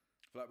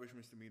 Flatbush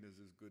Misdemeanors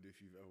is good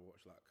if you've ever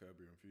watched like Curb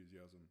Your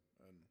Enthusiasm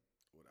and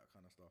all that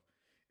kind of stuff.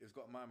 It's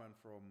got my man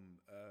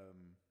from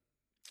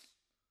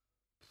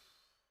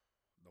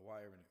The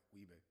Wire in it,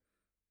 Weebay.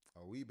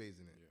 Oh,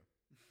 Weebay's in it. Yeah.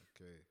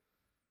 Okay.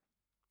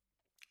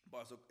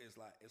 But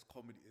it's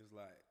comedy. It's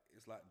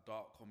like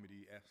dark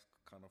comedy-esque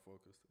kind of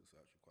focused. It's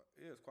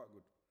actually it's quite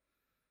good.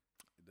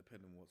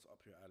 Depending what's up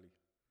your alley.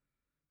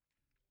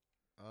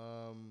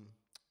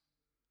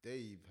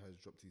 Dave has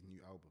dropped his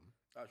new album.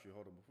 Actually,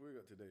 hold on. Before we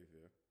get to Dave,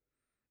 yeah.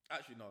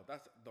 Actually, no.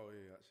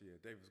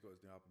 Dave has got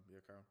his new album.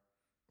 Yeah, Karen.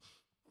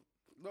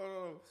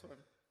 No. It's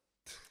fine.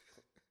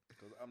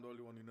 Because I'm the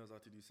only one who knows how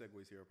to do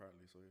segues here,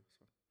 apparently. So yeah, it's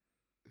fine.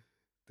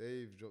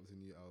 Dave dropped a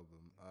new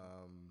album.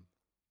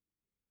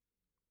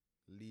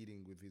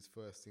 Leading with his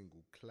first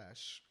single,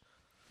 Clash,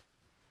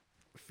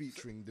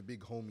 featuring the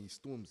big homie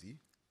Stormzy.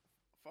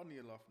 Funny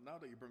enough, now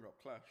that you bring up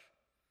Clash,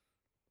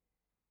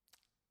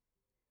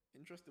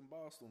 interesting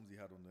bar Stormzy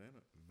had on there,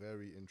 innit?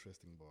 Very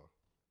interesting bar.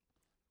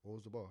 What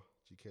was the bar?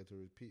 Do you care to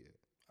repeat it?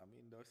 I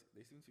mean, there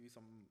seems to be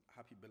some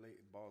happy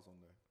belated bars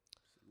on there.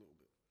 Just a little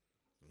bit.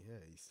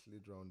 Yeah, he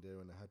slid round there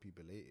on a happy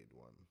belated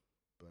one.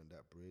 Burnt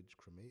that bridge,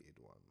 cremated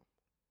one.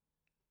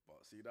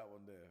 But see that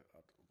one there,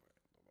 I don't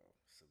know.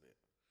 It's a bit.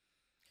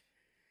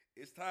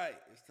 It's tight.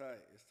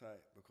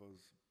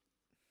 Because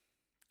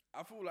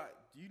I feel like,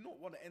 do you not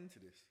want to end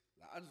to this?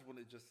 Like, I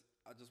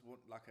just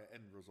want like an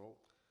end result.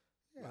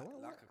 Yeah,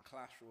 like a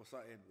clash or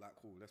something. Like,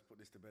 cool, let's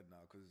put this to bed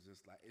now, because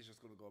it's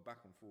just gonna go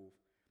back and forth,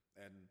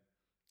 and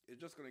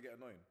it's just gonna get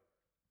annoying.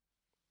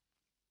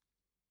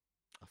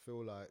 I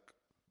feel like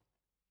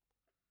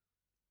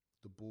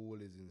the ball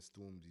is in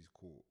Stormzy's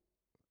court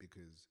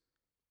because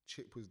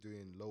Chip was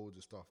doing loads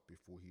of stuff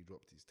before he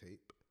dropped his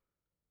tape,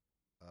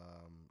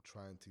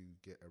 trying to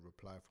get a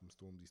reply from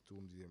Stormzy.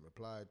 Stormzy didn't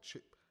reply.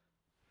 Chip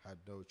had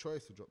no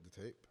choice to drop the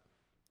tape.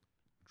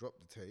 Dropped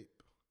the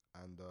tape,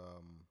 and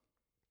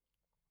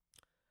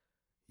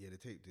the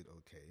tape did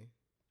okay.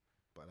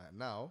 But like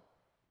now,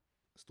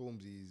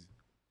 Stormzy's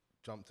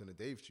jumped on a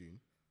Dave tune.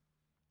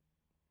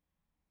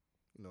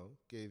 You know,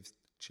 gave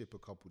Chip a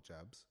couple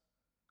jabs,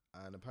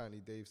 and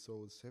apparently Dave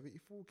sold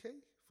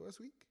 74k first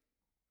week.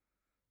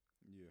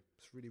 Yeah,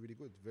 it's really, really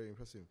good. Very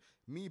impressive.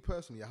 Me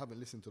personally, I haven't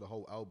listened to the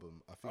whole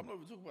album. I'm not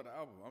even talking about the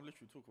album. I'm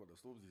literally talking about the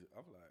Stormzy.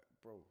 I'm like,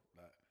 bro,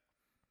 like,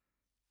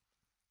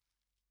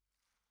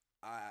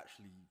 I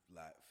actually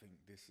like think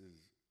this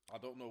is. I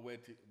don't know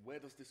where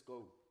does this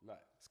go? Like,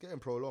 it's getting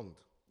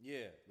prolonged.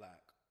 Yeah, like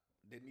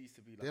there needs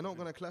to be. Like, they're not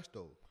gonna clash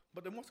though.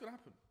 But then what's gonna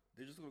happen?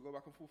 They're just gonna go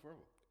back and forth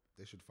forever.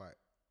 They should fight.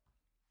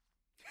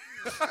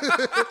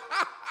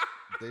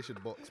 They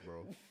should box,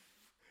 bro.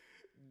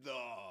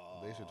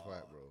 No. They should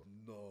fight, bro.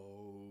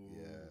 No.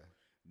 Yeah.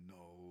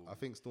 No. I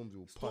think Stormzy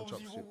will punch up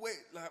Chip.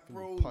 Like,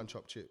 bro. Punch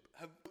up Chip.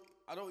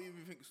 I don't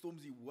even think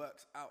Stormzy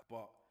works out,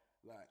 but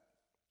like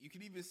you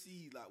can even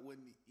see like when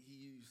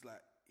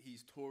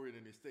he's touring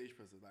in his stage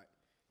presence, like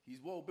he's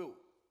well built.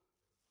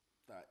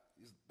 Like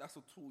that's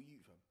a tall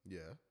youth, fam.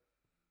 Yeah.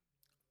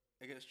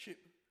 Against Chip.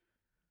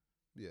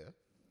 Yeah.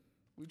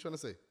 What are you trying to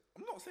say?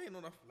 I'm not saying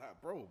enough,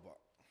 like, bro, but.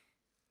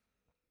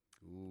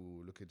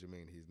 Ooh, look at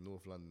Jermaine. His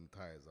North London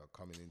ties are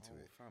coming into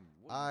it. Fam,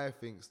 I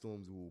think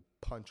Stormzy will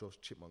punch off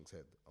Chipmunk's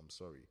head. I'm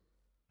sorry.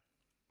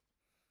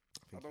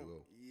 I think he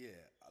will.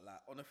 Yeah,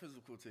 like on a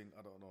physical thing,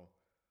 I don't know.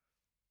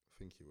 I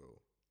think he will.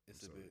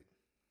 It's a bit.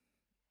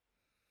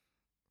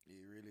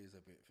 It really is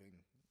a bit thing.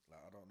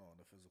 Like, I don't know on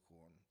the physical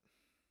one.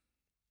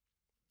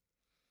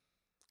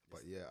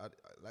 But yeah, I,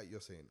 like you're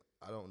saying,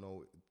 I don't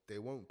know. They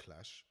won't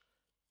clash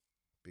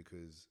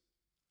because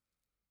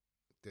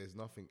there's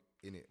nothing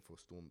in it for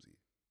Stormzy.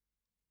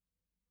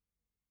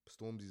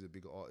 Stormzy's a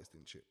bigger artist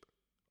than Chip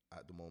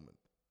at the moment.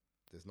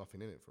 There's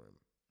nothing in it for him.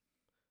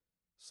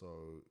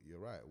 So you're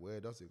right. Where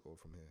does it go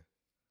from here?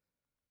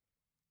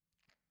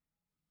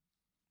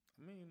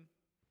 I mean,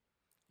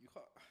 you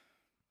can't.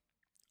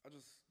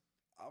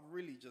 I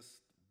really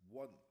just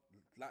want,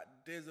 like,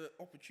 there's an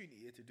opportunity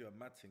here to do a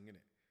mad thing,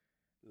 innit?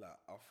 Like,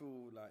 I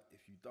feel like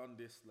if you've done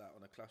this, like,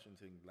 on a clashing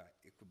thing, like,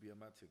 it could be a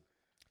mad thing.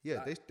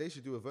 Yeah, like, they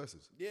should do a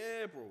versus.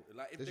 Yeah, bro.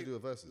 Like, if they should do a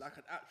versus. Like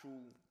an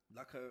actual,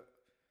 like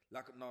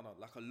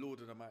a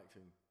Lord of the Mic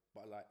thing,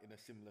 but like in a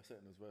similar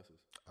setting as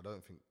versus. I don't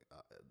think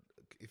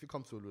if it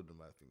comes to a Lord of the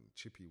Mic thing,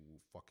 Chippy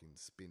will fucking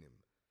spin him.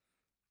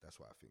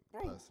 That's what I think,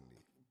 bro, personally.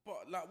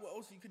 But like, what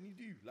else can you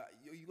do? Like,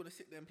 you got to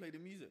sit there and play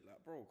the music.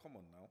 Like, bro, come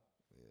on now.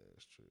 Yeah,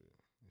 it's true.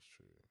 It's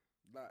true.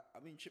 Like,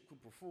 I mean, Chip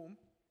could perform.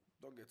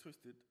 Don't get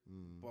twisted.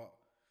 But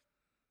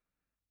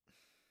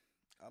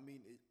I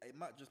mean, it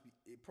might just be.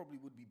 It probably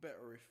would be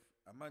better if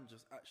a man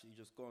just actually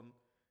just gone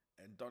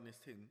and done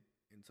his thing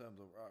in terms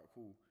of, alright,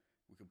 cool.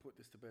 We can put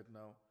this to bed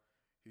now.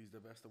 Who's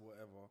the best or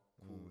whatever?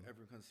 Cool.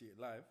 Everyone can see it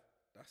live.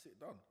 That's it,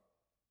 done.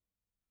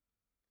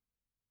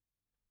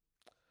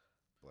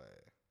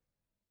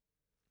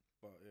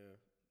 But yeah,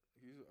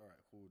 who's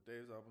alright? Cool.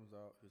 Dave's album's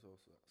out. Who's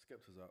else?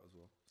 Skepta's out as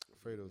well.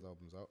 Fredo's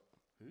album's out.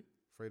 Who?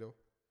 Fredo.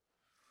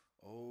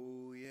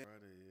 Oh yeah.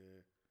 Friday,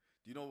 yeah.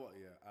 Do you know what?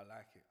 Yeah, I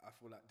like it. I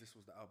feel like this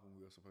was the album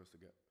we were supposed to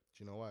get.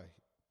 Do you know why?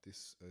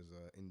 This is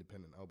an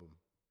independent album.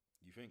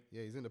 You think?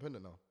 Yeah, he's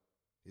independent now.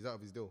 He's out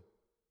of his deal.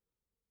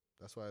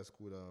 That's why it's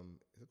called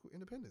is it called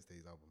Independence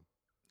Day's album?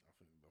 I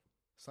think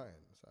something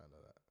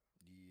like that.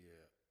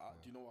 Yeah.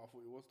 Do you know what I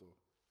thought it was though?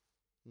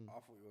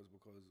 I thought it was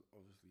because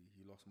obviously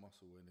he lost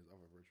muscle in his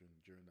other version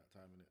during that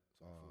time, innit?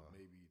 So I thought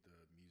maybe the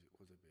music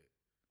was a bit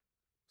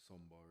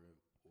somber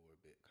or a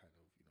bit kind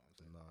of, you know what I'm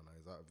saying? No,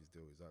 he's out of his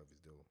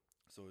deal.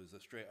 So it's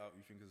a straight out.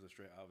 You think it's a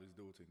straight out of his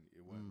deal thing?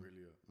 It weren't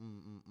really a.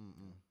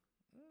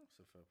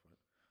 That's a fair point.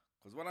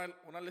 Because when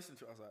I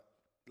listened to it, I was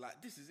like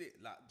this is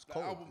it. Like it's the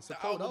cold. album, It's a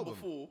the cold album album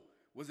before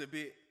was a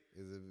bit.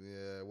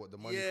 What the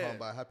money can't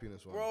buy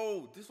happiness one.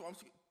 Bro, this is what I'm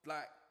saying.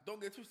 Like, don't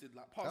get twisted.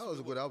 Like, that was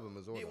a good album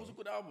as well. It was a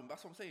good album.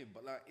 That's what I'm saying.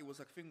 But like, it was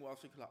a thing where I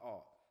was thinking like,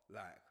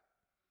 like,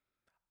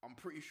 I'm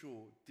pretty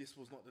sure this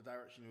was not the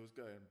direction he was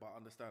going. But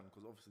I understand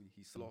because obviously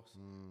he's lost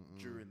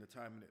during the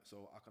time in it.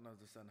 So I can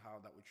understand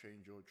how that would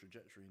change your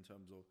trajectory in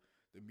terms of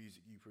the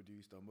music you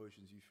produce, the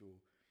emotions you feel,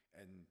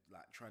 and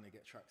like trying to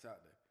get tracks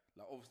out there.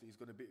 Like obviously it's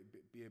gonna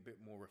be a bit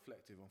more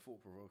reflective and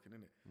thought provoking,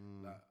 innit?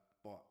 Like,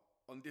 but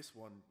on this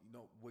one, you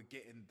know, we're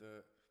getting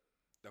the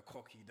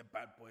cocky, the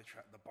bad boy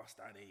trap, the bust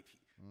down AP.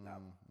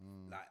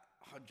 Like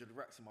 100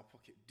 racks in my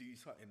pocket, do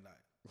something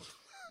like.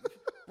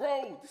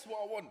 Bro, this is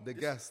what I want. The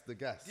gas.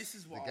 This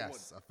is what the I gas.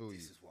 want. I feel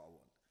This you. is what I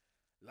want.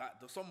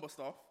 Like the somber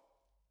stuff,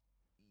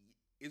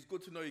 it's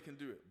good to know you can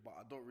do it, but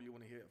I don't really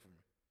want to hear it from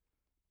you.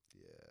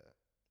 Yeah.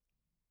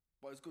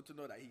 But it's good to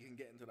know that he can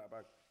get into that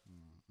bag.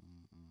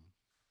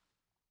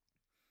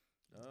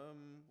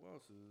 What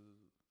else is...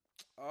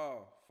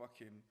 Oh,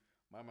 fucking...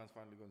 My man's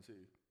finally gone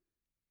City.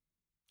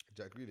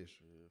 Jack Grealish.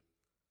 Yeah.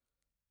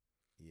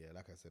 Yeah,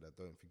 like I said, I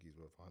don't think he's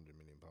worth £100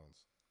 million.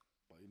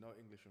 But you know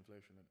English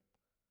inflation, innit?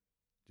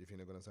 Do you think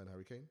they're gonna sign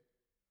Harry Kane?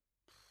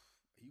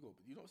 You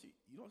don't see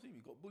him.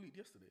 He got bullied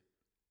yesterday.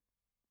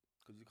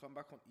 Because he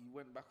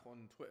went back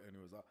on Twitter and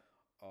he was like,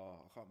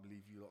 "Oh, I can't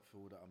believe you lot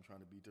feel that I'm trying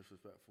to be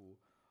disrespectful.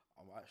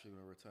 I'm actually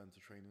gonna return to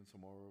training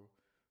tomorrow."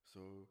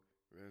 So,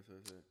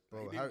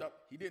 Bro,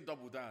 he didn't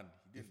double down.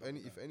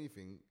 If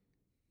anything,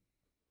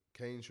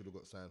 Kane should have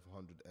got signed for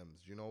 100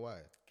 M's. Do you know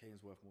why?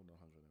 Kane's worth more than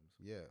 100 M's.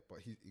 Yeah,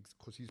 but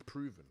because he's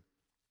proven.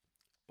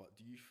 But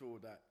do you feel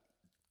that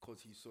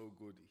because he's so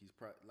good,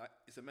 like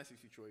it's a messy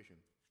situation?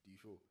 Do you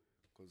feel?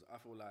 Because I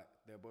feel like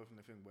they're both in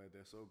the thing where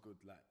they're so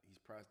good, like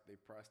they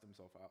priced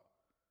themselves out.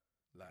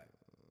 Like,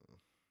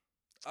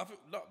 I feel,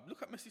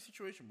 look at Messi's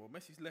situation, bro.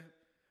 Messi's left.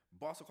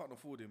 Barca can't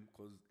afford him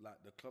because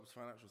like the club's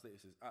financial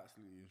status is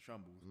absolutely in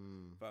shambles.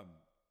 Fam,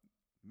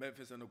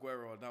 Memphis and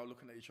Aguero are now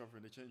looking at each other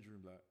in the change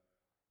room like,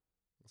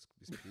 It's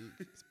peak.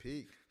 It's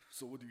peak.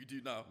 So what do we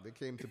do now? They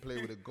came to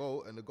play with a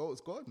goat, and the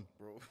goat's gone.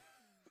 Bro.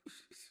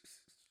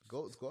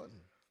 Goat's gone.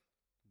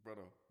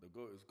 Brother, the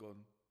goat is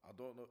gone. I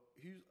don't know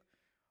do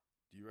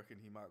you reckon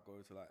he might go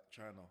to like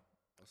China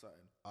or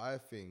something? I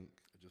think.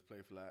 Just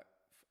play for like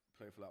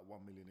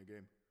 1 million a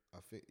game. I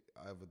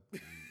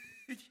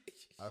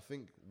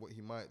think what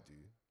he might do,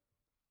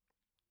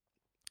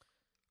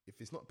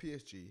 if it's not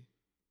PSG,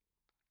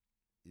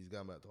 he's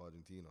going back to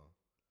Argentina.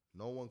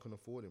 No one can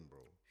afford him, bro.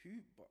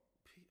 Bro.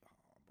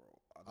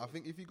 I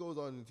think if he goes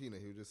to Argentina,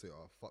 he'll just say,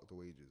 "Oh, fuck the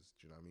wages."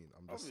 Do you know what I mean?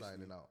 I'm just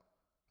signing out.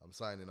 I'm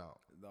signing out.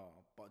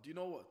 No, but do you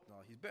know what?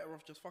 No, he's better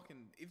off just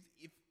fucking if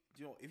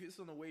it's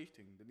on a wage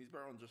thing, then he's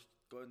better on just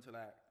going to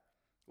like,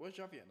 where's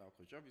Javi at now?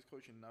 Because Javi's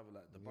coaching in either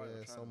like Dubai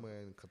or China.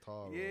 Somewhere in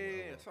Qatar.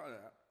 Yeah, something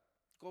like that.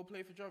 Go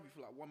play for Javi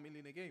for like 1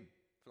 million a game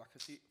for like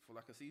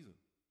a season.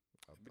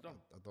 I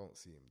don't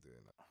see him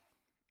doing that.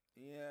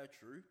 Yeah,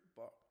 true,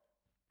 but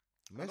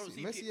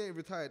Messi ain't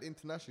retired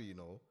internationally, you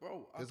know.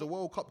 Bro, there's a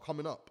World Cup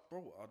coming up.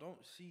 Bro, I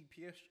don't see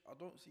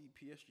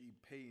PSG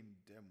paying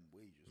them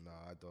wages.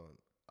 Nah,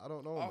 I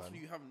don't know, After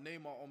man. you have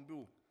Neymar on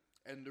bill,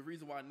 and the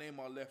reason why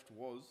Neymar left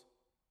was...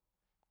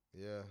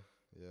 Yeah.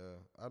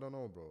 I don't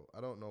know, bro.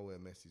 I don't know where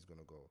Messi's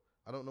gonna go.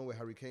 I don't know where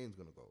Harry Kane's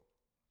gonna go.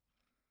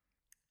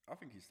 I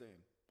think he's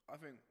staying. I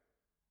think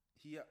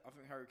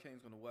Harry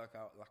Kane's gonna work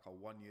out like a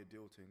 1-year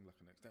deal thing, like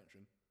an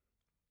extension,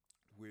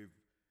 with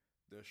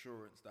the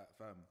assurance that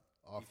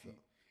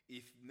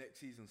if next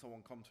season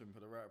someone comes to him for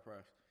the right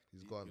price,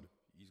 he's gone.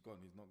 He's gone.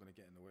 He's not gonna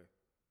get in the way.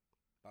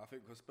 But I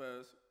think for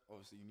Spurs,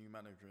 obviously new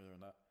manager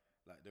and that,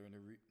 like they're in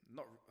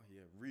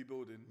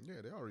rebuilding.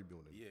 Yeah, they are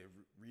rebuilding. Yeah,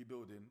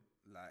 rebuilding.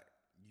 Like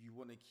you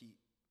want to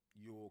keep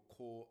your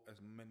core,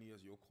 as many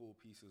as your core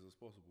pieces as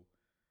possible.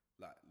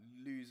 Like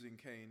losing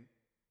Kane,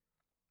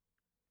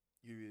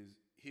 who is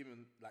him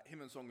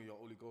and Song are your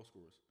only goal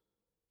scorers.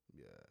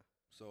 Yeah.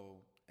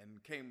 So,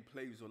 and Kane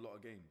plays a lot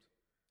of games.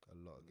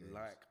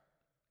 Like,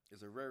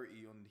 it's a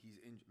rarity on his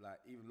injury. Like,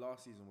 even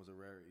last season was a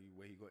rarity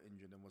where he got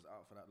injured and was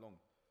out for that long.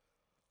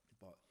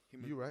 But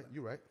you're right.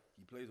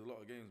 He plays a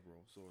lot of games,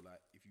 bro. So,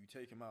 like, if you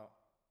take him out,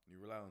 you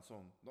rely on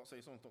Song. Not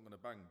saying Song's not going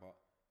to bang, but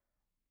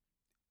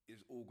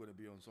it's all going to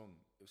be on Song.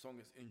 If Song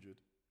gets injured,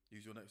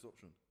 who's your next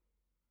option?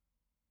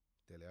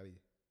 Dele Alli.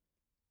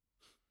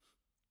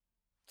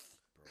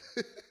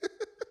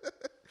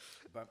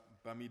 Bro.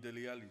 Bami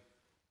Dele Alli.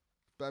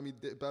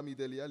 Bami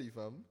Dele Alli,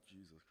 fam.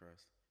 Jesus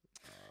Christ.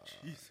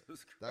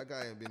 Jesus Christ. That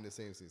guy ain't been the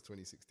same since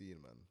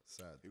 2016, man.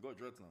 Sad. You got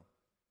dreads now.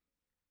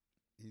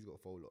 He's got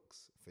faux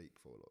locks, fake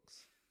faux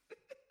locks.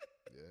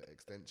 Yeah,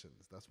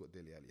 extensions. That's what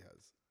Dele Alli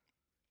has.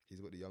 He's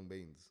got the young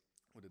Baines.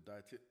 With a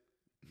dye tip.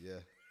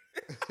 Yeah.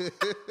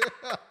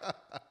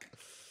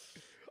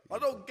 I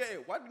don't get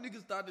it. Why do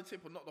niggas dye the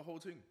tip and not the whole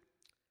thing?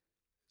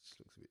 Just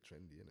looks a bit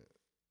trendy, innit?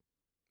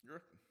 You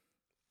reckon?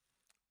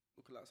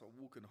 Looking like some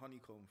walking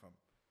honeycomb, fam.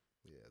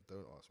 Yeah,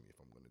 don't ask me if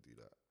I'm gonna do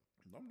that.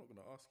 No, I'm not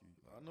gonna ask you.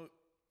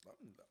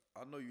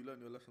 I know you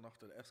learned your lesson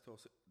after the Escal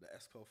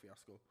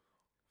fiasco,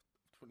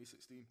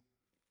 2016.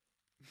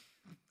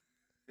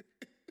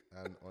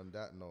 And on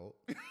that note,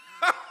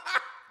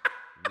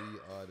 we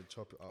are the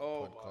Chop It Up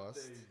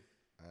podcast,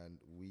 and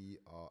we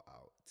are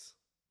out.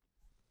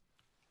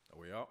 Are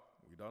we out?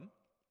 We done?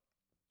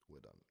 We're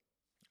done.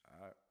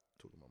 Alright.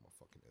 Talking about my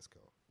fucking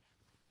Escal.